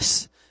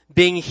Jesus,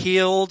 being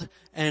healed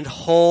and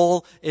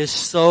whole, is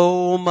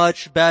so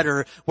much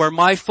better. Where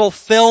my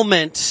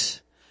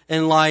fulfillment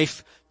in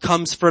life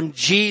comes from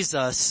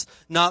Jesus,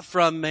 not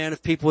from, man,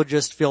 if people would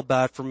just feel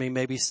bad for me,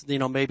 maybe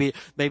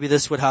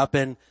this would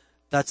happen.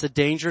 That's a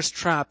dangerous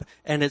trap,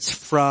 and it's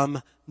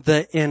from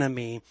the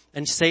enemy.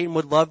 And Satan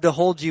would love to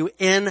hold you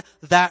in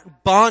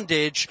that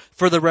bondage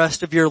for the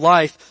rest of your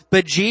life.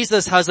 But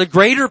Jesus has a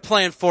greater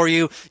plan for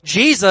you.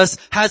 Jesus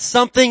has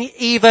something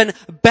even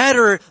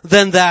better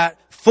than that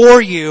for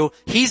you.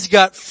 He's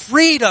got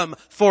freedom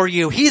for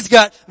you. He's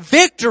got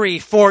victory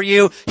for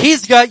you.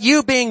 He's got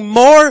you being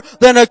more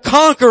than a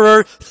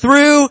conqueror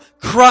through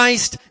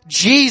Christ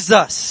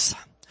Jesus.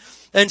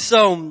 And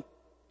so,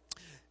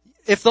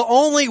 if the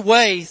only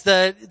way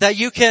that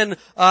you can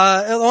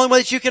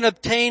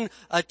obtain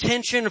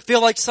attention and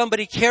feel like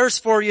somebody cares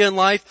for you in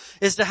life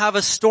is to have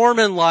a storm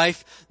in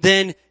life,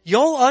 then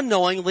you'll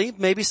unknowingly,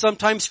 maybe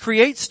sometimes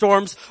create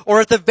storms, or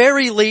at the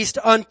very least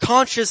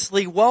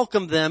unconsciously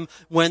welcome them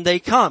when they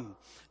come.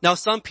 Now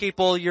some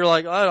people, you're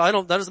like,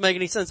 that doesn't make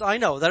any sense. I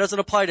know, that doesn't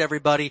apply to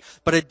everybody,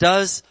 but it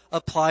does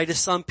apply to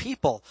some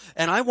people.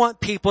 And I want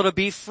people to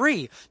be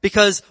free,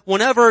 because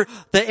whenever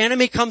the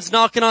enemy comes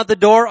knocking on the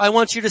door, I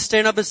want you to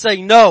stand up and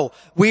say, no,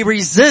 we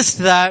resist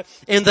that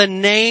in the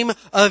name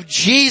of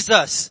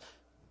Jesus.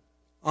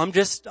 I'm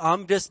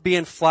just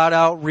being flat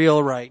out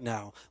real right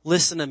now.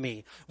 Listen to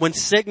me. When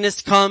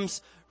sickness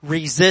comes,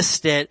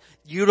 resist it.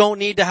 You don't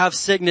need to have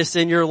sickness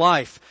in your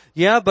life.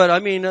 Yeah, but I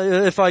mean,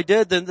 if I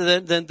did,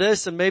 then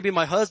this, and maybe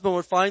my husband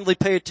would finally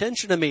pay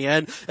attention to me,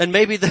 and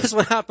maybe this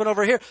would happen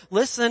over here.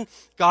 Listen,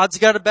 God's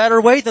got a better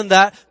way than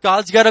that.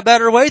 God's got a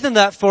better way than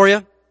that for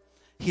you.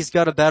 He's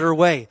got a better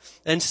way.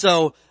 And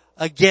so,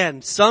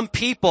 again, some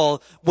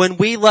people, when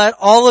we let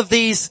all of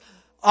these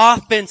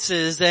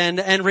offenses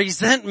and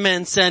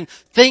resentments and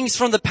things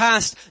from the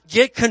past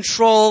get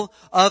control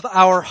of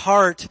our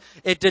heart,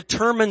 it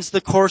determines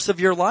the course of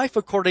your life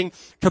according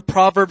to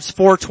Proverbs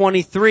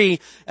 4:23.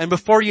 And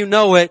before you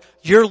know it,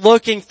 you're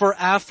looking for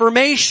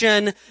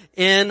affirmation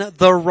in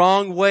the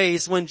wrong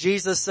ways when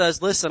Jesus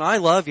says, listen, I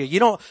love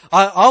you.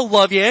 I'll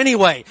love you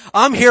anyway.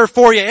 I'm here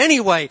for you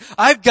anyway.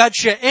 I've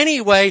got you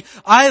anyway.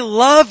 I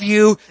love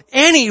you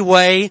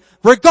anyway,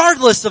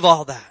 regardless of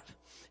all that.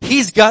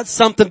 He's got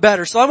something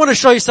better. So I want to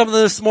show you something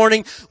this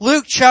morning.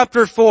 Luke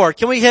chapter 4.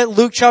 Can we hit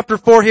Luke chapter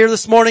 4 here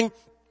this morning?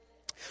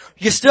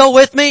 You still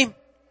with me?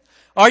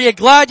 Are you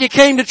glad you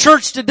came to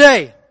church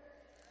today?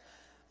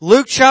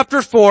 Luke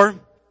chapter 4.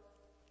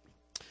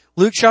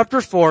 Luke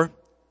chapter 4.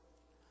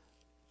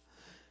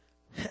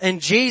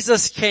 And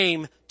Jesus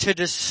came to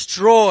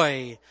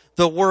destroy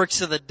the works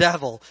of the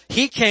devil.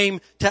 He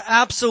came to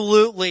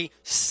absolutely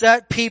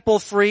set people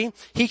free.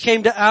 He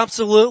came to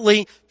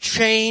absolutely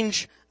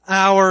change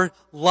our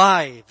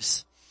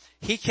lives.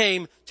 He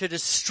came to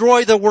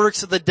destroy the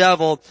works of the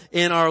devil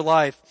in our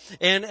life.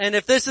 And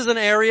if this is an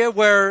area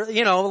where,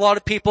 a lot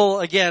of people,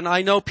 again,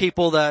 I know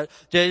people that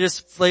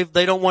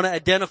they don't want to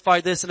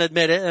identify this and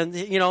admit it, and,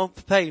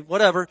 hey,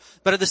 whatever.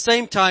 But at the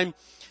same time,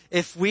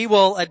 if we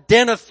will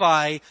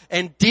identify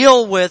and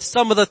deal with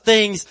some of the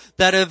things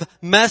that have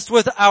messed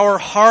with our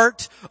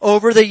heart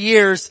over the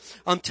years,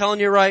 I'm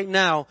telling you right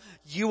now,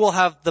 you will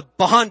have the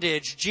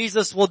bondage.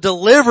 Jesus will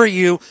deliver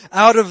you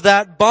out of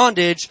that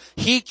bondage.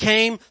 He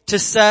came to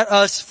set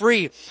us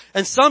free.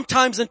 And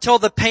sometimes until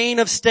the pain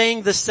of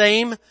staying the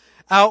same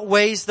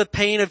outweighs the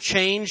pain of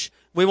change,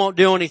 we won't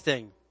do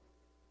anything.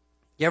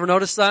 You ever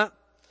notice that?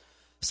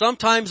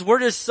 Sometimes we're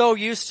just so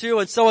used to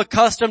and so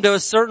accustomed to a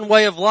certain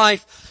way of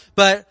life,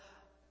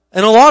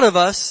 and a lot of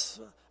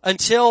us,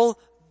 until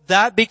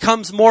that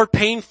becomes more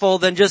painful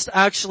than just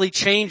actually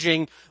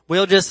changing,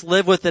 we'll just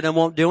live with it and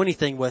won't do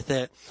anything with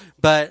it.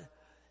 But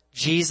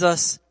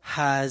Jesus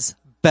has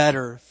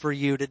better for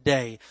you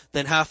today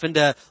than having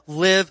to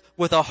live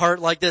with a heart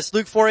like this.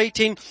 Luke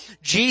 4:18,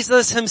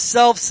 Jesus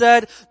himself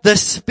said, "The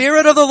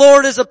Spirit of the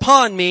Lord is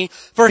upon me,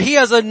 for he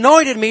has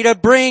anointed me to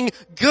bring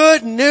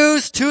good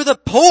news to the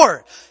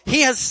poor.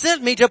 He has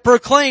sent me to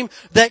proclaim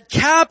that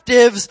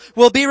captives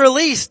will be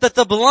released, that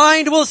the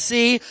blind will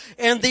see,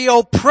 and the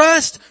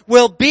oppressed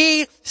will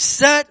be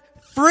set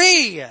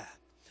free."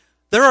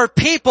 There are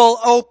people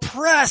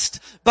oppressed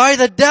by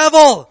the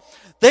devil.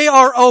 They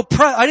are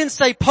oppressed. I didn't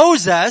say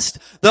possessed,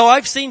 though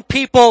I've seen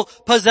people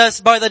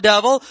possessed by the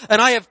devil,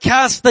 and I have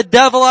cast the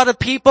devil out of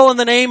people in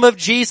the name of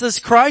Jesus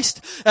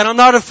Christ, and I'm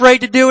not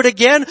afraid to do it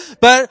again.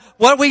 But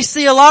what we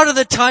see a lot of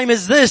the time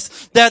is this,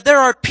 that there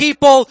are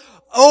people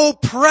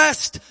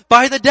oppressed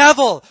by the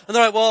devil. And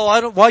they're like,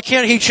 well, why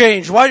can't he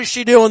change? Why is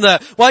she doing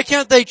that? Why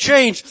can't they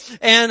change?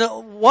 And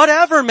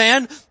whatever,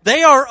 man,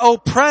 they are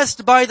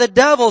oppressed by the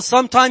devil.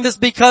 Sometimes it's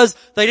because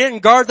they didn't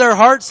guard their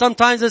heart.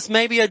 Sometimes it's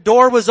maybe a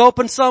door was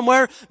open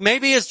somewhere.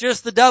 Maybe it's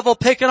just the devil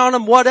picking on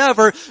them,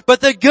 whatever.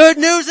 But the good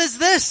news is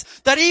this,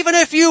 that even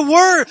if you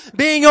were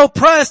being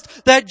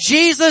oppressed, that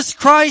Jesus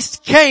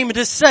Christ came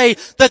to say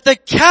that the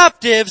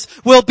captives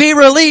will be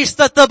released,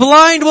 that the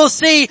blind will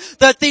see,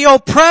 that the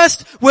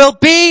oppressed will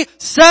be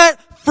set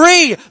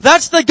free.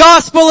 That's the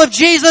gospel of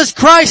Jesus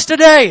Christ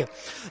today.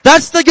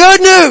 That's the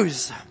good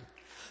news.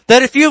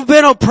 That if you've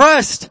been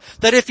oppressed,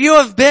 that if you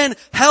have been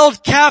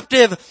held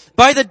captive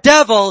by the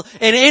devil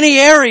in any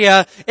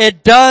area,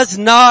 it does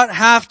not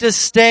have to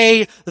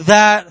stay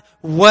that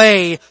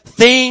way.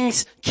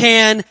 Things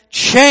can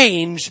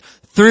change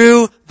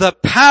through the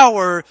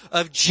power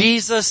of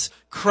Jesus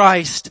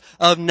Christ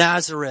of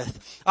Nazareth.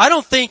 I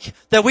don't think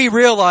that we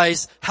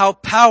realize how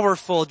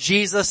powerful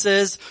Jesus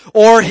is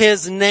or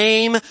his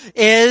name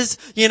is.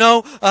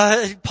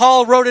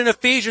 Paul wrote in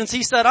Ephesians,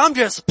 he said, I'm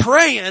just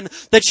praying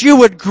that you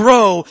would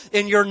grow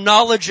in your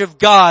knowledge of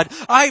God.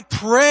 I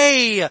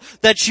pray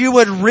that you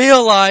would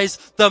realize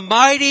the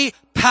mighty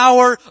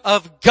power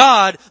of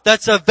God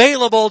that's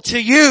available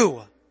to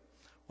you.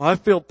 Well, I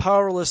feel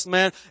powerless,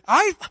 man.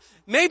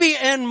 Maybe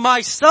in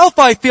myself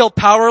I feel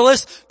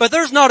powerless, but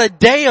there's not a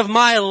day of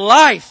my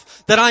life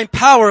that I'm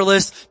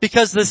powerless,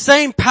 because the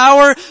same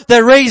power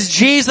that raised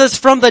Jesus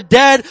from the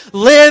dead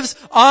lives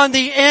on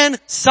the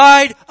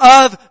inside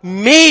of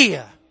me.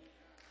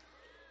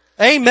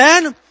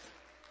 Amen.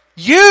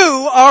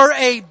 You are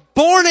a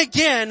born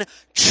again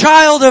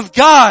child of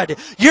God.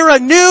 You're a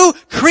new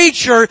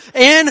creature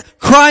in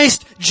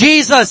Christ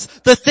Jesus.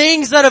 The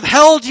things that have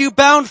held you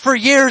bound for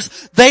years,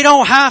 they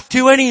don't have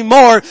to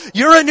anymore.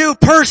 You're a new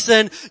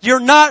person. You're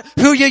not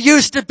who you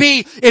used to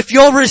be if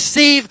you'll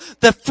receive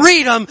the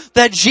freedom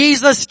that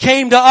Jesus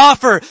came to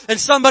offer. And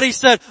somebody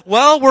said,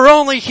 well, we're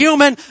only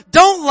human.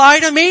 Don't lie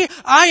to me.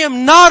 I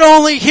am not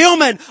only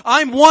human.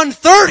 I'm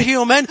 1/3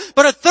 human,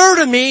 but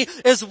 1/3 of me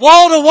is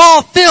wall to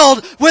wall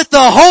filled with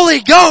the Holy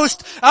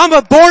Ghost. I'm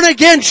a born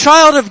again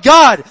child of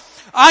God.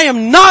 I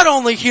am not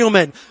only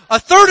human.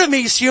 1/3 of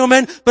me is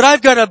human, but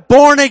I've got a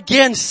born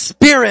again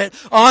spirit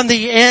on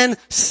the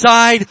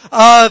inside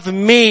of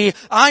me.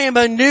 I am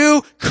a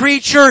new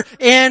creature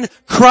in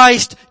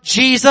Christ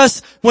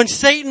Jesus. When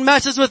Satan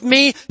messes with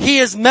me, he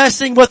is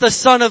messing with the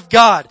Son of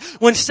God.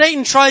 When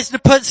Satan tries to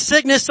put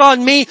sickness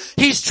on me,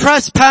 he's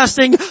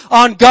trespassing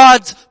on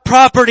God's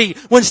property.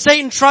 When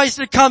Satan tries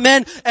to come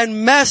in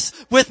and mess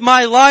with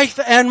my life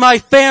and my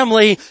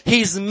family,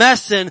 he's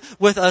messing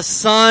with a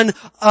son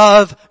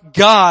of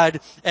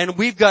God, and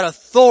we've got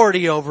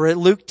authority over it.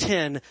 Luke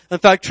 10. In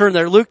fact, turn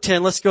there. Luke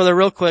 10. Let's go there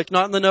real quick.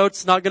 Not in the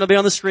notes. Not going to be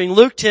on the screen.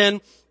 Luke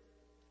 10.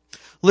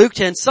 Luke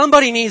 10.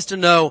 Somebody needs to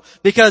know,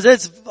 because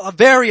it's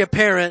very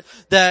apparent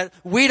that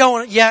we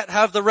don't yet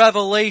have the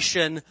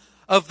revelation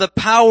of the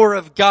power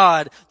of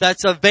God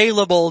that's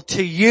available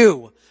to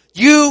you.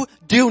 You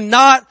do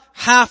not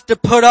have to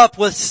put up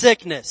with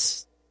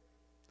sickness.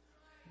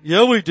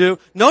 Yeah, we do.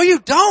 No, you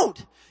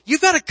don't.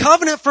 You've got a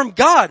covenant from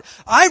God.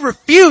 I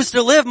refuse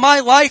to live my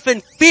life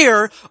in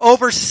fear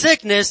over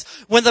sickness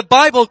when the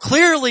Bible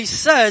clearly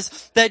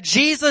says that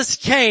Jesus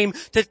came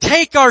to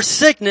take our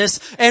sickness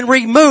and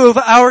remove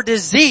our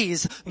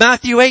disease.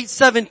 Matthew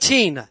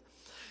 8:17.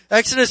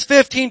 Exodus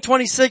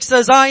 15:26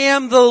 says, I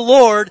am the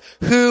Lord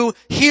who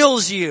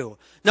heals you.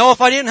 Now, if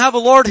I didn't have a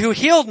Lord who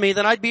healed me,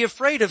 then I'd be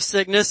afraid of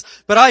sickness,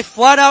 but I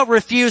flat out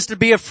refuse to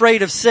be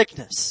afraid of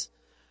sickness.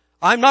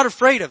 I'm not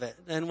afraid of it.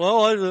 And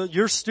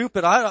you're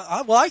stupid.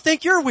 I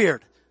think you're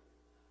weird.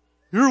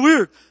 You're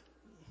weird.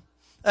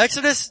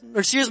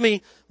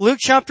 Luke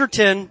chapter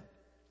 10.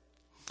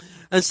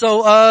 And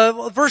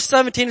so, verse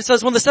 17, it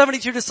says, when the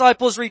 72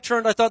 disciples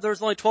returned, I thought there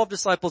was only 12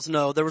 disciples.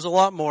 No, there was a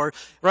lot more.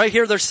 Right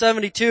here, there's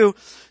 72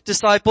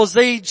 disciples.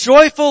 They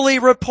joyfully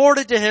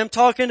reported to him,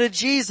 talking to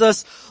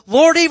Jesus,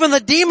 Lord, even the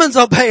demons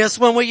obey us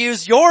when we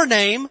use your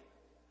name.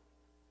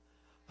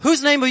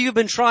 Whose name have you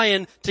been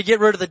trying to get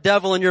rid of the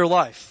devil in your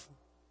life?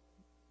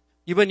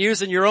 You've been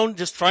using your own,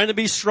 just trying to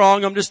be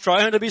strong. I'm just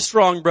trying to be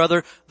strong,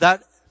 brother.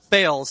 That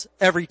fails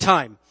every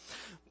time.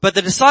 But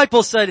the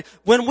disciples said,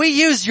 when we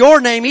use your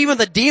name, even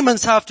the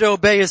demons have to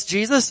obey us,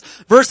 Jesus.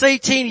 Verse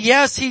 18,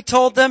 yes, he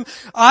told them,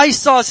 I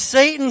saw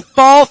Satan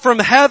fall from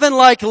heaven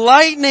like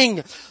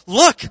lightning.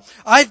 Look,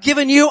 I've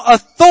given you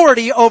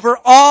authority over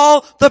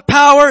all the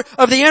power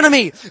of the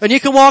enemy. And you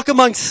can walk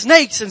among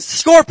snakes and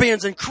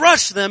scorpions and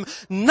crush them.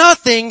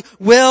 Nothing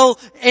will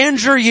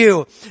injure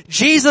you.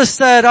 Jesus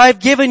said, I've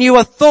given you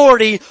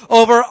authority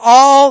over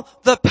all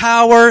the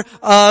power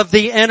of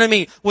the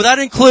enemy. Will that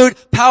include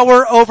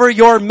power over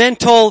your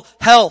mental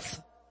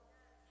health?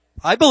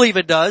 I believe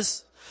it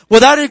does.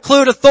 Will that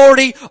include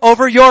authority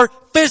over your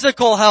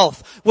physical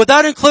health? Would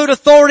that include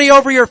authority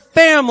over your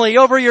family,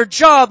 over your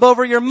job,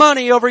 over your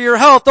money, over your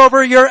health,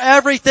 over your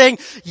everything?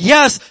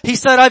 Yes, he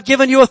said, I've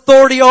given you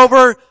authority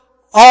over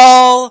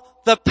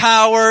all the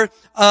power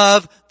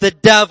of the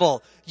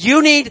devil.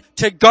 You need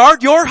to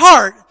guard your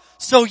heart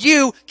so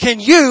you can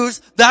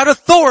use that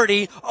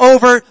authority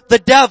over the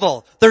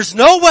devil. There's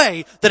no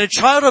way that a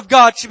child of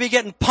God should be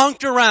getting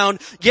punked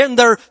around, getting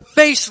their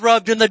face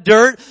rubbed in the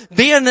dirt,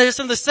 being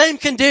in the same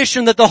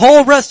condition that the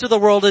whole rest of the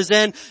world is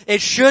in.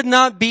 It should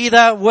not be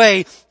that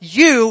way.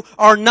 You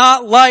are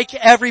not like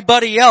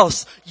everybody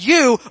else.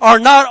 You are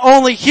not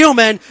only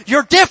human,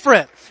 you're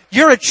different.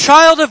 You're a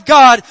child of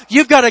God.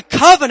 You've got a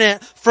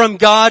covenant from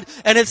God,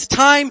 and it's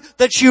time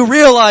that you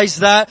realize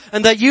that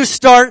and that you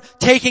start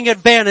taking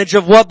advantage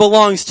of what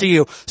belongs to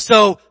you.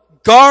 So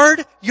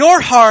guard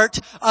your heart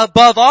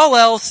above all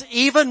else,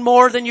 even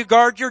more than you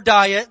guard your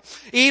diet,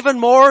 even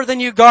more than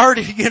you guard,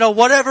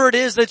 whatever it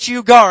is that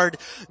you guard.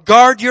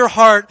 Guard your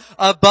heart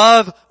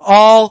above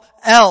all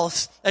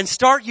else and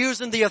start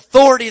using the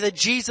authority that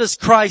Jesus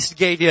Christ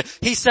gave you.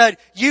 He said,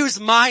 use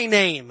my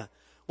name.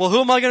 Well,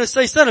 who am I going to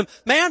say send him?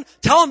 Man,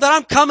 tell him that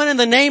I'm coming in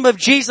the name of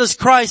Jesus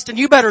Christ, and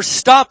you better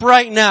stop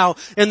right now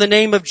in the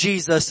name of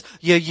Jesus.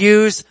 You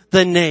use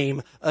the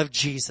name of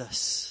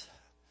Jesus.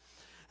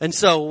 And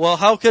so, well,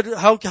 how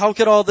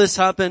could all this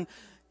happen?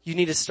 You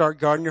need to start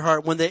guarding your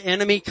heart. When the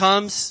enemy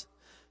comes,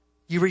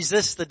 you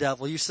resist the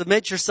devil. You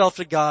submit yourself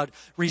to God,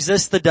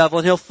 resist the devil,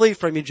 and he'll flee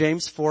from you.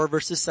 James 4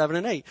 verses 7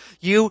 and 8.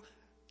 You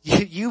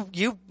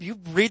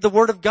read the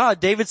word of God.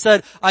 David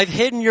said, I've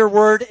hidden your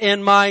word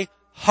in my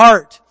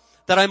heart,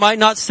 that I might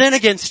not sin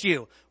against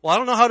you. Well, I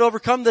don't know how to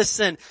overcome this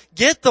sin.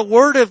 Get the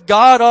word of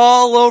God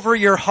all over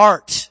your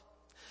heart.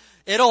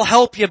 It'll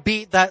help you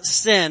beat that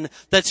sin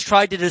that's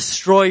tried to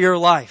destroy your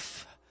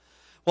life.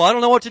 Well, I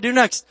don't know what to do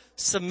next.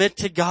 Submit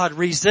to God.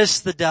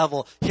 Resist the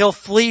devil. He'll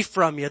flee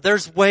from you.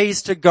 There's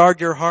ways to guard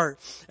your heart,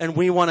 and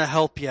we want to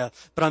help you.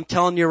 But I'm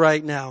telling you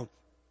right now,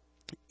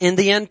 in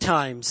the end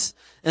times,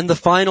 in the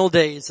final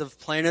days of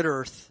planet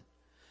Earth,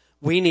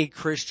 we need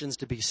Christians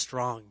to be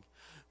strong.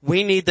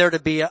 We need there to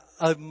be a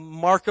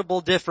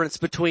remarkable difference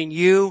between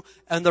you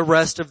and the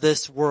rest of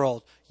this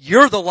world.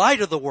 You're the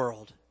light of the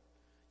world.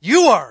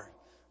 You are.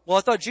 Well,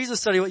 I thought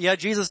Jesus said,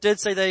 Jesus did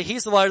say that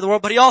he's the light of the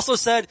world, but he also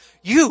said,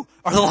 you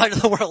are the light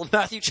of the world,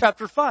 Matthew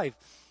chapter 5.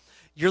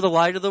 You're the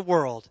light of the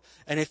world.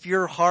 And if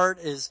your heart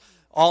is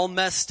all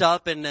messed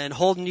up and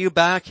holding you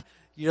back,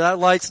 that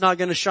light's not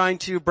going to shine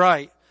too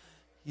bright.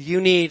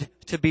 You need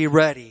to be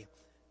ready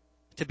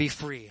to be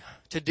free,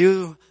 to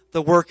do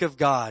the work of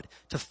God,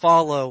 to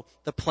follow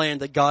the plan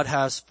that God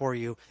has for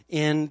you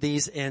in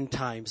these end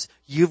times.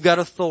 You've got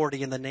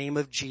authority in the name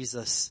of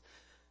Jesus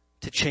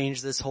to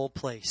change this whole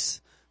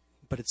place.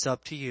 But it's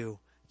up to you.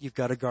 You've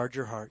got to guard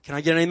your heart. Can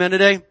I get an amen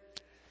today?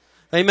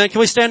 Amen. Can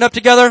we stand up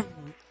together?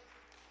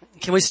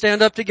 Can we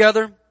stand up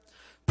together?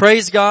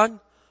 Praise God.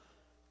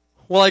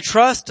 Well, I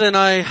trust and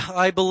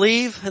I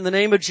believe in the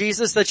name of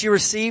Jesus that you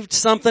received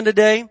something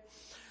today.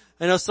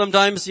 I know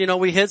sometimes,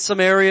 we hit some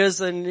areas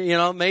and,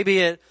 maybe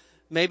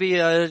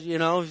you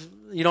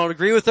don't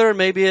agree with her.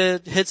 Maybe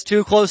it hits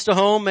too close to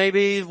home.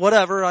 Maybe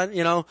whatever.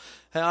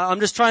 I'm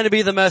just trying to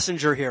be the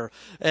messenger here.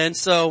 And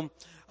so,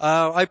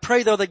 I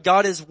pray though that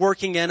God is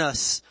working in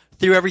us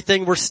through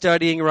everything we're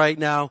studying right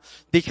now,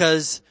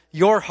 because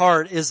your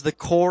heart is the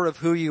core of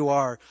who you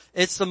are.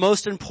 It's the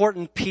most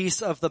important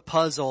piece of the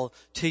puzzle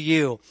to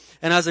you.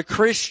 And as a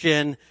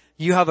Christian,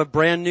 you have a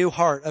brand new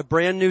heart, a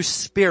brand new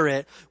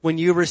spirit when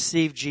you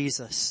receive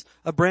Jesus.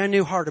 A brand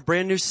new heart, a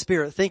brand new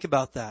spirit. Think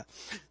about that.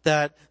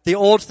 That the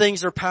old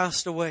things are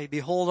passed away.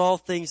 Behold, all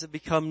things have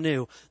become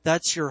new.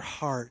 That's your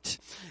heart.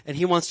 And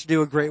he wants to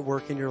do a great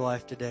work in your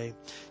life today.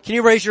 Can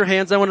you raise your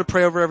hands? I want to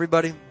pray over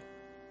everybody.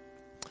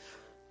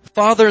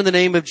 Father, in the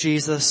name of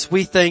Jesus,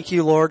 we thank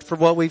you, Lord, for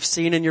what we've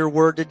seen in your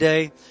word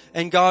today.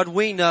 And God,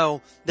 we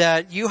know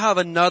that you have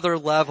another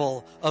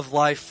level of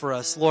life for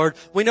us, Lord.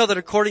 We know that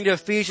according to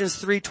Ephesians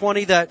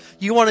 3:20, that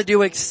you want to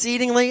do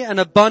exceedingly and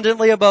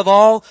abundantly above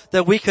all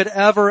that we could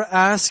ever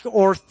ask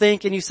or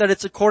think. And you said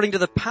it's according to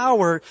the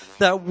power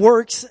that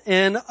works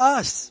in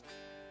us.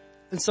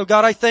 And so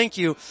God, I thank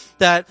you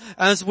that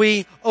as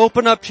we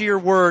open up to your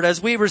word,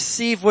 as we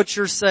receive what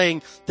you're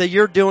saying, that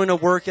you're doing a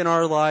work in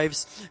our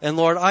lives. And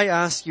Lord, I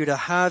ask you to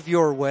have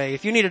your way.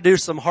 If you need to do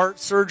some heart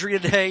surgery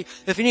today,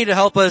 if you need to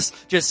help us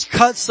just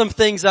cut some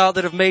things out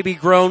that have maybe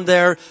grown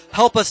there,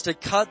 help us to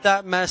cut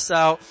that mess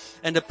out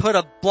and to put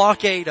a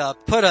blockade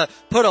up, put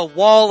a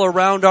wall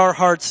around our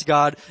hearts,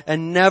 God,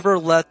 and never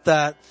let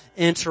that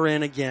enter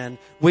in again.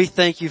 We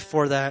thank you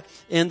for that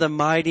in the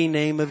mighty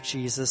name of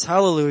Jesus.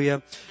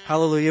 Hallelujah.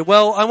 Hallelujah.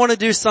 Well, I want to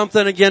do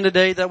something again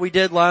today that we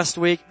did last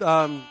week.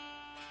 And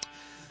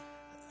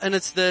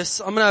it's this.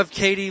 I'm going to have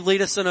Katie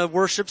lead us in a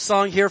worship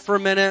song here for a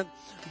minute,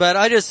 but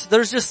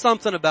there's just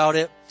something about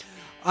it.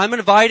 I'm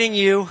inviting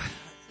you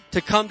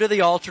to come to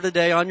the altar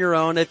today on your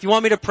own. If you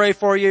want me to pray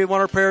for you, you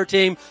want our prayer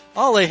team,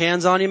 I'll lay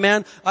hands on you,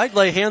 man. I'd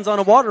lay hands on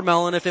a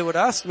watermelon if it would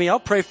ask me. I'll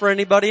pray for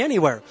anybody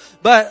anywhere.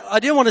 But I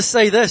do want to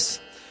say this,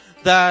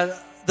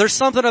 that there's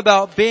something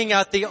about being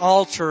at the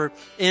altar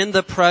in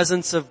the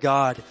presence of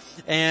God.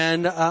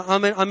 And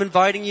I'm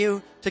inviting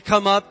you to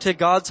come up to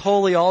God's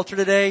holy altar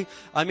today.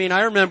 I mean,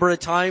 I remember a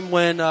time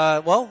when,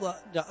 a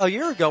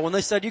year ago when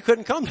they said you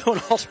couldn't come to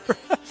an altar.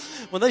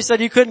 When they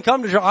said you couldn't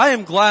come to church, I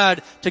am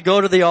glad to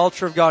go to the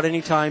altar of God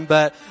anytime.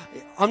 But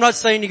I'm not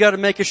saying you got to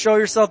make a show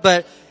yourself,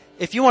 but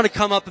if you want to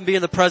come up and be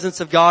in the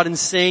presence of God and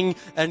sing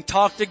and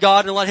talk to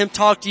God and let him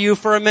talk to you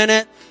for a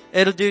minute,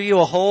 it'll do you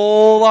a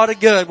whole lot of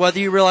good, whether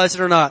you realize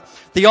it or not.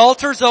 The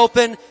altar's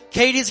open.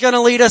 Katie's going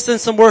to lead us in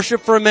some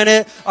worship for a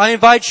minute. I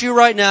invite you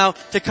right now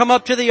to come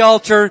up to the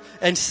altar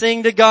and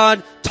sing to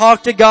God,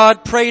 talk to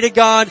God, pray to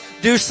God,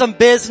 do some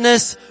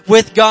business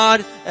with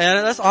God.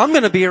 And I'm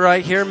going to be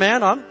right here,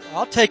 man.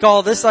 I'll take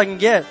all this I can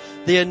get,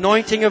 the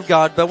anointing of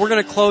God. But we're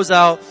going to close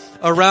out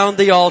around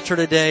the altar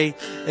today,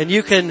 and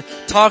you can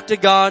talk to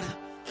God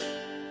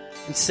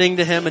and sing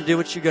to him and do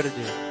what you got to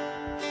do.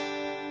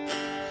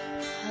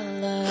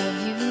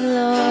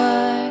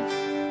 Lord,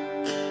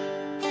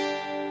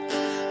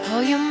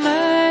 oh, your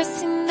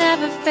mercy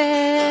never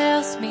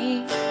fails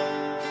me,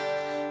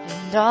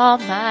 and all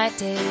my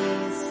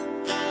days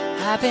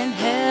I've been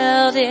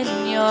held in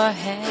your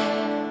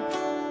hand.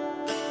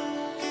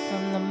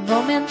 From the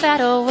moment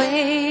that I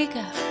wake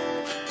up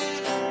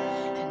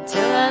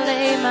until I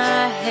lay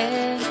my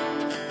head,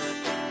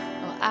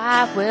 oh,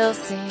 I will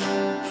sing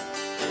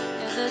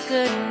of the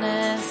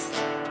goodness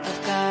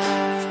of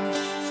God.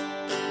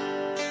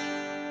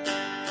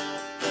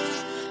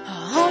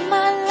 All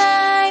my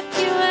life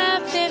you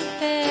have been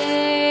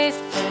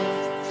faithful.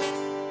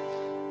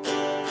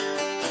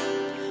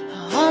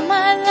 All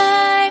my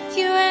life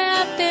you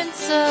have been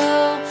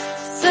so,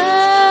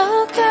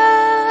 so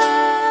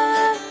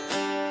good.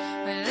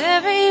 With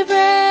every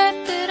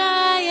breath that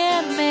I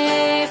am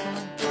able,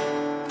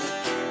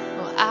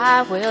 oh,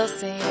 I will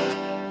sing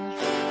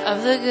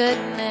of the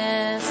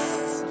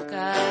goodness of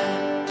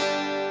God.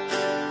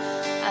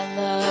 I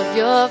love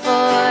your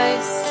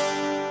voice.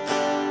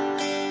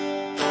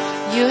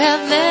 You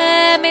have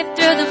led me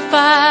through the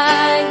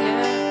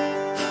fire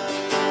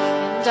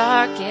in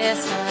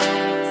darkest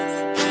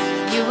nights.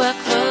 You were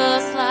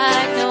close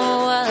like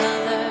no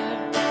other.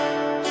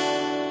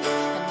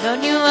 I've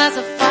known you as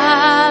a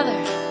father.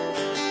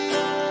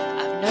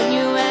 I've known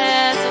you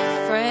as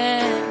a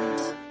friend.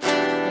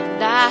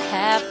 And I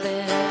have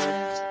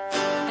lived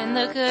in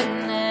the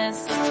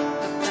goodness of God.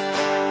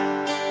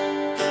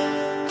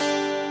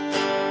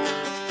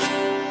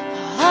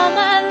 All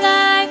my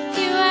life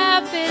you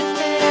have been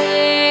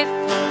faithful.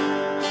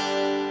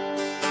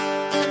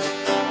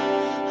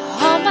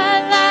 All my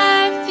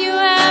life you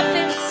have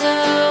been so,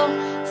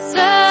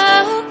 so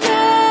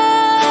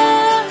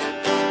good.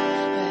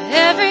 With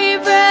every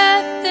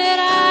breath that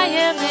I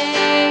am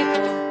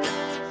able,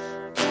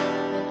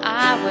 and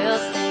I will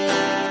sing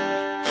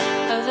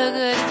of the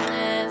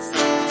goodness of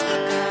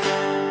God.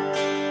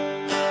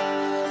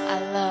 I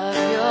love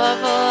your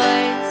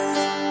voice.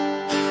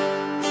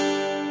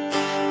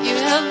 You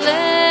have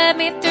led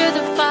me through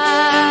the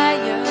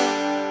fire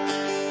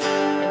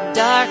in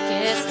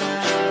darkest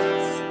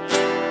nights.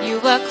 You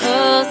are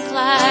close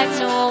like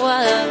no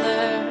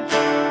other.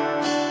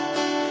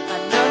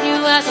 I've known you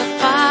as a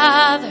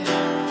father.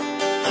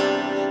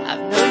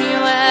 I've known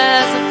you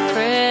as a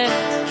friend.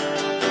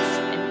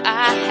 And I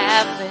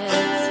have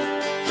lived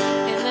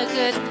in the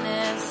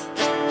goodness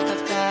of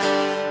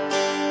God.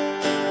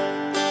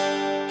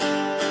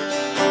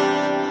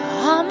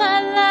 All my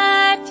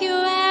life you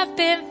have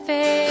been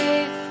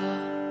faithful.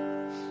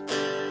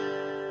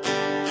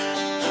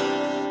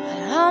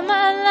 And all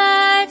my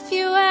life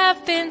you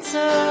have been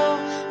so,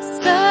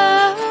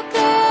 so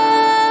good.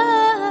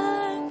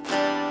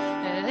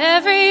 And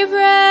every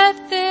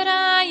breath that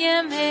I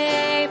am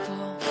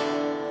able,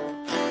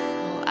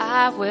 oh,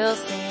 I will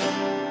sing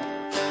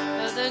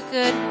of the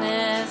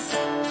goodness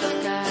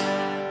of God.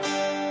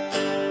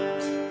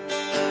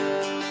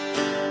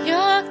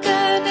 Your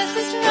goodness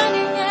is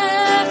running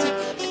after,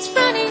 it's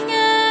running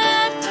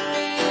after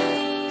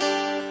me.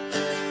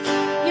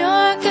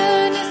 Your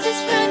goodness is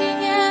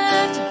running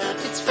after,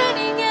 it's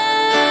running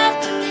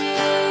after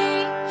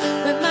me.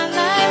 With my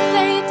life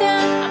laid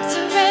down, I'm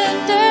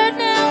surrendered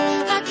now.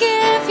 I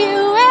give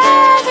you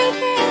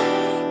everything.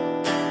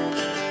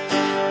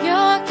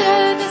 Your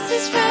goodness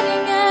is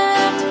running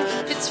after,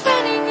 it's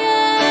running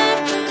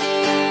after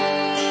me.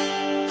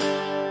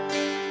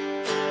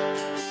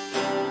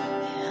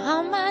 And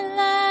all my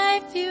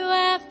life you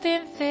have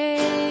been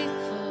faithful.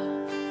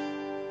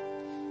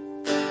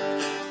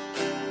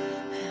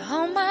 And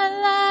all my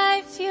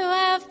life you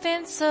have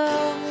been so,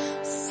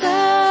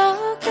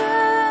 so good.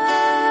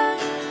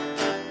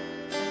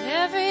 And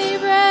every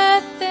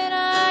breath that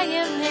I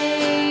am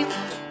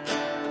able,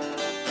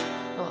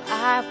 oh,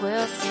 I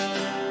will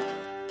sing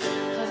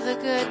of the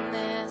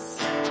goodness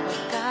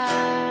of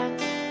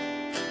God.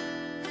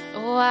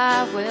 Oh,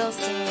 I will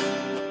sing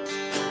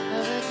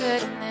of the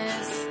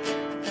goodness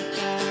of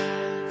God.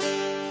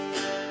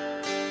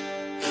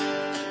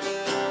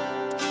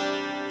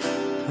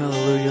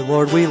 Hallelujah.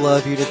 Lord, we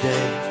love you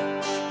today.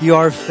 You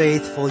are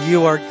faithful.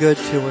 You are good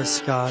to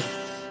us, God.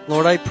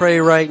 Lord, I pray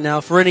right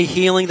now for any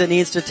healing that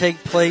needs to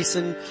take place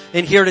in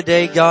here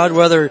today, God,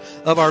 whether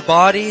of our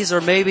bodies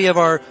or maybe of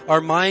our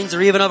minds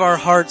or even of our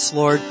hearts,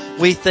 Lord.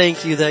 We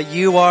thank you that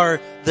you are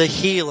the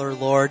healer,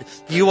 Lord.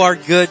 You are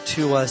good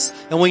to us,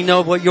 and we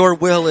know what your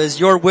will is.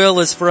 Your will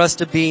is for us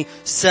to be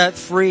set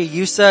free.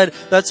 You said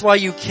that's why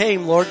you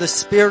came, Lord. The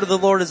Spirit of the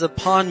Lord is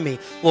upon me,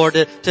 Lord,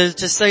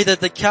 to say that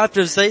the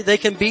captives, they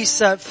can be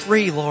set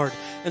free, Lord.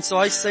 And so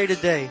I say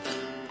today,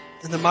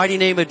 in the mighty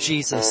name of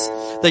Jesus,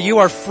 that you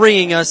are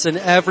freeing us in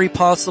every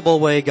possible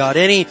way, God.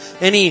 Any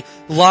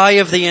lie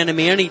of the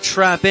enemy, any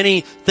trap,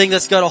 anything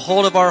that's got a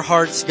hold of our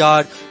hearts,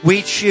 God,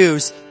 we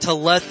choose to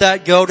let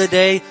that go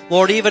today.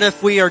 Lord, even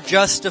if we are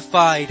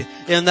justified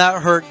in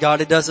that hurt,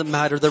 God, it doesn't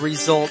matter. The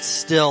result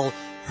still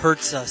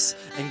hurts us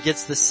and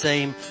gets the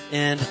same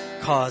end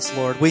cause,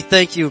 Lord. We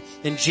thank you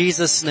in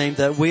Jesus' name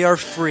that we are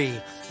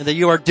free and that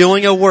you are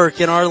doing a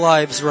work in our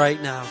lives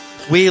right now.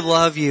 We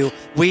love you.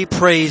 We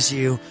praise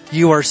you.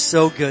 You are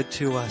so good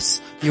to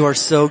us. You are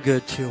so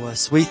good to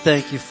us. We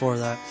thank you for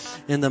that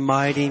in the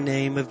mighty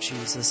name of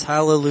Jesus.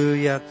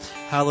 Hallelujah.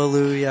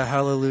 Hallelujah.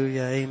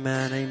 Hallelujah.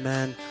 Amen.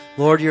 Amen.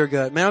 Lord, you're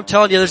good. Man, I'm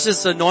telling you, there's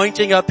this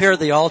anointing up here at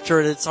the altar,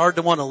 and it's hard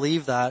to want to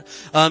leave that.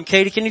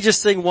 Katie, can you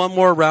just sing one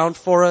more round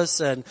for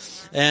us? And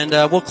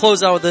we'll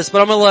close out with this,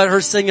 but I'm going to let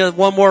her sing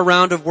one more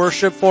round of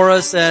worship for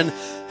us. And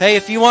hey,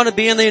 if you want to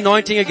be in the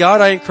anointing of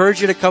God, I encourage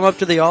you to come up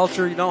to the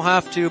altar. You don't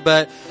have to,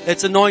 but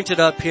it's anointed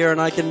up here,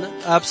 and I can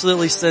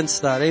absolutely sense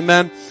that.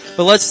 Amen.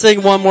 But let's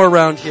sing one more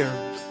round here.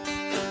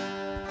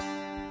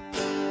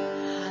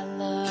 I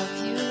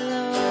love you,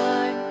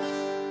 Lord.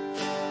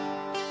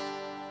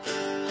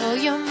 Oh,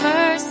 your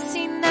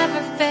mercy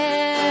never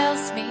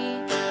fails me.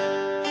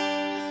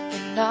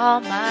 In all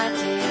my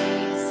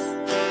days,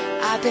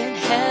 I've been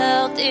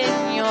held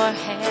in your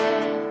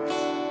hand.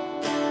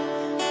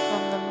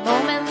 From the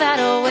moment that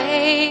I'll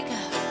wake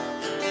up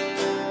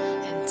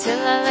until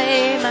I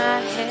lay my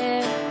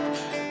head.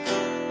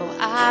 Oh,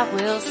 I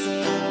will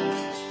sing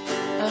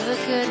of the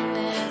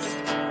goodness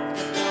of God.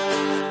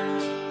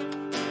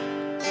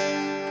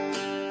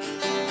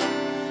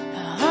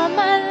 All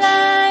my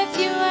life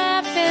you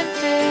have been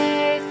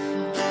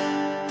faithful.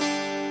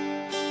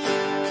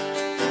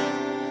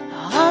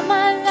 All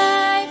my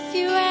life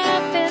you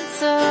have been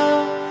so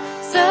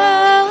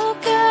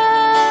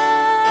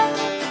good.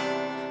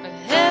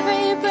 With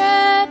every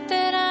breath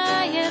that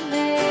I am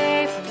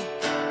able,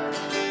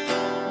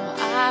 oh,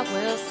 I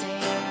will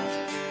sing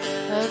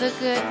of the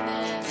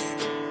goodness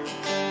of God.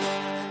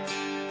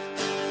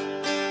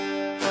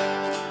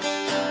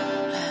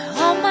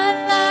 All my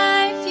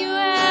life you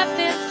have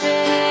been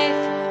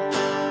faithful.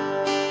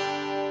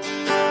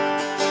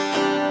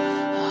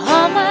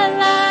 All my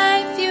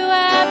life you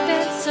have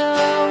been so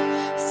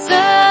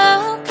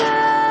good.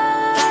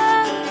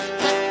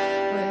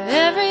 With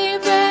every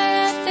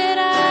breath that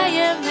I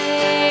am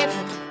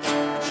able,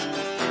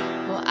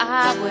 oh,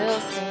 I will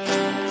sing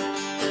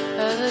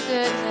of the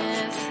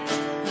goodness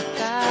of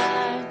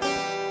God.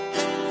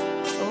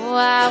 Oh,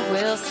 I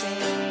will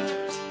sing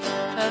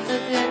of the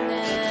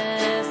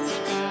goodness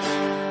of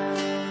God.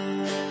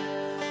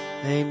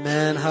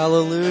 Amen.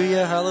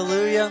 Hallelujah.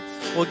 Hallelujah.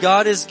 Well,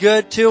 God is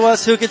good to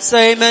us. Who could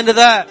say amen to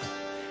that?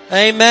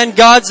 Amen.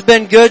 God's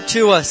been good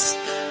to us.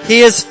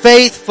 He is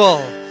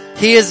faithful.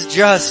 He is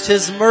just.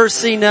 His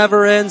mercy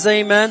never ends.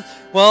 Amen.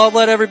 Well, I'll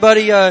let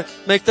everybody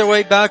make their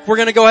way back. We're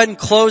going to go ahead and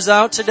close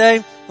out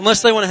today.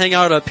 Unless they want to hang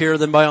out up here,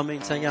 then by all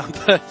means hang out.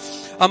 But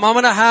I'm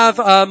going to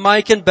have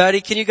Mike and Betty.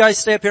 Can you guys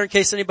stay up here in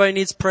case anybody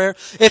needs prayer?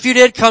 If you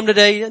did come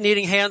today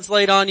needing hands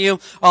laid on you,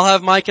 I'll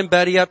have Mike and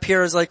Betty up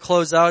here as I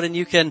close out, and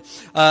you can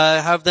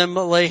have them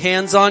lay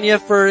hands on you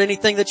for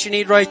anything that you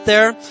need right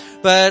there.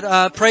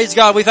 But praise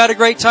God, we've had a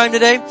great time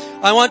today.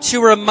 I want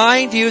to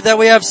remind you that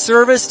we have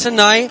service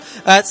tonight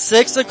at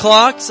 6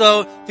 o'clock.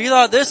 So if you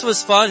thought this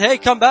was fun, hey,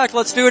 come back,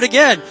 let's do it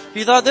again. If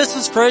you thought this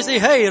was crazy,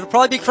 hey, it'll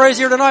probably be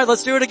crazier tonight,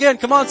 let's do it again.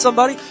 Come on,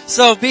 somebody.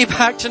 So be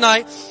back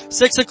tonight,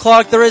 6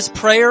 o'clock. There is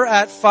prayer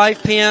at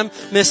 5 p.m.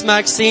 Miss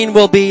Maxine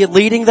will be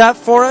leading that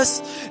for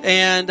us.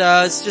 And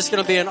it's just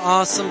going to be an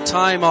awesome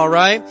time, all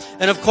right?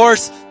 And of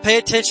course, pay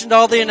attention to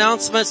all the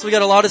announcements. We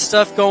got a lot of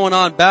stuff going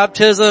on.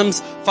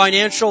 Baptisms,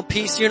 financial,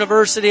 Peace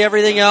University,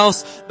 everything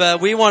else.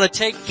 But we want to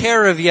take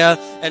care of you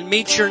and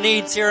meet your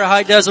needs here at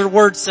High Desert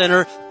Word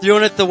Center,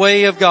 doing it the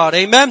way of God.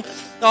 Amen?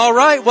 All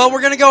right. Well,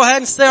 we're going to go ahead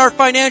and say our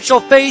financial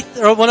faith.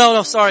 I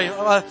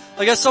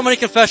got so many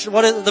confessions.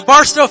 What is it? The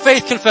Barstow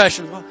Faith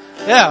Confession.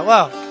 Yeah,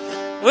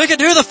 wow. We could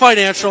do the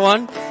financial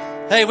one.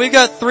 Hey, we've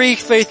got 3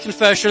 faith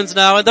confessions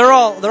now, and they're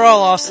all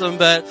awesome,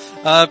 but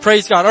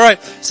praise God. All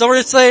right, so we're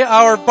going to say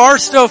our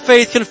Barstow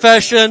faith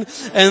confession,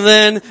 and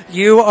then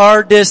you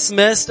are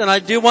dismissed. And I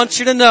do want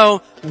you to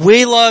know,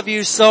 we love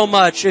you so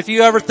much. If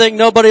you ever think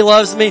nobody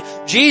loves me,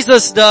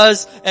 Jesus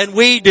does, and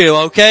we do,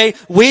 okay?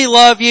 We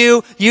love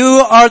you.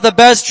 You are the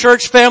best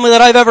church family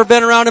that I've ever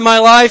been around in my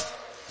life.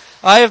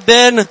 I have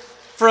been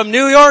from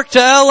New York to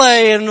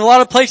LA and a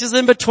lot of places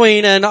in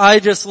between, and I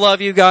just love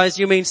you guys.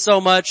 You mean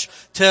so much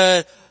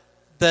to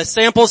the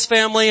Samples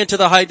family and to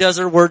the High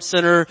Desert Word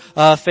Center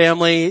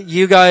family.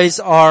 You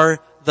guys are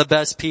the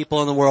best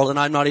people in the world, and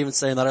I'm not even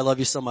saying that. I love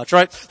you so much. All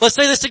right, let's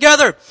say this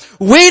together.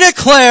 We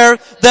declare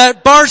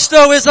that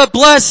Barstow is a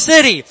blessed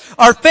city.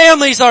 Our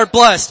families are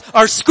blessed.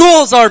 Our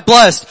schools are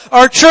blessed.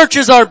 Our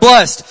churches are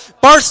blessed.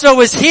 Barstow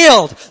is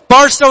healed.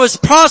 Barstow is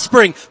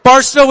prospering.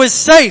 Barstow is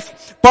safe.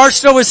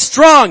 Barstow is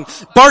strong.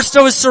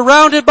 Barstow is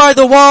surrounded by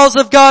the walls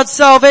of God's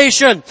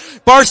salvation.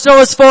 Barstow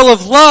is full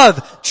of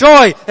love,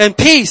 joy, and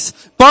peace.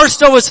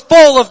 Barstow is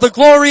full of the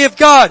glory of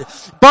God.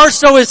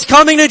 Barstow is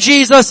coming to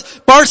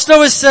Jesus.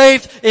 Barstow is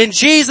saved. In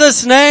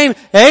Jesus' name,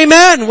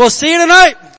 amen. We'll see you tonight.